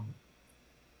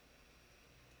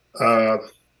God.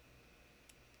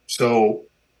 So,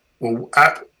 well,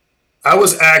 I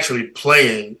was actually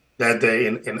playing that day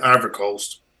in Ivory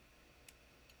Coast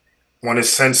when it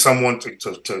sent someone to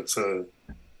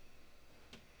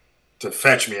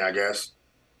fetch me, I guess.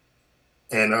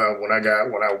 And when I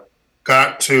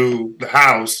got to the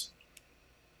house,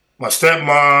 my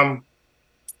stepmom,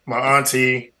 my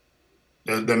auntie,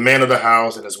 the man of the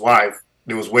house, and his wife,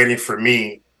 they was waiting for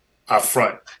me out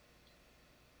front.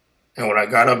 And when I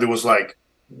got up, there was like,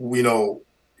 you know,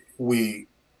 we've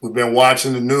been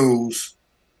watching the news,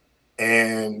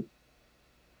 and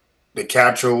they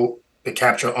capture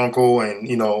Uncle, and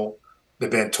you know they've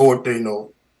been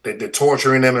they're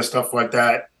torturing them and stuff like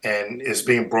that, and it's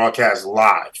being broadcast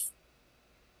live.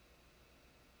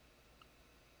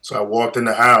 So I walked in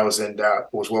the house, and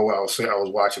that was what I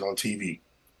was watching on TV.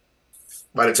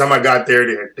 By the time I got there,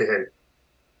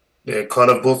 they had cut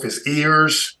up both his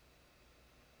ears.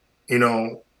 You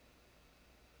know,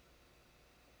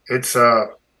 it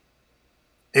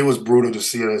was brutal to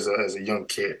see it as a young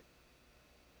kid.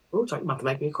 Ooh, talking about to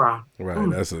make me cry. Right,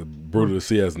 that's brutal to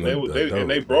see as an adult. And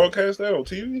they broadcast that on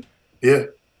TV? Yeah.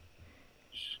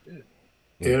 Shit.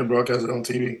 Yeah, they broadcast it on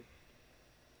TV.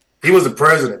 He was the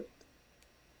president.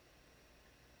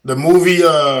 The movie,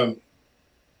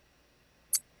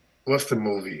 what's the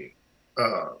movie?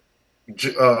 I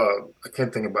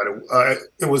can't think about it.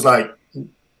 It was like,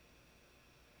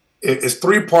 it's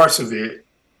three parts of it,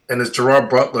 and it's Gerard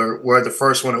Butler, where the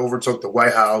first one overtook the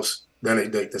White House.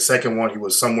 Then the second one, he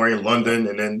was somewhere in London,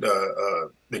 and then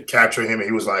they captured him, and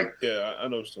he was like, "Yeah, I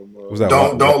know some."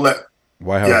 Don't let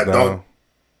White House down.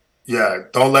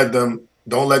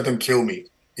 Don't let them kill me.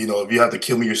 You know, if you have to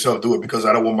kill me yourself, do it, because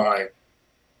I don't want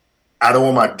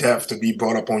my death to be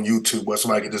brought up on YouTube, where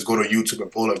somebody can just go to YouTube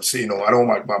and pull up. See, you know, I don't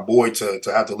want my boy to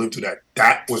have to live through that.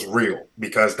 That was real,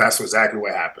 because that's exactly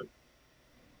what happened.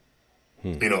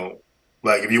 You know,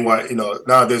 like, if you want, you know,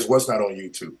 nowadays what's not on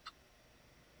YouTube.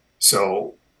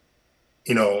 So,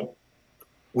 you know,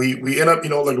 we end up,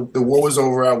 like the war was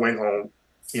over. I went home.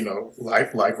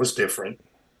 Life was different.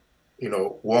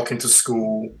 Walking to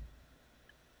school.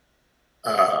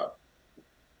 Uh,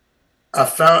 I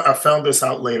found this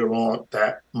out later on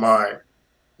that my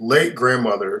late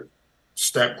grandmother,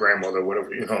 step grandmother,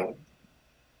 whatever,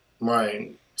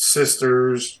 my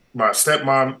sisters, my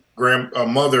stepmom,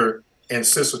 mother, and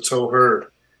sister told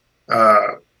her,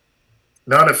 uh,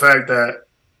 not the fact that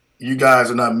you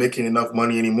guys are not making enough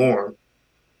money anymore,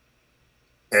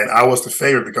 and I was the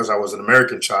favorite because I was an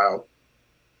American child.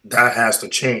 That has to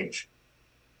change,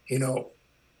 you know,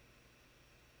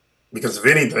 because if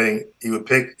anything, he would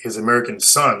pick his American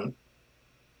son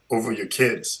over your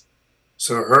kids.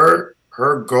 So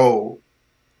her goal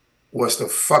was to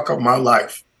fuck up my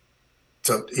life.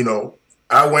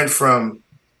 I went from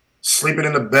sleeping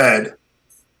in the bed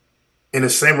in the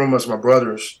same room as my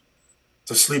brothers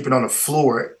to sleeping on the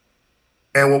floor.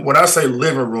 And when I say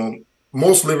living room,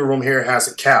 most living room here has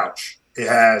a couch. It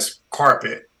has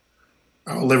carpet.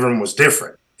 Our living room was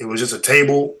different. It was just a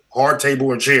table, hard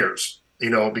table and chairs,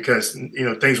 because,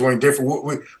 things weren't different.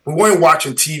 We weren't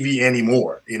watching TV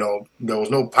anymore. There was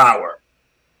no power.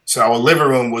 So our living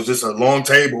room was just a long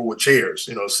table with chairs,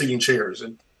 seating chairs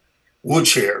and wood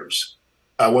chairs.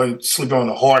 I went sleeping on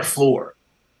the hard floor.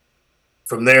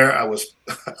 From there, I was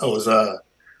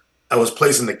I was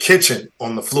placed in the kitchen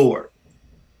on the floor.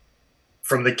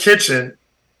 From the kitchen,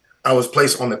 I was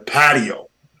placed on the patio.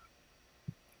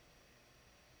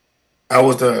 I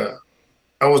was the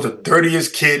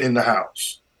dirtiest kid in the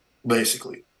house,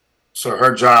 basically. So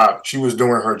she was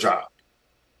doing her job.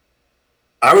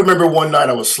 I remember one night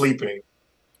I was sleeping,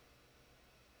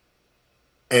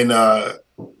 and I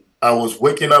was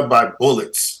waking up by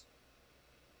bullets.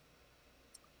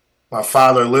 My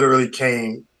father literally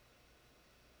came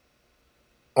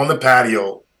on the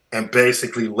patio and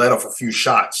basically let off a few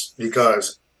shots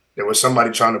because there was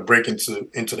somebody trying to break into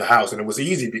the house. And it was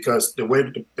easy because the way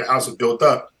the house was built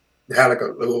up, it had like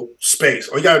a little space.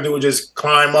 All you got to do is just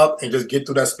climb up and just get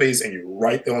through that space and you're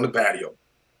right there on the patio.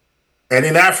 And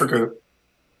in Africa,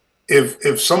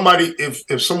 if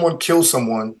someone kills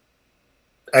someone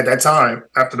at that time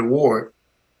after the war,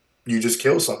 you just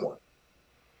kill someone.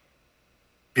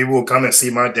 People will come and see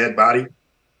my dead body.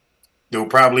 They'll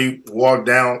probably walk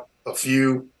down a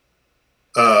few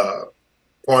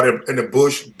part in the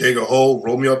bush, dig a hole,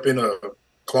 roll me up in a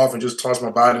cloth, and just toss my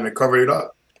body and cover it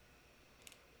up.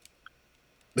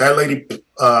 That lady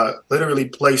literally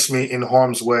placed me in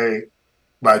harm's way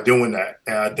by doing that,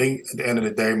 and I think at the end of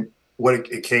the day,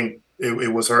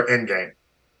 it was her end game.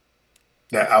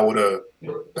 That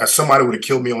somebody would have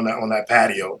killed me on that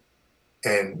patio,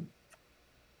 and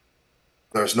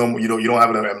there's no, you don't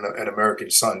have an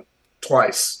American son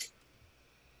twice.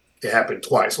 It happened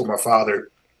twice with my father.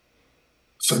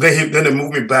 So then they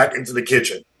moved me back into the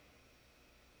kitchen.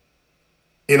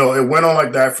 It went on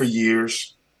like that for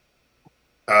years.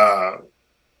 And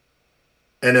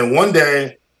then one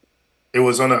day, it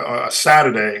was on a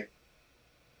Saturday,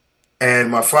 and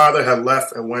my father had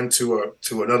left and went to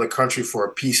another country for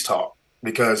a peace talk.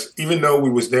 Because even though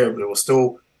we was there was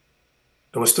still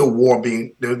war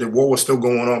the war was still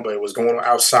going on, but it was going on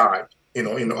outside,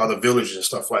 in other villages and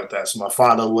stuff like that. So my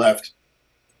father left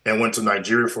and went to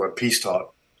Nigeria for a peace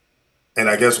talk. And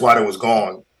I guess while it was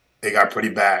gone, it got pretty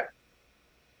bad.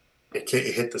 It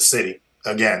hit the city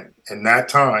again. And that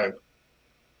time,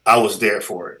 I was there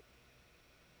for it.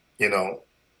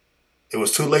 It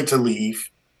was too late to leave.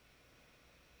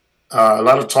 A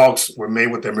lot of talks were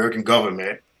made with the American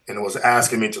government, and it was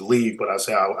asking me to leave, but I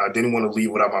said I didn't want to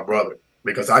leave without my brother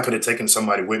because I could have taken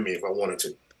somebody with me if I wanted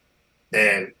to.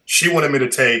 And she wanted me to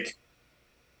take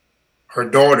her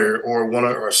daughter or one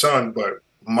of her son, but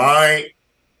my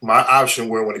option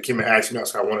were when it came and asked me, I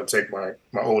said I want to take my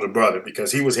older brother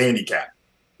because he was handicapped.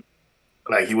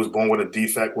 Like he was born with a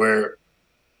defect where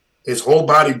his whole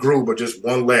body grew, but just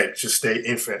one leg just stayed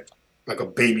infant, like a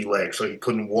baby leg, so he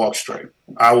couldn't walk straight.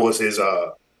 I was his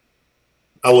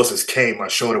cane, my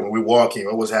shoulder. When we walking,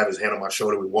 I always have his hand on my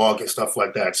shoulder. We walk and stuff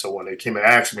like that. So when they came and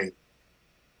asked me,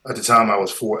 at the time I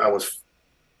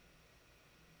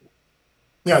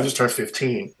just turned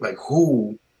 15. Like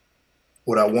who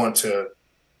would I want to?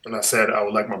 And I said I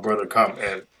would like my brother to come.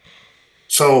 And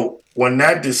so when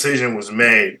that decision was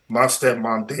made, my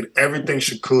stepmom did everything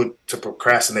she could to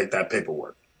procrastinate that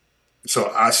paperwork.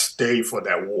 So I stayed for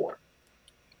that war.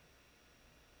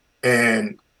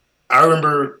 And I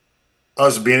remember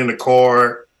us being in the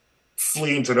car,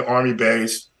 fleeing to the army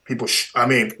base. People,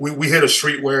 we hit a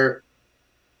street where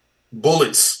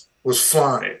bullets was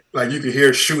flying. Like you could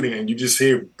hear shooting and you just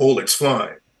hear bullets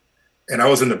flying. And I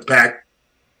was in the back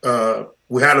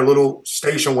we had a little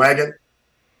station wagon,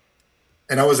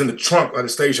 and I was in the trunk of the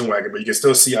station wagon, but you can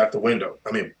still see out the window.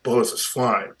 I mean, bullets was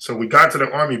flying. So we got to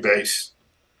the Army base,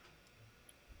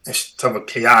 and talk about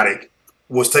chaotic,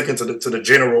 was taken to the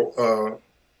general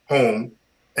home,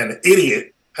 and the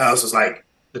idiot house is like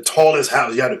the tallest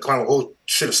house. You had to climb a whole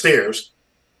shit of stairs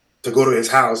to go to his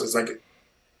house. It's like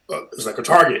a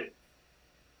target.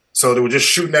 So they were just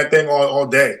shooting that thing all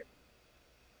day.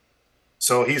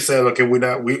 So he said, "Okay,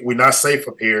 we're not safe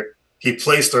up here." He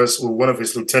placed us with one of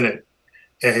his lieutenant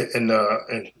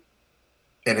and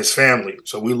his family.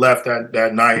 So we left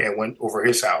that night and went over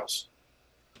his house.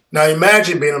 Now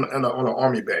imagine being on an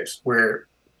army base where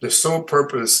the sole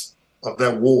purpose of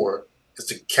that war is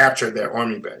to capture that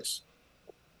army base.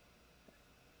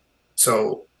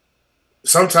 So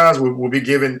sometimes we'll be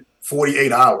given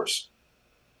 48 hours.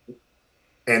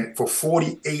 And for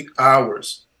 48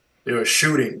 hours, they are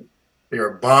shooting, they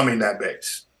are bombing that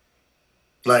base.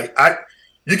 Like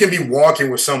you can be walking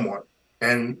with someone,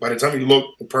 and by the time you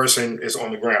look, the person is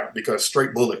on the ground because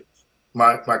straight bullet.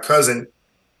 My cousin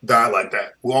died like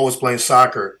that. We always playing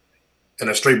soccer, and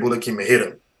a straight bullet came and hit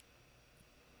him.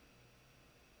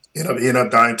 He ended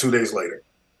up dying 2 days later.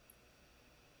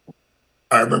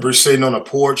 I remember sitting on a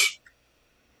porch,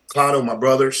 clowning with my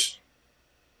brothers,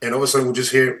 and all of a sudden we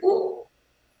just hear, "Whoa."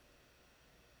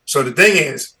 So the thing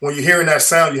is, when you're hearing that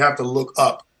sound, you have to look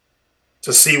up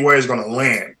to see where it's going to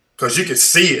land because you can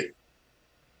see it.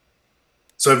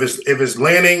 So if it's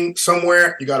landing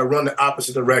somewhere, you got to run the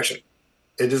opposite direction.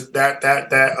 It just I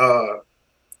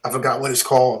forgot what it's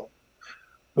called.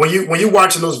 When you're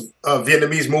watching those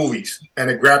Vietnamese movies and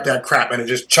they grab that crap and they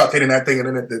just chuck it in that thing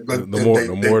and then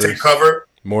they take cover.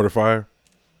 Mortar fire.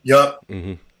 Yup.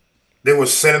 Mm-hmm. They were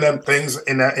sending them things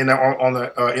in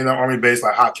the army base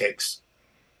like hotcakes.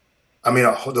 I mean,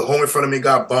 the home in front of me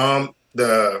got bombed.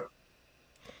 The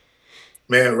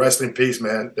man, rest in peace,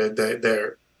 man.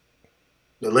 The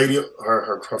lady,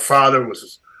 her father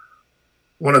was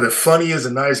one of the funniest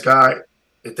and nice guy.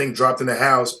 The thing dropped in the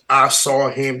house. I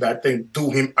saw him. That thing threw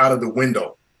him out of the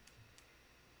window.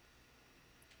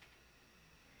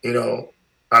 You know,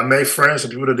 I made friends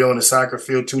with people that are on the soccer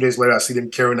field. 2 days later, I see them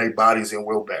carrying their bodies in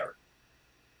wheelbarrow.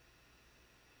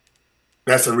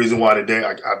 That's the reason why today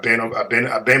I've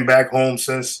been back home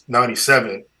since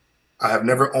 '97. I have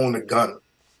never owned a gun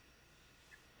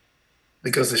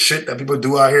because the shit that people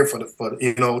do out here for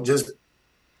just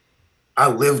I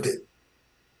lived it.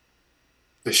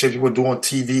 The shit people do on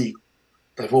TV,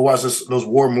 like we'll watch those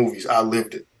war movies. I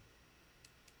lived it.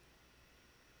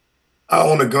 I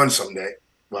own a gun someday,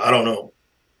 but I don't know.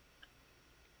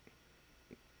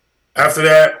 After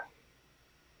that,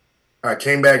 I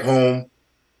came back home.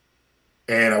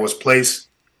 And I was placed.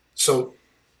 So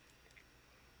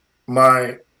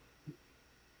my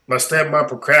stepmom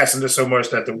procrastinated so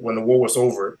much that when the war was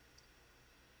over,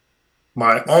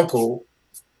 my uncle,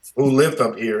 who lived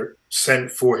up here,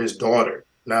 sent for his daughter.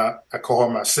 Now I call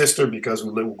her my sister because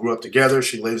we grew up together.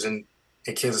 She lives in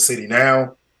Kansas City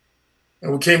now,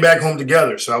 and we came back home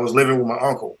together. So I was living with my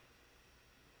uncle.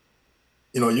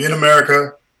 You know, you're in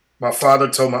America. My father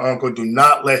told my uncle, do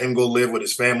not let him go live with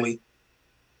his family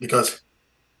because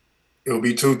it will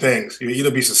be two things. You'll either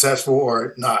be successful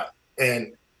or not.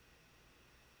 And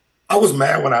I was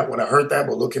mad when I heard that,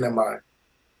 but looking at my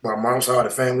mom's side of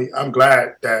the family, I'm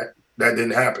glad that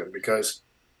didn't happen because,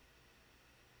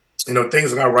 you know,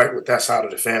 things are not right with that side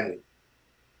of the family.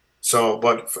 So,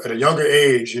 but at a younger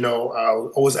age, you know, I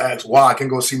always ask why I can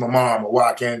go see my mom or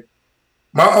why I can't.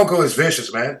 My uncle is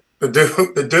vicious, man. The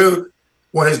dude,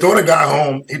 when his daughter got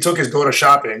home, he took his daughter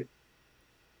shopping.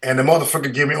 And the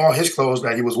motherfucker gave me all his clothes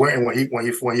that he was wearing when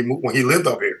he lived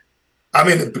up here. I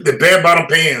mean, the bare bottom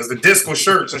pants, the disco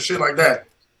shirts, and shit like that.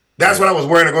 That's what I was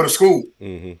wearing to go to school.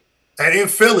 Mm-hmm. And in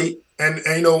Philly,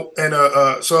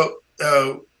 so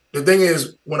the thing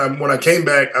is, when I came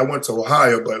back, I went to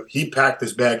Ohio, but he packed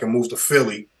his bag and moved to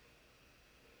Philly,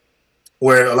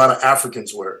 where a lot of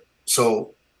Africans were.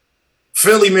 So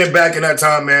Philly, man, back in that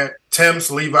time, man, Tim's,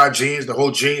 Levi jeans, the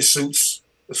whole jean suits,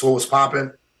 that's what was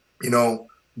popping. You know.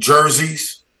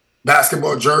 Jerseys,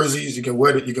 basketball jerseys. You can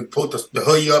wear it. You can put the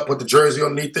hoodie up, put the jersey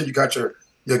underneath it. You got your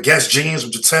Guess jeans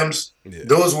with your Timbs. Yeah.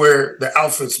 Those were the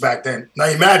outfits back then. Now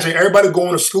imagine everybody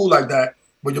going to school like that,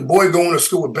 but your boy going to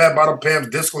school with bad bottom pants,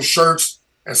 disco shirts,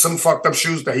 and some fucked up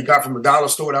shoes that he got from the dollar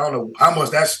store. I don't know how much.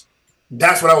 That's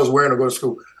what I was wearing to go to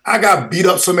school. I got beat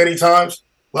up so many times.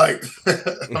 Like,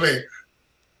 I mean,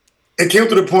 it came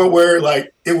to the point where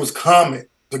like it was common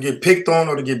to get picked on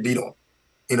or to get beat on,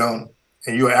 you know.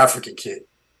 And you're an African kid.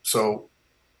 So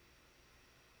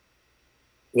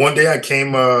one day I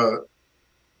came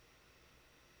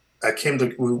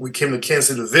we came to Kansas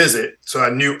City to visit, so I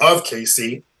knew of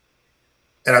KC.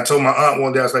 And I told my aunt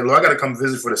one day, I was like, "Look, I got to come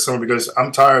visit for the summer because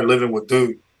I'm tired of living with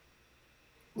dude.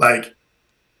 Like,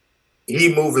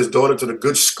 he moved his daughter to the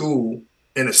good school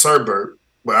in the suburb,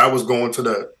 but I was going to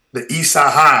the East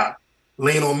Side High,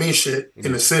 lean on me shit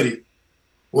in the city,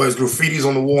 where there's graffitis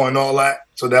on the wall and all that.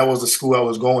 So that was the school I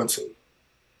was going to.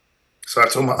 So I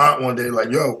told my aunt one day, like,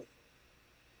 yo,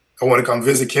 I want to come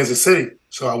visit Kansas City.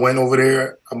 So I went over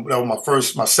there. That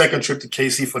was my second trip to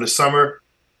KC for the summer.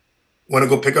 Went to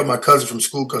go pick up my cousin from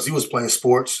school because he was playing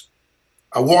sports.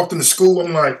 I walked into school.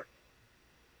 I'm like,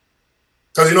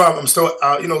 because, you know, I'm still,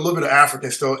 you know, a little bit of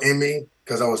African still in me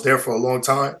because I was there for a long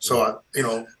time. So,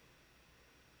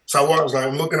 so I was like,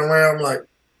 I'm looking around, I'm like,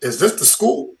 is this the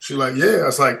school? She's like, yeah. I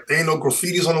was like, there ain't no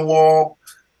graffitis on the wall.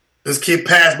 This kid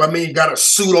passed by me, got a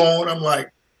suit on. I'm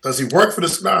like, does he work for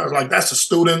this guy? I was like, that's a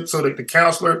student. So the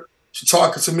counselor, she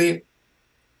talking to me.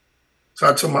 So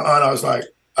I told my aunt, I was like,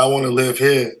 I want to live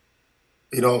here.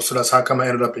 You know, so that's how come I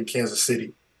ended up in Kansas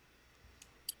City.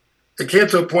 It came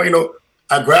to a point, you know,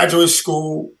 I graduated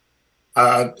school.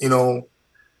 You know,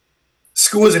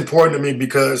 school is important to me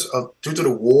because due to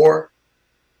the war,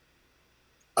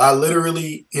 I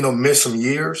literally, you know, missed some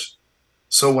years.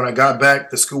 So when I got back,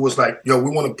 the school was like, yo,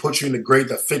 we want to put you in the grade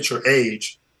that fits your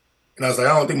age. And I was like,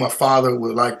 I don't think my father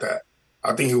would like that.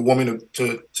 I think he would want me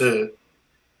to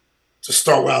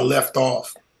start where I left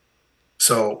off.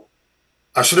 So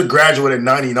I should have graduated in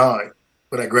 99,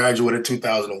 but I graduated in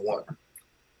 2001.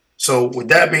 So with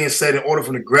that being said, in order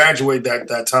for me to graduate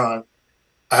that time,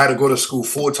 I had to go to school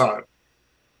full time.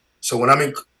 So when I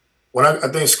think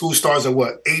school starts at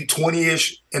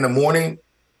 8:20-ish in the morning,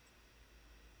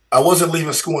 I wasn't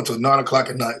leaving school until 9 o'clock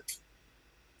at night.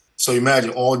 So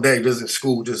imagine all day just in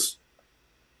school, just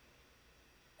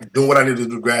doing what I needed to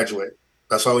do to graduate.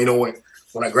 That's all, you know,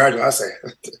 when I graduated, I said,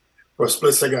 for a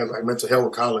split second, I was like, mental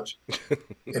health college.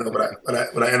 You know, but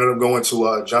I ended up going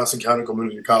to Johnson County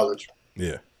Community College.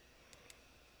 Yeah.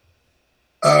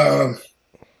 I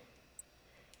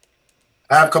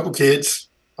have a couple kids.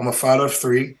 I'm a father of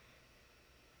 3.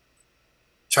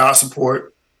 Child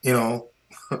support, you know,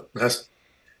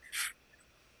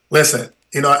 listen,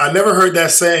 you know, I never heard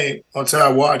that saying until I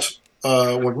watched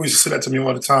when we used to say that to me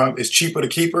all the time. It's cheaper to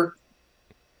keep her.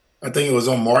 I think it was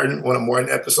on Martin, one of Martin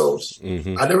episodes.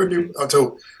 Mm-hmm. I never knew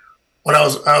until when I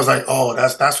was like, oh,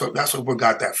 that's what we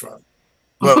got that from.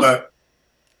 But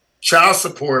child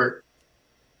support,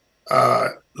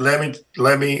 let me.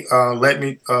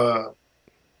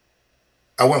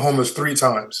 I went homeless 3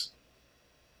 times,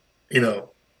 you know,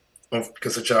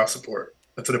 because of child support.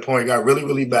 And to the point it got really,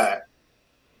 really bad.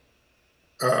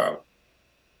 I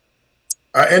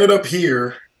ended up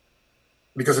here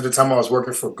because at the time I was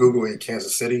working for Google in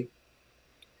Kansas City.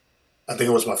 I think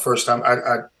it was my first time.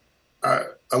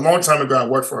 A long time ago, I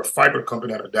worked for a fiber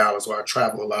company out of Dallas where I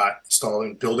travel a lot,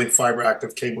 installing, building fiber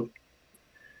active cable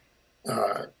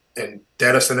and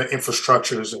data center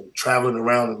infrastructures and traveling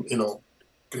around, you know,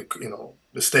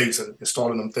 the states and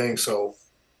installing them things. So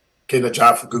getting a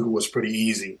job for Google was pretty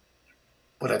easy.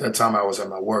 But at that time, I was at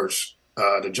my worst.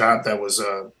 The job that was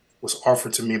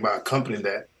offered to me by a company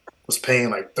that was paying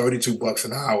like $32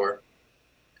 an hour.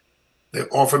 They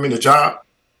offered me the job,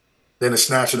 then they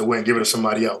snatched it away and give it to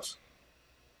somebody else.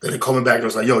 Then they called me back and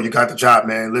was like, "Yo, you got the job,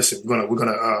 man. Listen, we're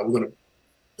gonna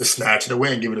snatch it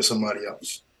away and give it to somebody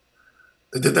else."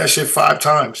 They did that shit 5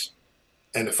 times,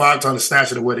 and the 5 times they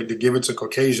snatched it away, they give it to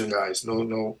Caucasian guys.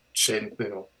 No shit, you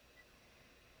know.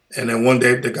 And then one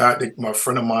day, my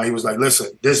friend of mine, he was like,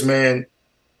 "Listen, this man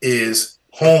is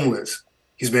homeless.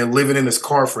 He's been living in his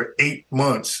car for 8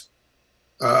 months."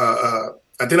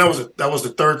 I think that was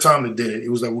the 3rd time they did it. He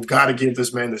was like, "We've got to give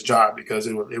this man this job because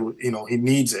it you know, he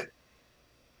needs it."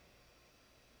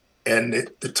 And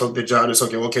they took the job. It's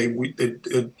okay.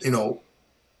 You know,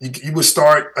 you would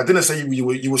start. I didn't say you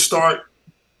would start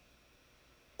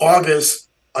August.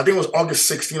 I think it was August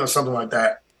 16 or something like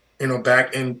that. You know,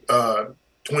 back in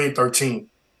 2013,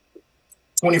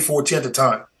 2014 at the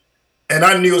time. And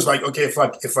I knew it was like, okay,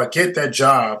 if I get that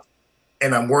job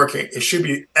and I'm working, it should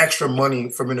be extra money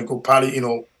for me to go probably, you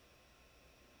know,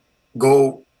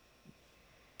 go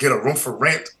get a room for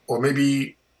rent or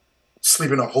maybe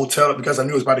sleep in a hotel because I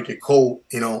knew it was about to get cold,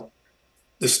 you know.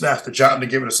 They snatched the job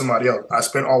and give it to somebody else. I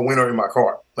spent all winter in my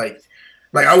car. Like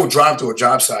I would drive to a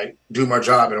job site, do my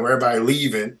job, and when everybody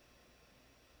leaving,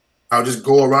 I'll just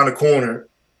go around the corner,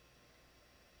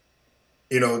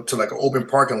 you know, to like an open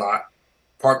parking lot,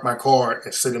 park my car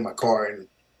and sit in my car. And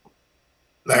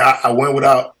like I went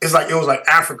without, it was like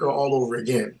Africa all over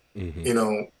again, you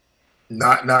know,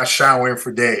 not showering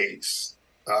for days,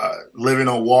 living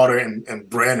on water and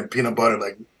bread and peanut butter.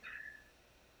 Like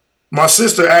my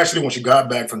sister, actually, when she got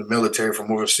back from the military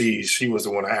from overseas, she was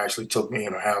the one that actually took me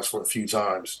in her house for a few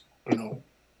times, you know.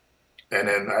 And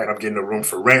then I ended up getting a room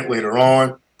for rent later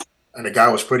on, and the guy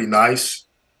was pretty nice,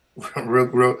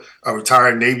 real, a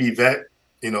retired Navy vet.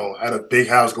 You know, had a big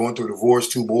house, going through a divorce,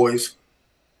 2 boys.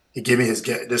 He gave me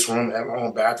this room, had my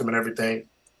own bathroom and everything.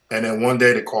 And then one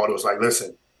day they called. It was like,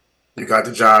 listen, you got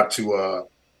the job to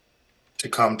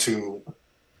come to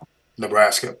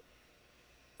Nebraska.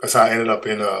 That's how I ended up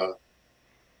in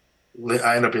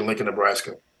Lincoln,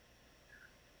 Nebraska.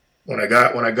 When I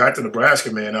got to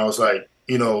Nebraska, man, I was like,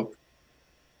 you know,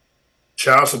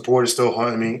 child support is still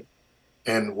haunting me,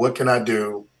 and what can I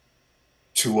do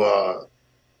to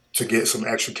get some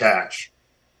extra cash?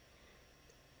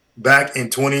 Back in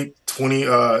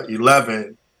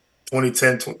 2011,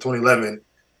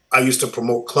 I used to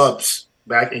promote clubs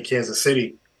back in Kansas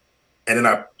City, and then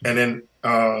I ended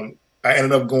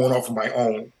up going off on my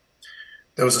own.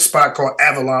 There was a spot called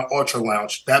Avalon Ultra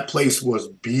Lounge. That place was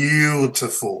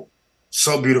beautiful,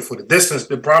 so beautiful.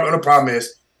 The problem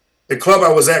is the club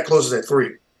I was at closes at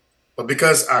 3, but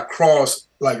because I crossed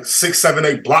like 6, 7,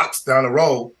 8 blocks down the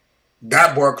road,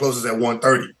 that bar closes at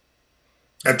 1:30,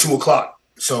 at 2:00.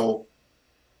 So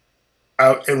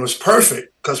it was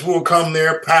perfect because we would come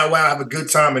there, powwow, have a good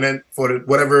time, and then for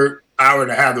whatever hour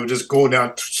and a half, they would just go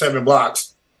down 7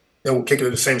 blocks, then we'll kick it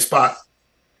at the same spot.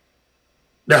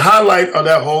 The highlight of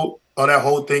that whole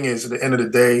thing is, at the end of the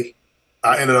day,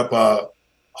 I ended up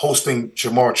hosting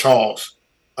Jamar Charles.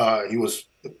 He was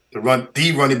the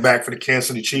running back for the Kansas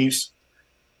City Chiefs.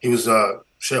 He was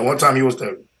one time he was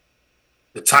the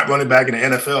top running back in the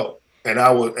NFL, and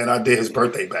I did his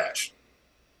birthday bash.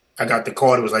 I got the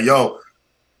call. It was like, yo,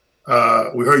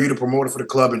 we heard you the promoter for the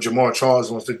club, and Jamar Charles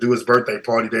wants to do his birthday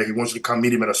party there. He wants you to come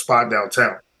meet him at a spot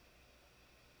downtown.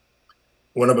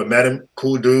 Went up and met him.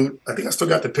 Cool dude. I think I still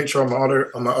got the picture on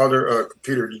my other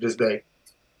computer to this day.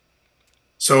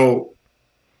 So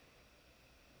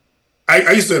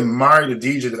I used to admire the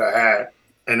DJ that I had,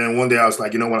 and then one day I was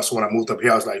like, you know what? So when I moved up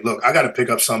here, I was like, look, I got to pick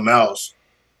up something else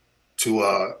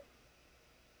to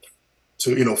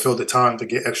fill the time to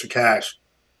get extra cash.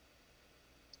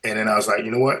 And then I was like,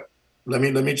 you know what? Let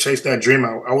me chase that dream.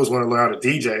 I always want to learn how to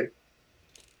DJ,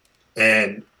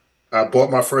 and I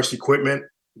bought my first equipment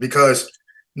because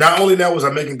not only that was I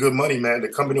making good money, man. The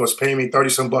company was paying me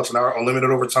 $30-some an hour, unlimited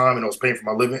overtime, and I was paying for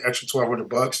my living, extra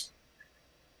 $1,200.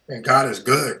 And God is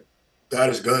good. God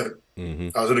is good. Mm-hmm.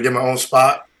 I was going to get my own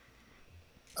spot.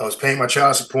 I was paying my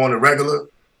child support on the regular.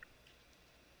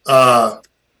 I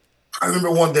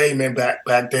remember one day, man, back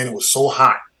then it was so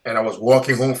hot, and I was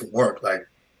walking home from work, like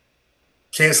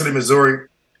Kansas City, Missouri,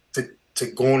 to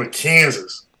going to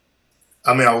Kansas.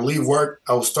 I mean, I would leave work.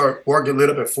 I would start work, get lit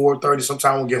up at 4:30.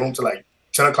 Sometimes we'll get home to like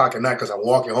 10 o'clock at night because I'm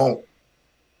walking home.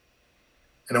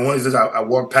 And then one of these days, I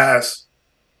walked past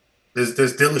this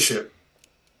dealership,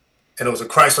 and it was a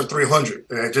Chrysler 300,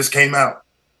 and it just came out.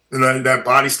 You know, that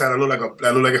body style, I look like a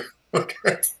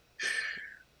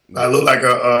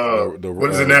what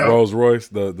is it now? Rolls Royce,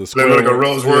 the square, like a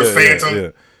Rolls Royce Phantom.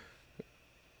 Yeah.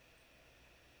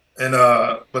 And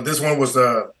but this one was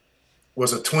a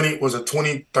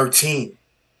 2013.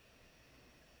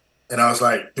 And I was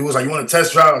like, dude was like, you want to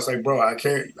test drive? I was like, bro, I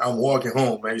can't. I'm walking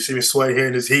home, man. You see me sweating here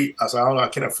in this heat. I said, I don't know, I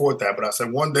can't afford that. But I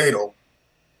said, one day though.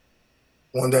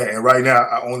 One day. And right now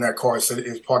I own that car.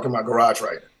 It's parked in my garage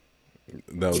right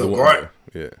now. So God,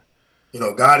 yeah. You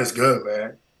know, God is good,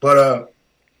 man. But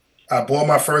I bought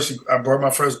my first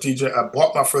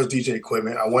DJ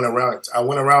equipment. I went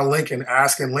around Lincoln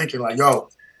asking Lincoln, like, yo,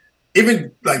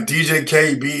 even like DJ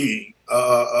KB,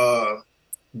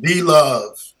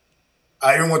 D-Love.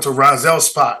 I even went to Rozell's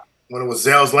spot when it was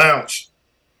Zell's Lounge,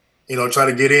 try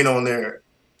to get in on there.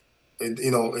 It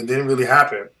didn't really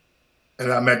happen.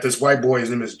 And I met this white boy.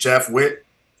 His name is Jeff Witt.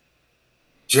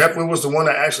 Jeff Witt was the one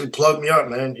that actually plugged me up,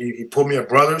 man. He put me at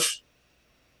Brothers.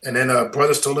 And then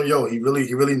Brothers told him, yo, he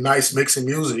really nice mixing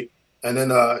music. And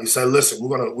then he said, listen,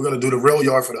 we're gonna do the Rail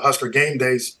Yard for the Husker Game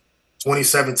Days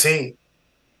 2017.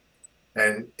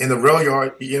 And in the Rail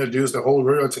Yard, he introduced the whole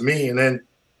Rail Yard to me. And then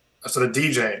I started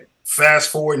DJing. Fast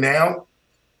forward now,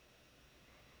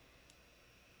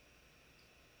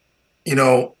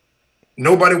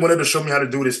 nobody wanted to show me how to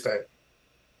do this thing.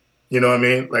 You know what I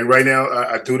mean? Like right now,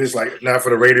 I do this like not for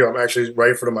the radio. I'm actually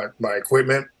writing for my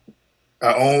equipment.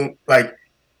 I own, like,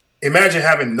 imagine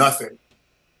having nothing.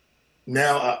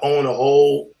 Now I own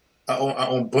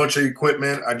a bunch of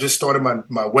equipment. I just started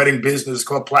my wedding business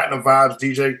called Platinum Vibe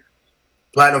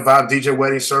DJ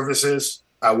Wedding Services.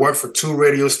 I work for 2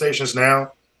 radio stations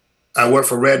now. I work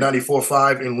for Red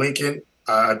 94.5 in Lincoln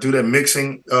I do that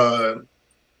mixing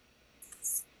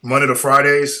Monday to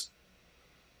Fridays.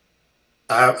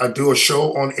 I do a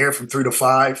show on air from 3 to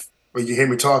 5 where you hear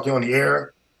me talking on the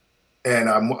air. And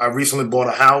I recently bought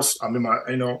a house. I'm in my,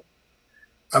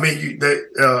 I'm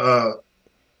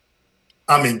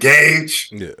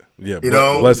engaged. Yeah.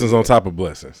 know, Blessings on top of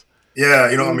blessings. Yeah,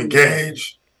 I'm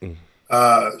engaged.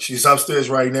 She's upstairs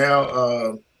right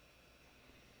now.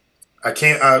 I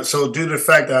can't. So due to the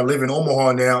fact that I live in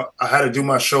Omaha now, I had to do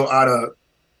my show out of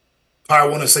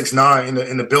Power 106.9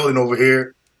 in the building over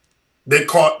here. They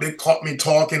caught me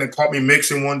talking and caught me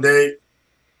mixing one day,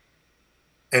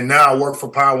 and now I work for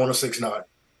Power 106.9.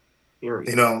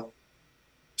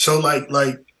 So like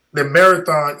the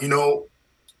marathon,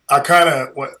 I kind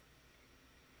of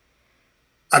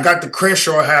I got the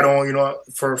Crenshaw hat on,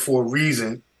 for a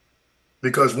reason,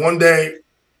 because one day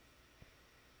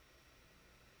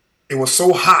it was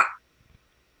so hot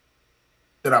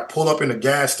that I pulled up in the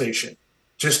gas station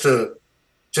just to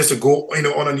go,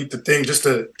 underneath the thing, just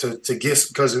to get,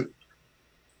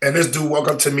 and this dude walked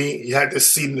up to me. He had this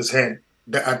seed in his hand.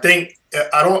 I think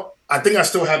I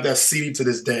still have that CD to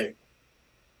this day.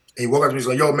 And he walked up to me. He's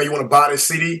like, "Yo, man, you want to buy this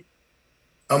CD?"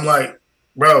 I'm like,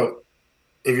 "Bro,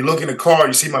 if you look in the car,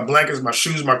 you see my blankets, my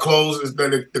shoes, my clothes.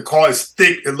 The car is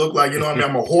thick. It looked like,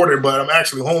 I'm a hoarder, but I'm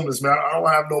actually homeless, man. I don't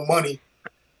have no money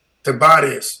to buy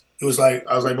this." I was like,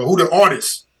 "But who the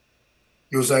artist?"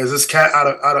 He was like, "Is this cat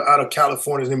out of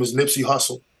California? His name is Nipsey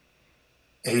Hussle,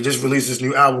 and he just released this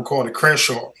new album called The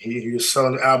Crenshaw. He was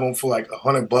selling the album for like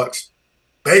 $100.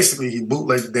 Basically, he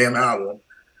bootlegged the damn album,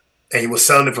 and he was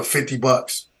selling it for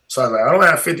 $50. So I was like, I don't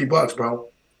have $50, bro,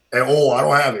 at all. I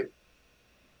don't have it."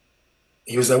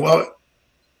 He was like, "Well,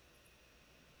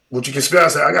 what you can spare?" I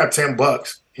said, "I got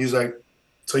 $10. He was like,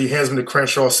 so he hands me the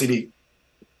Crenshaw CD.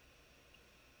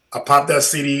 I popped that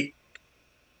CD.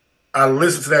 I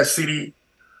listened to that CD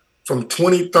from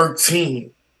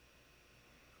 2013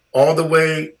 all the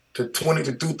way to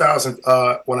 2000.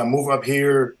 When I moved up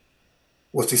here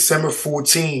was December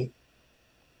 14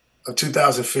 of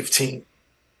 2015.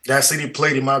 That CD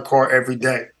played in my car every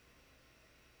day.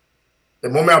 The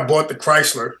moment I bought the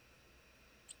Chrysler,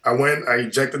 I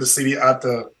ejected the CD out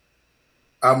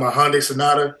my Hyundai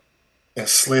Sonata and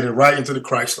slid it right into the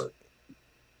Chrysler.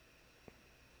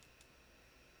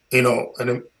 And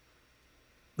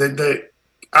then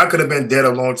I could have been dead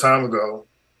a long time ago,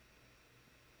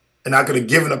 and I could have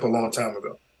given up a long time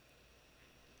ago.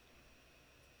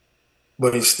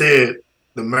 But instead,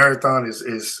 the marathon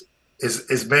it's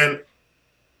been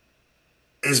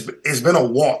a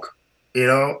walk,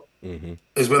 Mm-hmm.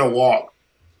 It's been a walk.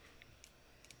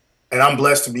 And I'm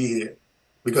blessed to be here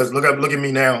because look at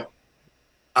me now.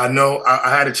 I know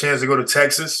I had a chance to go to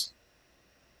Texas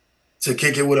to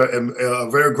kick it with a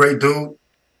very great dude.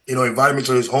 Invited me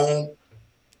to his home,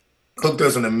 cooked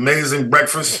us an amazing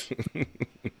breakfast.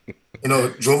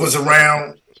 Drove us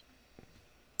around.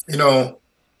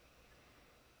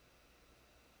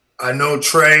 I know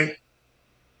Trey.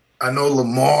 I know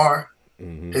Lamar,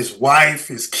 his wife,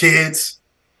 his kids.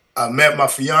 I met my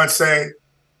fiance.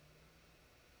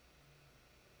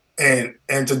 And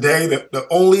today the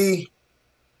only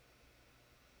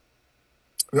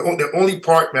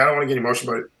part, man, I don't want to get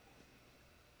emotional, but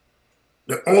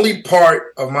the only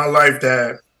part of my life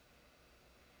that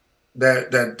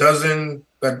doesn't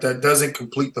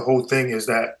complete the whole thing is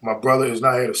that my brother is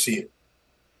not here to see it.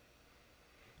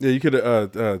 Yeah, you could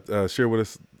share with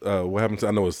us what happened to.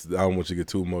 I know I don't want you to get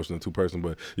too emotional, too personal,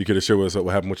 but you could have shared with us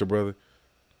what happened with your brother.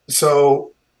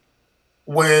 So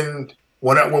when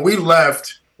I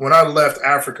left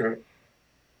Africa,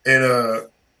 and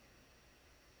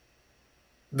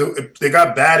they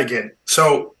got bad again.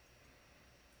 So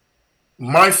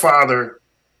my father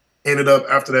ended up,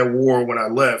 after that war, when I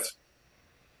left,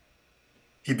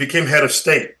 he became head of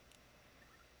state.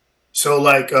 So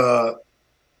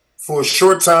for a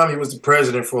short time, he was the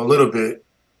president for a little bit.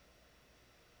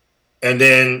 And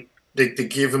then they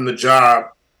give him the job.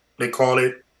 They call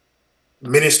it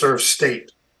Minister of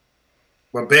State.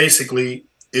 But basically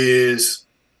is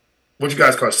what you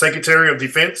guys call it, Secretary of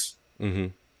Defense. Mm-hmm.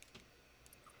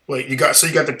 Wait, you got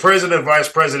the president, vice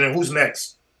president. Who's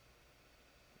next?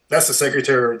 That's the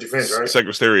Secretary of Defense, right?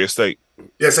 Secretary of State.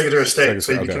 Yeah, Secretary of State.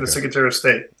 So he became the Secretary of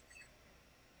State.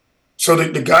 So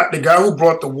the guy who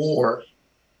brought the war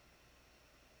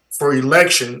for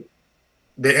election,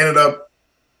 they ended up,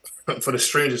 for the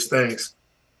strangest things,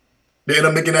 they ended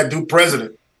up making that dude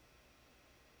president.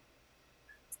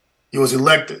 He was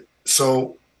elected.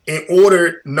 So in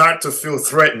order not to feel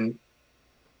threatened,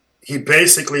 he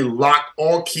basically locked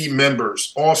all key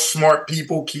members, all smart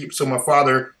people. So my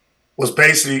father was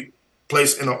basically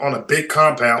placed on a big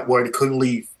compound where they couldn't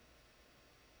leave.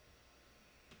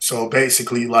 So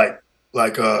basically, it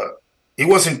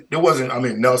wasn't. I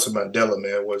mean, Nelson Mandela,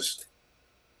 man, was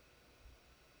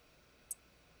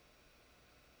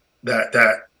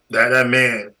that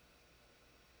man.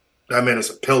 That man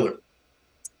is a pillar.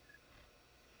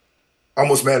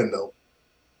 Almost met him though,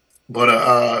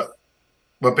 but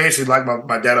basically, like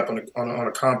my dad up on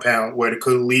a compound where they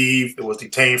couldn't leave. It was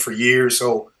detained for years.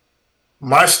 So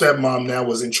my stepmom now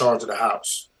was in charge of the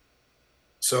house.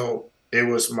 So it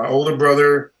was my older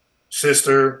brother,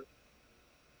 sister,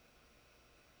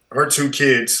 her 2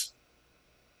 kids.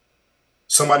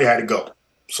 Somebody had to go.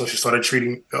 So she started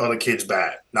treating the other kids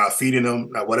bad, not feeding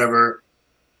them, not whatever.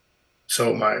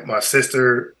 So my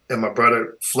sister and my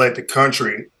brother fled the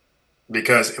country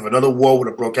because if another war would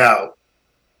have broke out,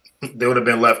 they would have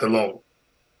been left alone.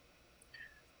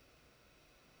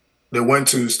 They went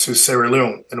to Sierra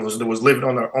Leone and it was living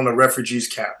on a refugees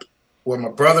camp. Well, my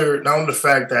brother, not only the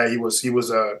fact that he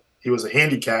was a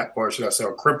handicap, or should I say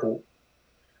a cripple,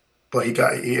 but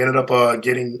he ended up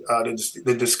getting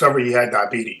the discovery he had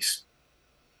diabetes.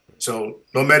 So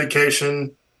no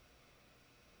medication.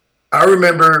 I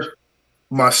remember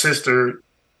my sister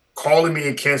calling me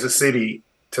in Kansas City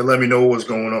to let me know what was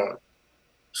going on.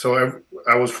 So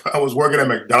I was working at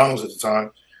McDonald's at the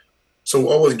time. So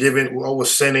I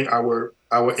was sending our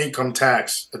income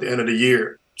tax at the end of the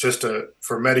year just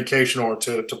for medication or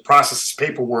to process his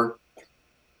paperwork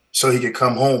so he could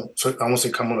come home. So I want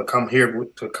to come here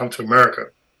to come to America.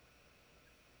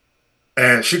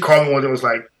 And she called me one day and was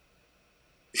like,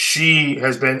 she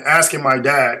has been asking my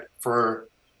dad for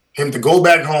him to go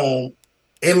back home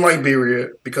in Liberia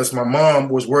because my mom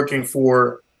was working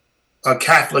for a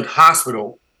Catholic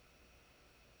hospital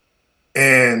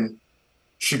and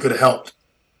she could have helped.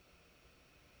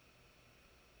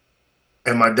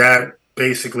 And my dad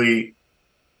basically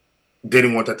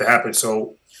didn't want that to happen.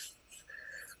 So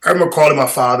I remember calling my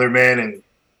father, man,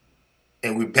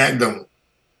 and we begged him.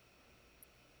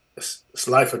 It's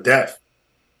life or death.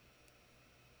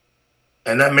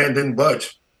 And that man didn't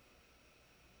budge.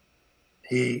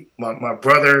 My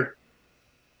brother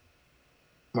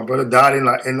died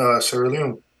in Sierra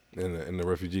Leone. In the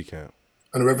refugee camp.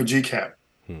 In the refugee camp.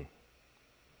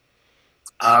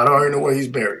 I don't even know where he's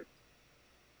buried.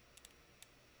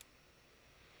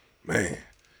 Man,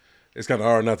 it's kind of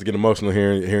hard not to get emotional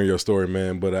hearing your story,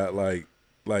 man. But I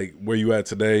like where you at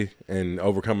today and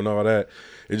overcoming all that.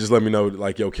 It just let me know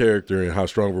like your character and how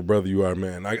strong of a brother you are,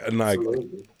 man. And I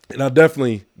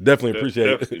definitely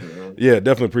appreciate it. Yeah,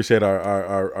 definitely appreciate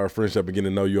our friendship and getting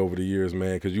to know you over the years,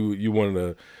 man. Because you one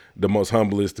of the most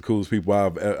humblest, the coolest people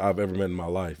I've ever met in my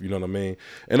life. You know what I mean?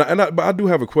 But I do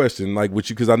have a question, like with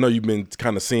you, because I know you've been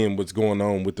kind of seeing what's going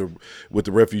on with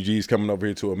the refugees coming over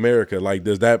here to America. Like,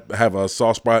 does that have a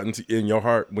soft spot in your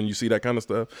heart when you see that kind of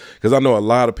stuff? Because I know a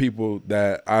lot of people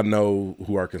that I know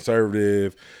who are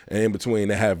conservative and in between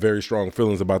that have very strong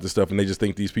feelings about this stuff, and they just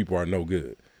think these people are no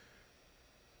good.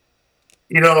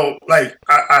 You know, like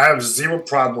I have zero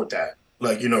problem with that.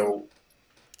 Like, you know,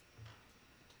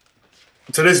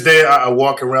 to this day, I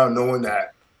walk around knowing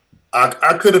that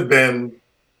I could have been,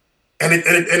 and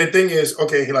the thing is,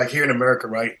 okay, like here in America,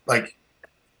 right? Like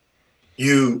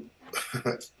you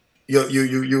get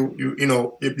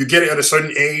it at a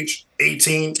certain age,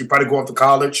 18, you probably go off to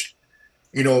college,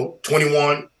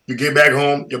 21, you get back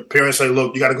home, your parents say,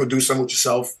 look, you got to go do something with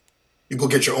yourself. You go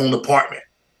get your own apartment.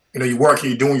 You work,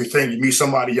 you're doing your thing, you meet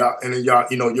somebody, and then y'all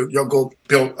go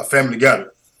build a family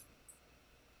together.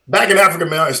 Back in Africa,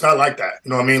 man, it's not like that. You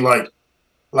know what I mean?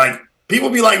 Like people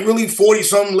be like really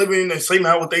 40-something living in the same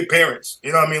house with their parents.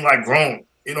 You know what I mean? Like grown.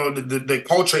 The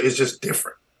culture is just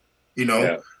different.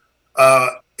 Yeah.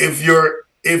 If your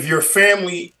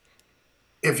family,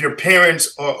 if your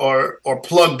parents are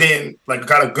plugged in, like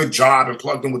got a good job and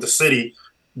plugged in with the city,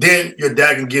 then your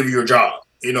dad can give you your job.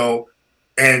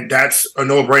 And that's a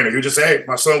no-brainer. You just say, hey,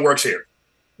 my son works here.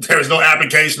 There's no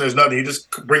application. There's nothing. You just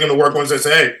bring him to work once and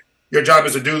say, hey, your job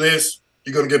is to do this.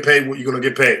 You're going to get paid what you're going to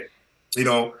get paid.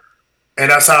 And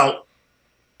that's how,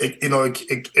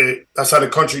 that's how the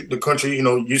country,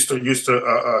 used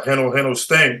to handle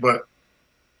thing.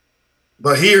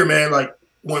 But here, man, like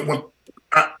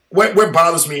what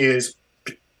bothers me is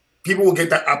people will get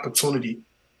that opportunity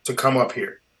to come up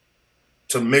here,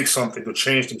 to make something, to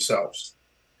change themselves.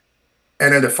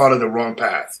 And then they follow the wrong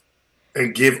path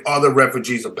and give other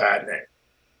refugees a bad name.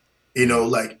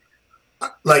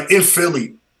 Like in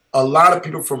Philly, a lot of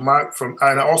people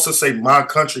and I also say my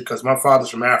country because my father's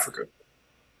from Africa.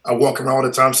 I walk around all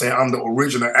the time saying I'm the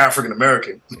original African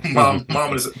American. Mom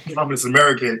is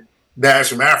American, dad's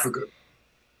from Africa.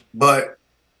 But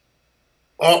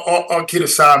all kid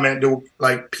aside, man, there were,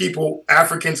 like, people,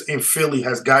 Africans in Philly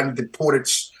has gotten deported.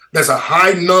 There's a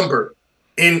high number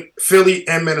in Philly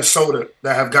and Minnesota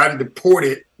that have gotten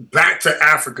deported back to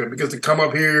Africa because they come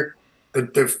up here,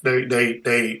 they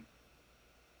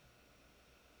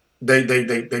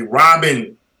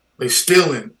robbing, they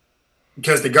stealing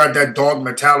because they got that dog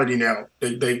mentality now.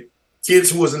 They kids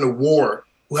who was in the war,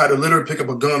 who had to literally pick up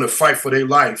a gun to fight for their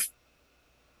life,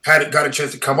 got a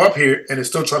chance to come up here and they're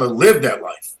still trying to live that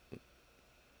life.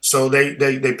 So they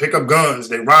pick up guns,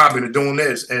 they rob and they're doing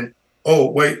this. And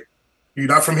oh wait, you're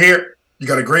not from here? You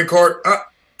got a green card?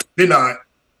 Denied.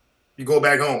 You go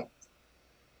back home.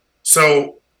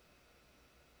 So,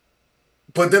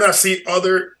 but then I see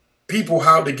other people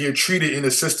how they get treated in the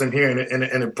system here, and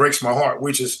it breaks my heart.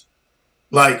 Which is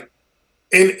like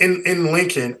in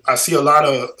Lincoln, I see a lot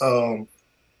of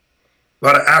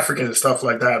Africans and stuff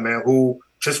like that, man, who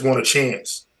just want a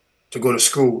chance to go to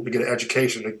school, to get an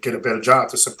education, to get a better job,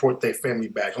 to support their family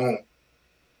back home.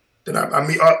 Then I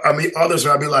meet others,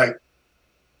 and I be like,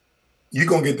 you're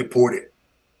gonna get deported,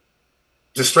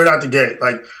 just straight out the gate.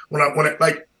 Like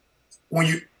when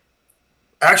you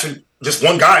actually, just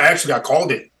one guy actually got called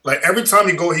it. Like every time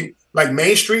you go, he like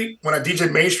Main Street, when I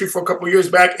DJed Main Street for a couple of years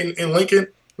back in Lincoln,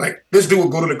 like this dude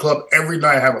would go to the club every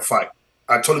night and have a fight.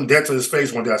 I told him dead to his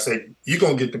face one day. I said, you're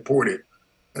gonna get deported.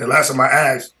 And the last time I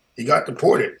asked, he got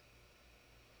deported.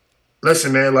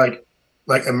 Listen, man, like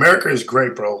America is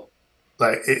great, bro.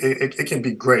 Like it can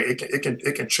be great.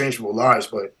 It can change people's lives,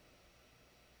 but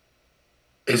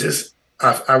it's just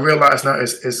I realize now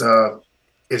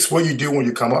it's what you do when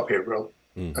you come up here, bro.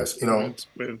 That's, you know, It's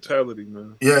mentality,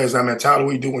 man. yeah, it's that mentality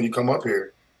what you do when you come up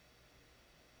here.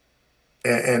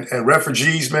 And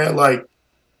refugees, man, like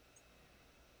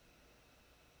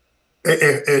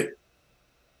it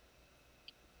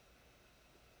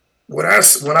when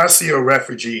I see a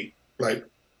refugee, like,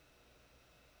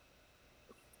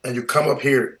 and you come up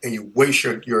here and you waste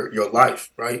your life,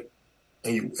 right?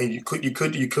 And you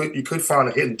could find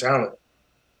a hidden talent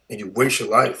and you waste your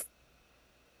life.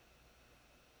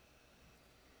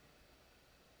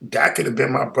 That could have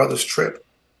been my brother's trip.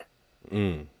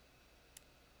 Mm.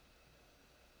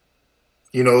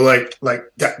 You know, like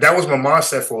that was my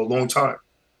mindset for a long time.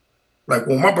 Like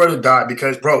when my brother died,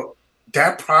 because bro,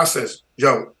 that process,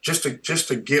 yo, just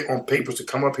to get on papers to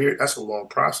come up here, that's a long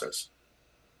process.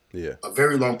 Yeah. A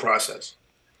very long process.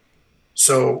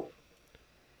 So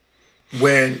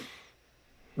when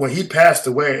he passed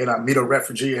away and I meet a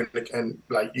refugee and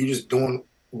like you just doing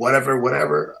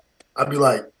whatever, I'd be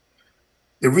like,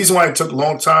 the reason why it took a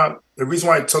long time, the reason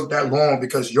why it took that long,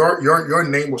 because your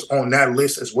name was on that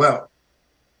list as well.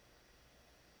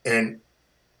 And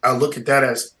I look at that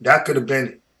as that could have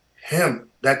been him.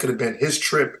 That could have been his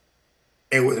trip,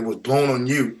 and it was blown on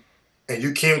you. And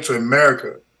you came to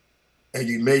America, and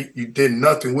you did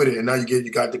nothing with it, and now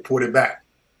you got deported back.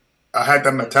 I had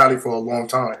that mentality for a long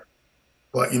time,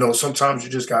 but you know sometimes you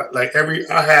just got like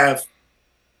I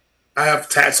have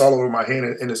tats all over my hand,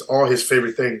 and it's all his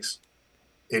favorite things.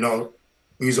 You know,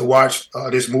 we used to watch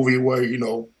this movie where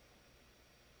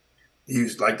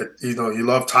he's like you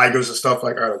love tigers and stuff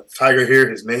like tiger here,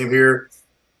 his name here.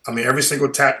 I mean, every single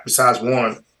tat besides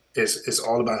one is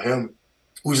all about him,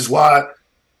 which is why,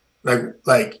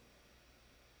 like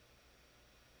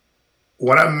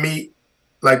when I meet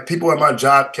like people at my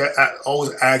job,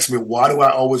 always ask me why do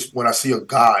I always when I see a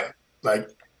guy, like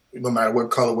no matter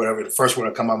what color, whatever, the first one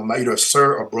to come out, I'm either a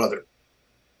sir or brother.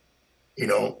 You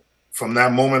know, from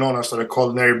that moment on, I started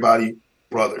calling everybody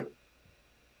brother.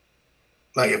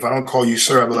 Like if I don't call you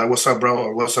sir, I'll be like, "What's up, bro?"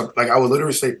 Or "What's up?" Like I would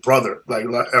literally say brother. Like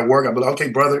at work, I'll be like, "Okay,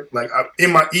 brother." Like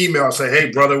in my email, I'll say,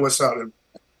 "Hey, brother, what's up?"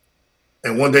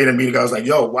 And one day in the meeting, I was like,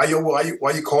 "Yo, why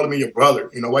you calling me your brother?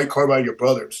 You know, why you calling me your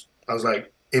brothers?" I was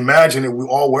like, "Imagine if we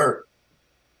all were."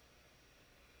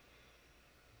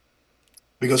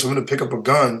 Because for me to pick up a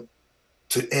gun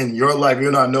to end your life,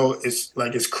 you not know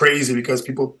it's crazy because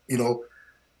people, you know,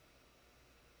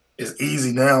 it's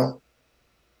easy now,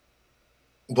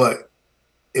 but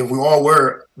if we all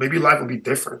were, maybe life would be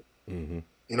different. Mm-hmm.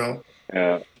 You know?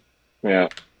 Yeah.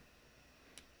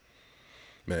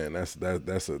 Man, that's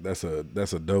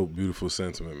a dope, beautiful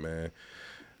sentiment,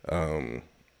 man.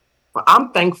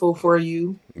 I'm thankful for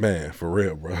you. Man, for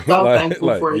real, bro. So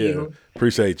thankful for you.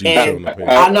 Appreciate you And showing up here.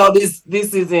 I know this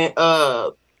isn't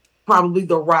probably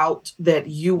the route that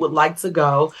you would like to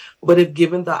go, but if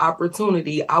given the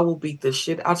opportunity, I will beat the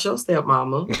shit out your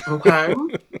stepmama. Okay.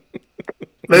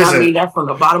 And I mean that from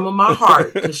the bottom of my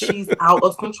heart because she's out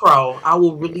of control. I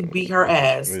will really beat her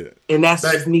ass. Yeah. And that's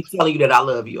just me telling you that I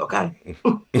love you, okay?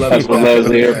 That's what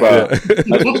Leslie here about.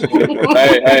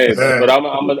 Hey, but I'm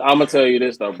gonna tell you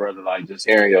this though, brother. Like just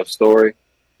hearing your story,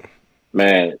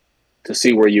 man, to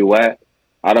see where you at.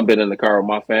 I done been in the car with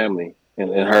my family and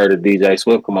heard a DJ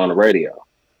Swift come on the radio.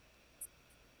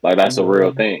 Like that's a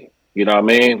real thing. You know what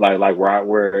I mean? Like right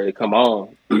where it come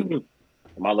on.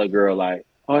 My little girl like,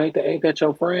 oh, ain't that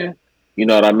your friend? You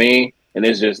know what I mean? And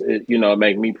it's just it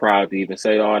make me proud to even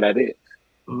say all that is.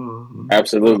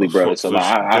 Absolutely, brother. So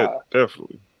like,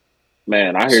 definitely.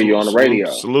 Man, I hear you on the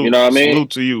radio. Salute, you know what I mean? Salute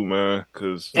to you, man.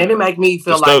 And it make me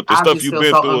feel like I just feel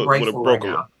so ungrateful right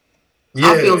now.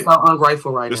 Yeah. I feel so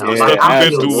ungrateful right now. The stuff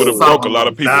you've been through would have broke a lot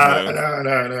of people, man.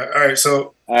 No. All right,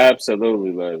 so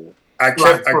absolutely, baby. I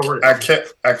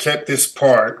kept this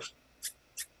part.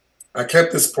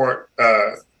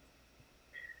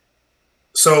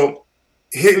 So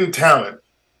hidden talent.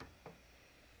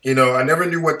 You know, I never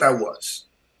knew what that was.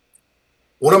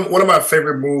 One of my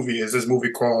favorite movies is this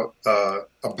movie called A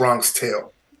Bronx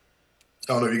Tale.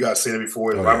 I don't know if you guys seen it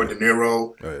before. Robert De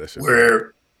Niro,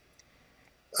 where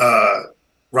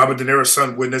Robert De Niro's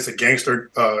son witnessed a gangster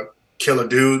kill a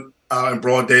dude out in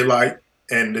broad daylight,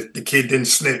 and the kid didn't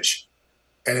snitch.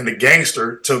 And then the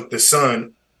gangster took the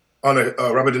son on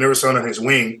Robert De Niro's son on his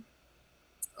wing.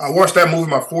 I watched that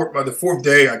movie the fourth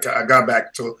day I got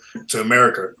back to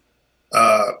America.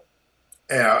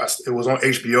 And it was on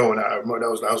HBO, and I remember that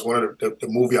was one of the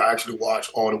movie I actually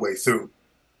watched all the way through.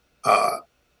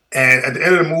 And at the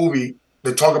end of the movie,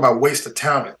 they talk about wasted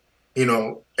talent, you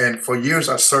know. And for years,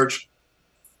 I searched,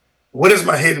 what is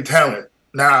my hidden talent?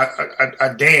 Now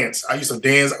I dance. I used to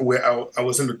dance. I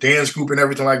was in the dance group and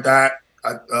everything like that.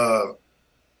 I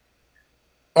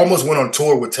almost went on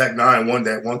tour with Tech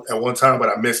N9ne at one time, but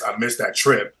I missed that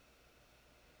trip.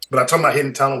 But I told my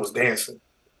hidden talent was dancing,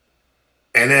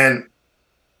 and then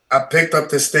I picked up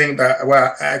this thing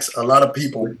where I asked a lot of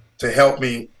people to help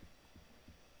me,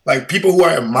 like people who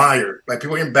I admired, like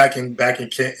people back in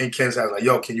Kansas. I was like,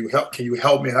 "Yo, can you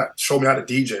help me? Show me how to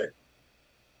DJ?"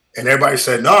 And everybody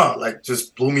said, "No," like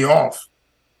just blew me off.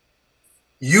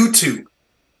 YouTube.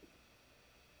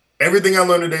 Everything I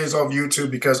learned today is off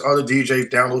YouTube because other DJs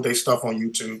download their stuff on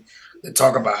YouTube. They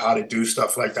talk about how to do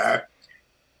stuff like that.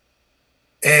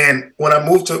 And when I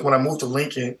moved to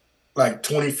Lincoln, like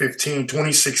 2015,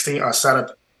 2016, I sat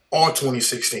up all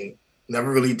 2016.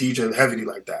 Never really DJed heavily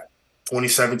like that.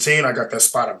 2017, I got that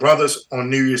spot at Brothers on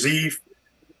New Year's Eve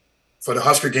for the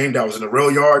Husker game that was in the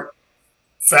rail yard.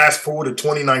 Fast forward to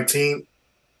 2019,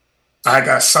 I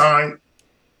got signed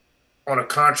on a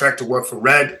contract to work for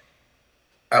Red.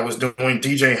 I was doing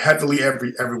DJing heavily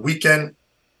every weekend.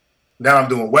 Now I'm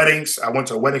doing weddings. I went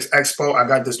to a weddings expo. I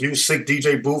got this new sick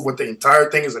DJ booth with the entire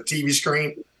thing is a TV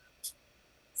screen.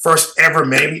 First ever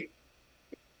made.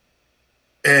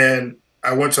 And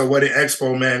I went to a wedding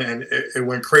expo, man, and it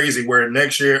went crazy. Where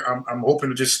next year I'm hoping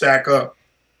to just stack up.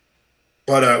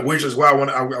 But which is why I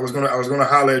was gonna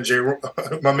holler at Jay,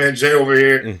 my man Jay over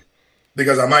here,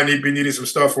 because I might be needing some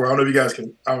stuff for. I don't know if you guys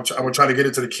can. I'm gonna try to get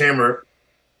it to the camera.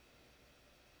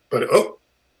 But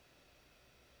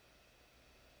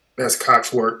that's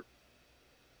Cox work.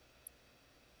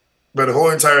 But the whole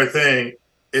entire thing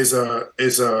is a.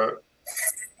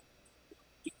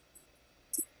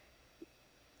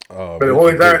 But the whole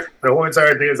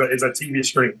entire thing is a TV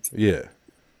screen. Yeah.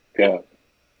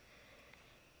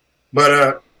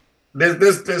 But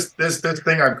this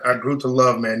thing I grew to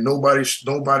love, man. Nobody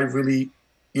really,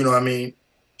 you know what I mean,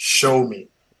 showed me.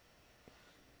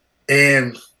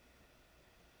 And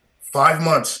 5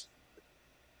 months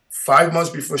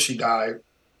before she died,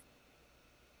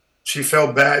 she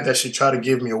felt bad that she tried to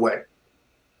give me away.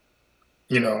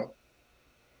 You know,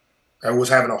 I was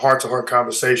having a heart-to-heart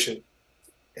conversation.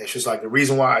 And she's like, the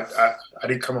reason why I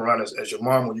didn't come around as your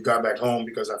mom when you got back home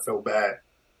because I felt bad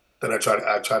that I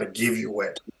tried to give you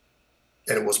away.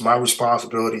 And it was my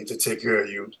responsibility to take care of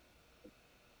you.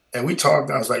 And we talked,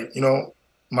 and I was like, you know,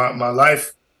 my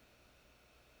life,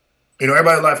 you know,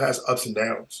 everybody's life has ups and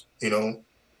downs, you know.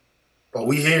 But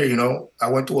we here, you know, I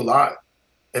went through a lot.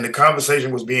 And the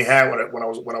conversation was being had when I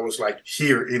was like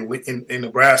here in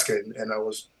Nebraska, and I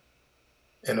was,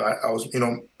 you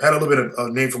know, had a little bit of a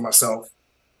name for myself.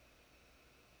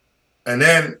 And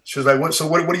then she was like, "What? So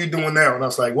what are you doing now?" And I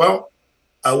was like, "Well,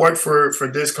 I work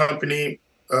for this company,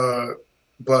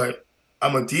 but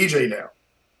I'm a DJ now.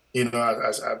 You know,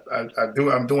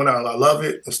 I'm doing it. I love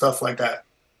it and stuff like that."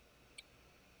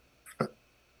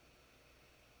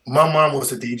 My mom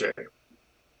was a DJ.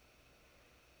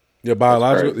 Your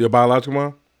biological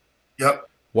mom? Yep.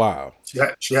 Wow.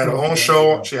 She had her own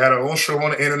show. She had her own show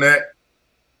on the internet.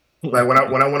 Like when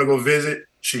I want to go visit,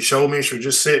 she showed me. She would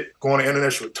just sit, go on the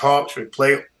internet. She would talk. She would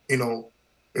play. You know,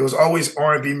 it was always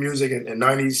R&B music and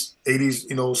 90s, 80s.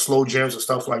 You know, slow jams and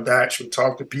stuff like that. She would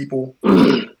talk to people.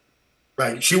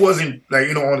 Like she wasn't like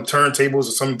on the turntables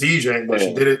or some DJing, but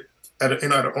she did it at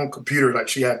her own computer. Like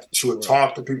she would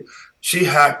talk to people. She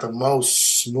had the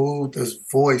most smoothest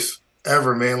voice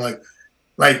ever, man.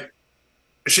 Like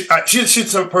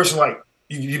she's a person like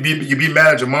you'd be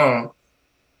mad at your mom,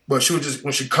 but she would just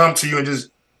when she come to you and just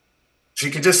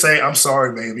she could just say I'm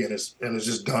sorry, baby, and it's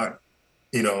just done.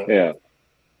 You know. Yeah.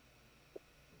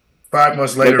 5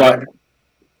 months later, right,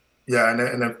 yeah,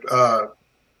 and then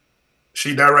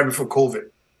she died right before COVID.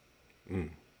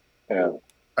 Yeah.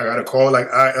 I got a call. Like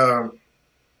I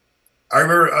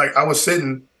remember, like I was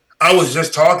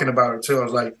just talking about it too. I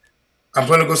was like, I'm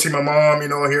going to go see my mom,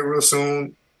 here real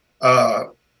soon. I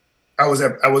was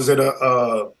at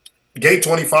a gate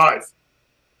 25.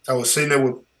 I was sitting there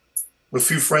with a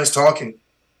few friends talking,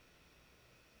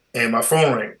 and my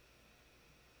phone rang.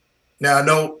 Now I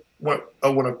know when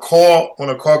a call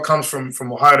comes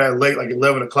from Ohio that late, like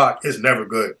 11 o'clock, it's never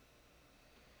good.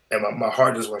 And my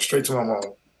heart just went straight to my mom.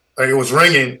 Like it was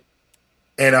ringing,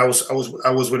 and I was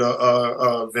with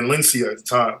Valencia at the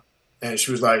time, and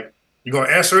she was like, "You gonna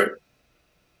answer it?"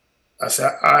 I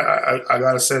said, "I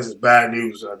gotta sense it's bad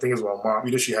news. I think it's my mom.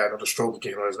 She had another stroke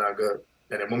again. It's not good."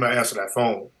 And the moment I answered that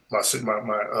phone, my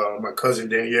cousin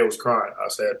Danielle was crying. I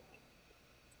said,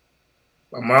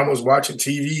 "My mom was watching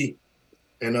TV,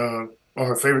 and on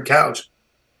her favorite couch.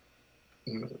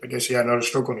 And I guess she had another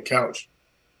stroke on the couch."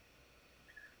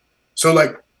 So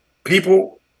like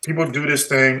people do this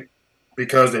thing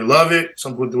because they love it.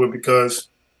 Some people do it because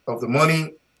of the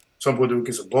money. Some people do it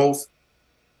because of both.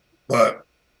 But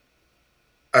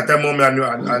at that moment, I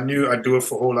knew I'd do it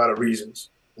for a whole lot of reasons.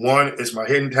 One, it's my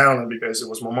hidden talent because it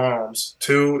was my mom's.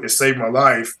 Two, it saved my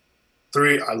life.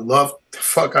 Three, I love the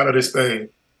fuck out of this thing.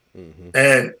 Mm-hmm.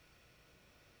 And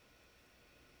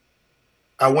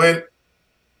I went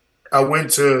Power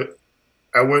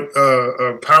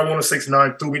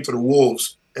 106.9 threw me to the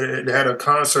wolves. And they had a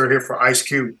concert here for Ice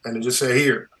Cube, and it just said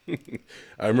here.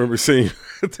 I remember seeing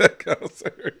that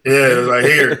concert. Yeah, it was like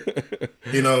here.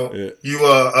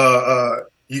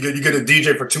 You get a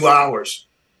DJ for 2 hours.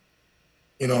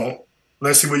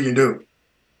 Let's see what you can do.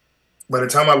 By the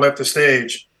time I left the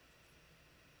stage,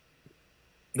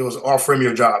 it was offering me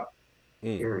a job.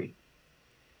 And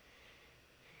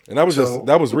that was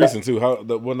that was recent too.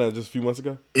 Wasn't that just a few months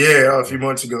ago? Yeah, a few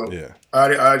months ago. Yeah,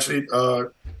 I actually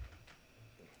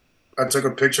I took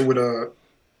a picture with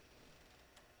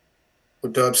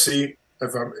Dub C.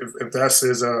 If that's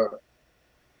his I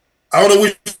don't know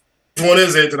which one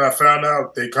is it that I found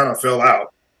out they kind of fell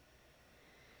out.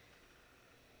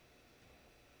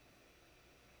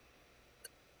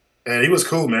 And he was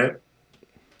cool, man.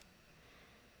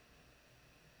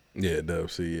 Yeah,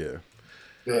 Dub C, yeah.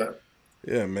 Yeah.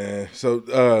 Yeah, man. So,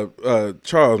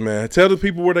 Charles, man, tell the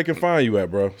people where they can find you at,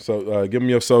 bro. So, give them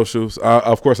your socials.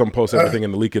 Of course, I'm gonna post everything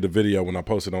in the link of the video when I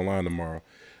post it online tomorrow.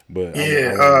 But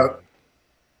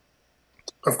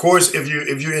of course, if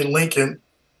you're in Lincoln,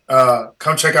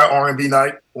 come check out R&B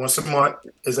Night once a month.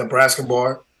 It's a Nebraska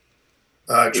bar.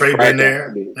 Trey been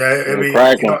there.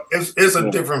 Yeah, it's a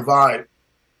different vibe.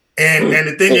 And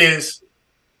the thing is,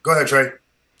 go ahead, Trey.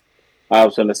 I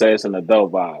was going to say it's an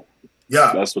adult vibe.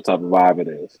 Yeah. That's what type of vibe it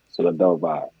is. It's an adult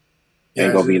vibe.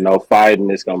 Ain't going to be no fighting.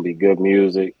 It's going to be good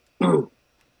music.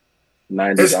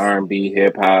 90s R&B,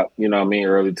 hip-hop, you know what I mean?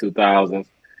 Early 2000s.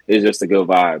 It's just a good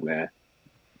vibe, man.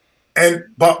 And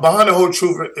behind the whole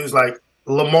truth is like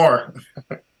Lamar.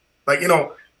 Like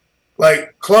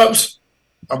clubs,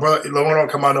 my brother, Lamar don't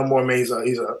come out no more, man. He's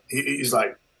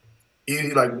like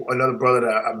another brother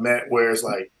that I met where it's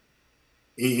like,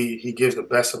 he gives the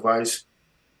best advice.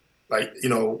 Like,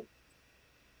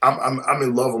 I'm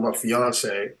in love with my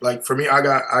fiance. Like for me, I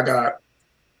got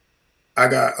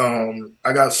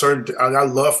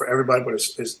love for everybody, but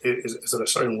it's at a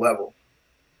certain level.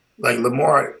 Like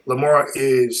Lamar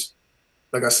is,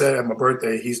 like I said at my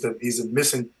birthday, he's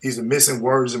the missing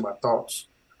words in my thoughts.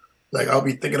 Like I'll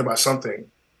be thinking about something,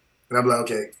 and I'm like,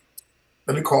 okay,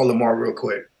 let me call Lamar real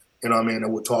quick. You know what I mean?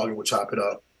 And we'll talk and we'll chop it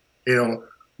up.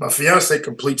 My fiance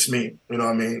completes me. You know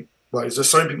what I mean? But it's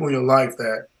just certain people in your life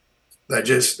that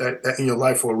in your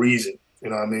life for a reason.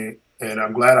 You know what I mean? And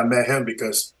I'm glad I met him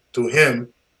because through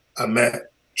him, I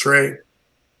met Trey,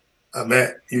 I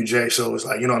met you, Jay. So it's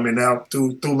like, you know what I mean? Now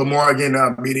through Lamar again, now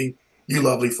I'm meeting you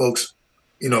lovely folks,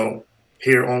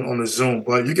 here on the Zoom.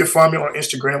 But you can find me on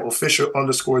Instagram,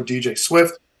 official_DJ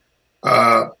Swift,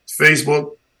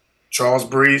 Facebook, Charles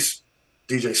Breeze,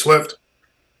 DJ Swift.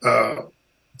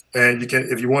 And you can,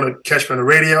 if you want to catch me on the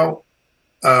radio,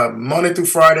 Monday through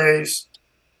Fridays,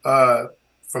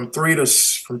 from 3 to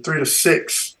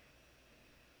 6.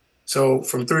 So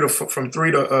from 3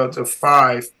 to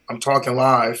 5, I'm talking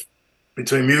live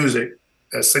between music.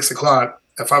 At 6 o'clock,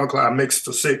 at 5 o'clock, I mix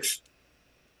till 6.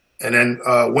 And then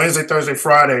Wednesday, Thursday,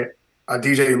 Friday, I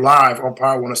DJ live on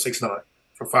Power 106.9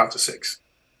 from 5 to 6.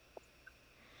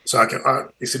 So I can,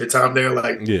 you see the time there,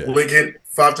 like Lincoln,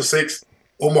 5 to 6,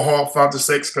 Omaha, 5 to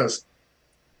 6, because,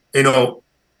 you know,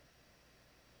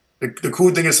 the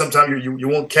cool thing is sometimes you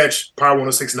won't catch Power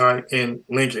 106.9 in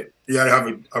Lincoln. You got to have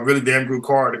a really damn good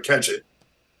car to catch it.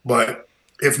 But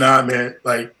if not, man,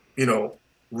 like, you know,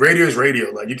 radio is radio.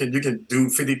 Like you can do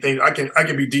 50 things. I can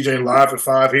be DJing live at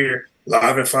 5 here,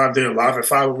 live at 5 there, live at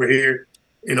 5 over here.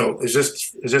 You know, it's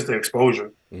just the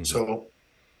exposure. Mm-hmm. So,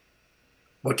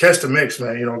 but catch the mix,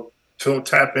 man. You know, so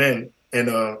tap in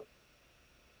and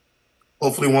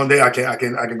hopefully one day I can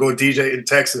go DJ in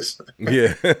Texas.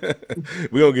 Yeah,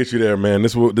 we gonna get you there, man.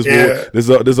 This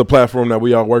is a platform that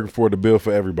we are working for to build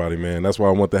for everybody, man. That's why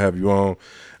I want to have you on.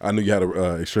 I knew you had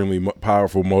an extremely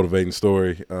powerful, motivating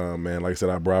story, man. Like I said,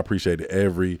 I appreciated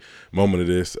every moment of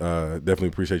this. Definitely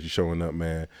appreciate you showing up,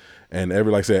 man. And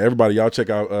like I said, everybody, y'all check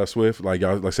out Swift. Like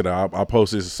I said, I'll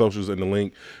post his socials in the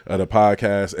link, the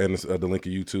podcast, and the link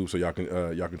of YouTube, so y'all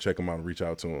can check him out and reach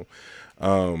out to him.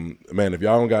 Man, if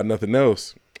y'all don't got nothing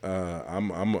else, I'm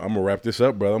gonna wrap this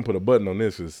up, brother. I'm gonna put a button on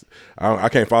this because I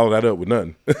can't follow that up with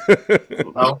nothing.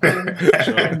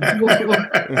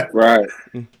 Right.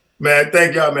 Man,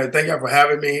 thank y'all, man. Thank y'all for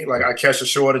having me. Like I catch the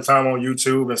show all the time on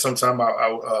YouTube, and sometimes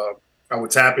I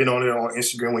would tap in on it on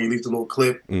Instagram when you leave the little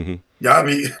clip. Mm-hmm. Y'all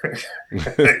be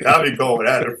going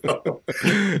at it, bro.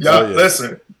 Y'all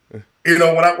listen. You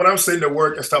know when I'm sitting at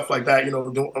work and stuff like that, you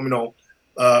know,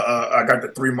 I got the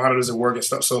 3 monitors at work and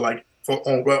stuff. So like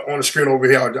on the screen over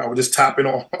here, I would just tap in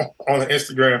on the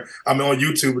Instagram. I'm on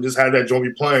YouTube and just have that joint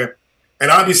be playing. And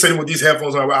I'll be sitting with these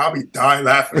headphones on. I'll be dying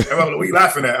laughing. Everyone, what are you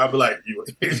laughing at? I'll be like, you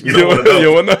don't want to know.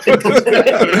 You want to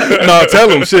know? No, tell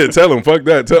him. Shit, tell him. Fuck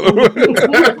that. Tell him.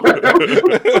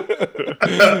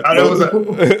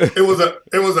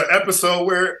 It was an episode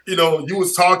where you know you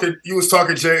was talking,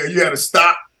 Jay, and you had to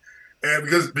stop, and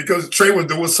because Trey was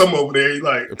doing something over there, he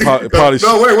like, no,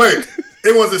 wait.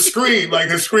 It was a screen. Like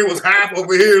his screen was half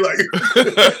over here. Like he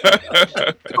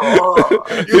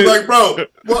was like, bro,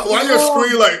 why your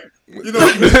screen like? You know,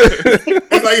 like,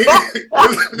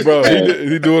 bro,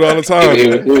 he do it all the time.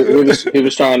 He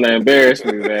was trying to embarrass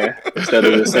me, man. Instead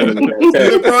of just sending me that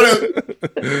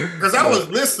text. Because I was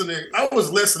listening.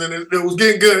 It was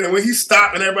getting good, and when he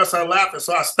stopped, and everybody started laughing,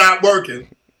 so I stopped working,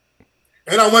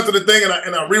 and I went to the thing, and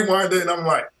I rewinded, and I'm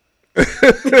like.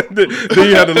 Then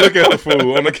you had to look at the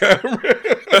fool on the camera.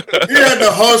 He had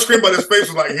the whole screen, but his face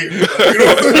was like here. You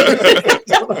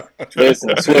know?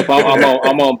 Listen, Swift,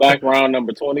 I'm on background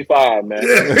number 25, man.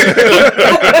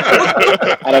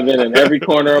 I've been in every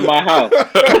corner of my house.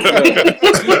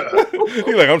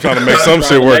 He's like, I'm trying to make some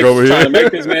shit work over here. Trying to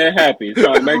make this man happy.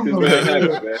 Man.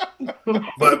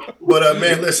 But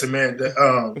man, listen, man.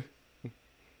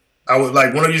 I would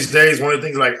like one of these days. One of the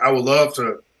things like I would love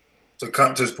to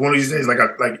come to one of these days,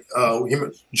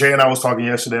 Jay and I was talking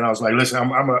yesterday, and I was like, listen,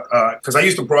 I'm because I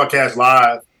used to broadcast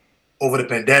live over the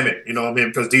pandemic, you know what I mean,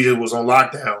 because DJ was on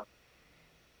lockdown.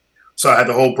 So I had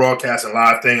the whole broadcast and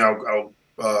live thing. I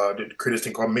did create this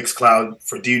thing called Mixcloud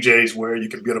for DJs, where you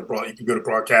can build a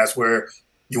broadcast where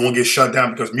you won't get shut down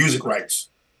because music rights.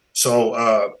 So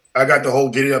I got the whole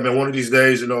giddy up, and one of these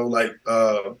days, you know, like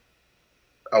I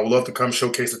would love to come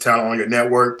showcase the talent on your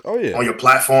network, on your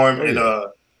platform,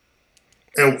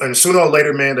 And sooner or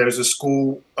later, man, there's a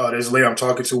school, there's a lady I'm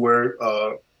talking to where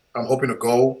I'm hoping to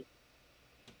go,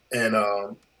 and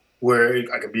where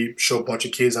I can show a bunch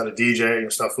of kids how to DJ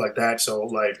and stuff like that. So,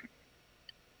 like,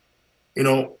 you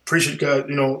know, appreciate God.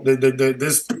 You know,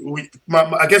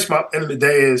 I guess my end of the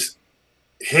day is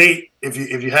hate. If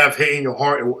you have hate in your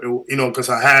heart, you know, because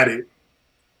I had it.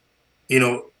 You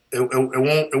know,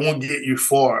 it won't get you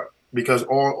far because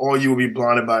all you will be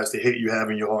blinded by is the hate you have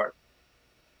in your heart.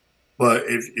 But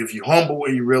if you humble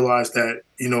and you realize that,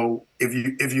 you know,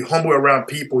 if you humble around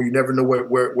people, you never know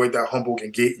where that humble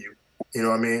can get you. You know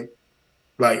what I mean?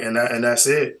 Like, and that's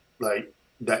it. Like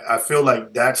that, I feel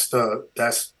like that's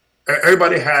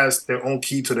everybody has their own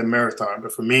key to the marathon.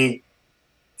 But for me,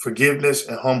 forgiveness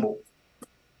and humble.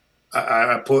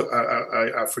 I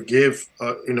forgive,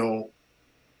 you know,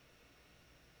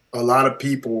 a lot of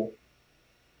people.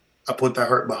 I put that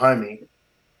hurt behind me,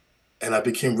 and I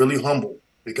became really humble.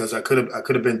 Because I could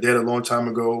have been dead a long time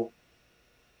ago.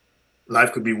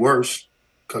 Life could be worse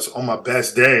because on my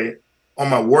best day, on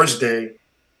my worst day,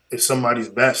 it's somebody's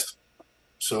best.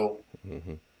 So,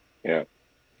 Yeah,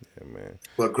 man.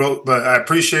 But I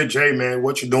appreciate Jay, man.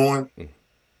 What you're doing,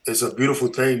 it's a beautiful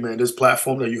thing, man. This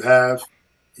platform that you have,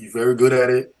 you're very good at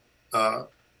it.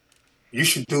 You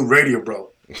should do radio, bro.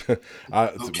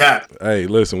 No cap. Hey,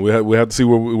 listen, we have to see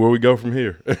where we go from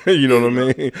here. You know what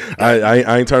I mean?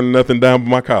 I ain't turning nothing down but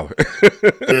my collar.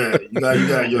 Yeah, you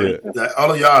got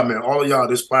all of y'all, man. All of y'all,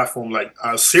 this platform, like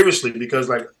seriously, because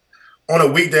like on a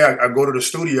weekday, I go to the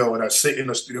studio and I sit in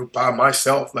the studio by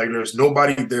myself. Like there's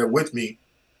nobody there with me,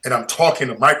 and I'm talking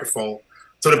to microphone.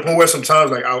 To the point where sometimes,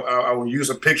 like, I will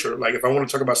use a picture. Like, if I want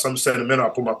to talk about something sentimental,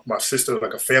 I'll put my sister,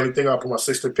 like a family thing, I'll put my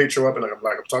sister picture up, and I'm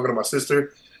talking to my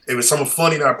sister. If it's something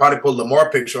funny, then I'll probably put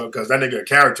Lamar picture up because that nigga a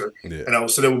character. Yeah. And I will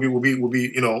say that will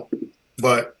be, you know.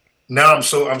 But now I'm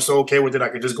so okay with it. I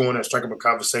can just go in and strike up a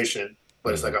conversation,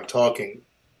 but it's like I'm talking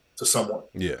to someone.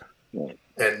 Yeah.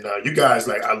 And you guys,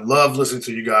 like, I love listening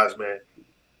to you guys, man.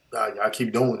 I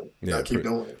keep doing it. Yeah, I keep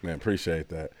doing it. Man, appreciate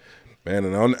that. Man,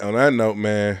 and on that note,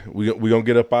 man, we gonna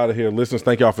get up out of here. Listeners,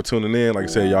 thank y'all for tuning in. Like I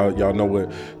said, y'all know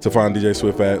what to find DJ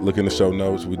Swift at. Look in the show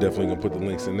notes. We definitely gonna put the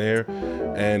links in there.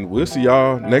 And we'll see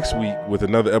y'all next week with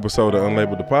another episode of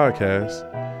Unlabeled the Podcast.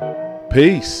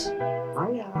 Peace.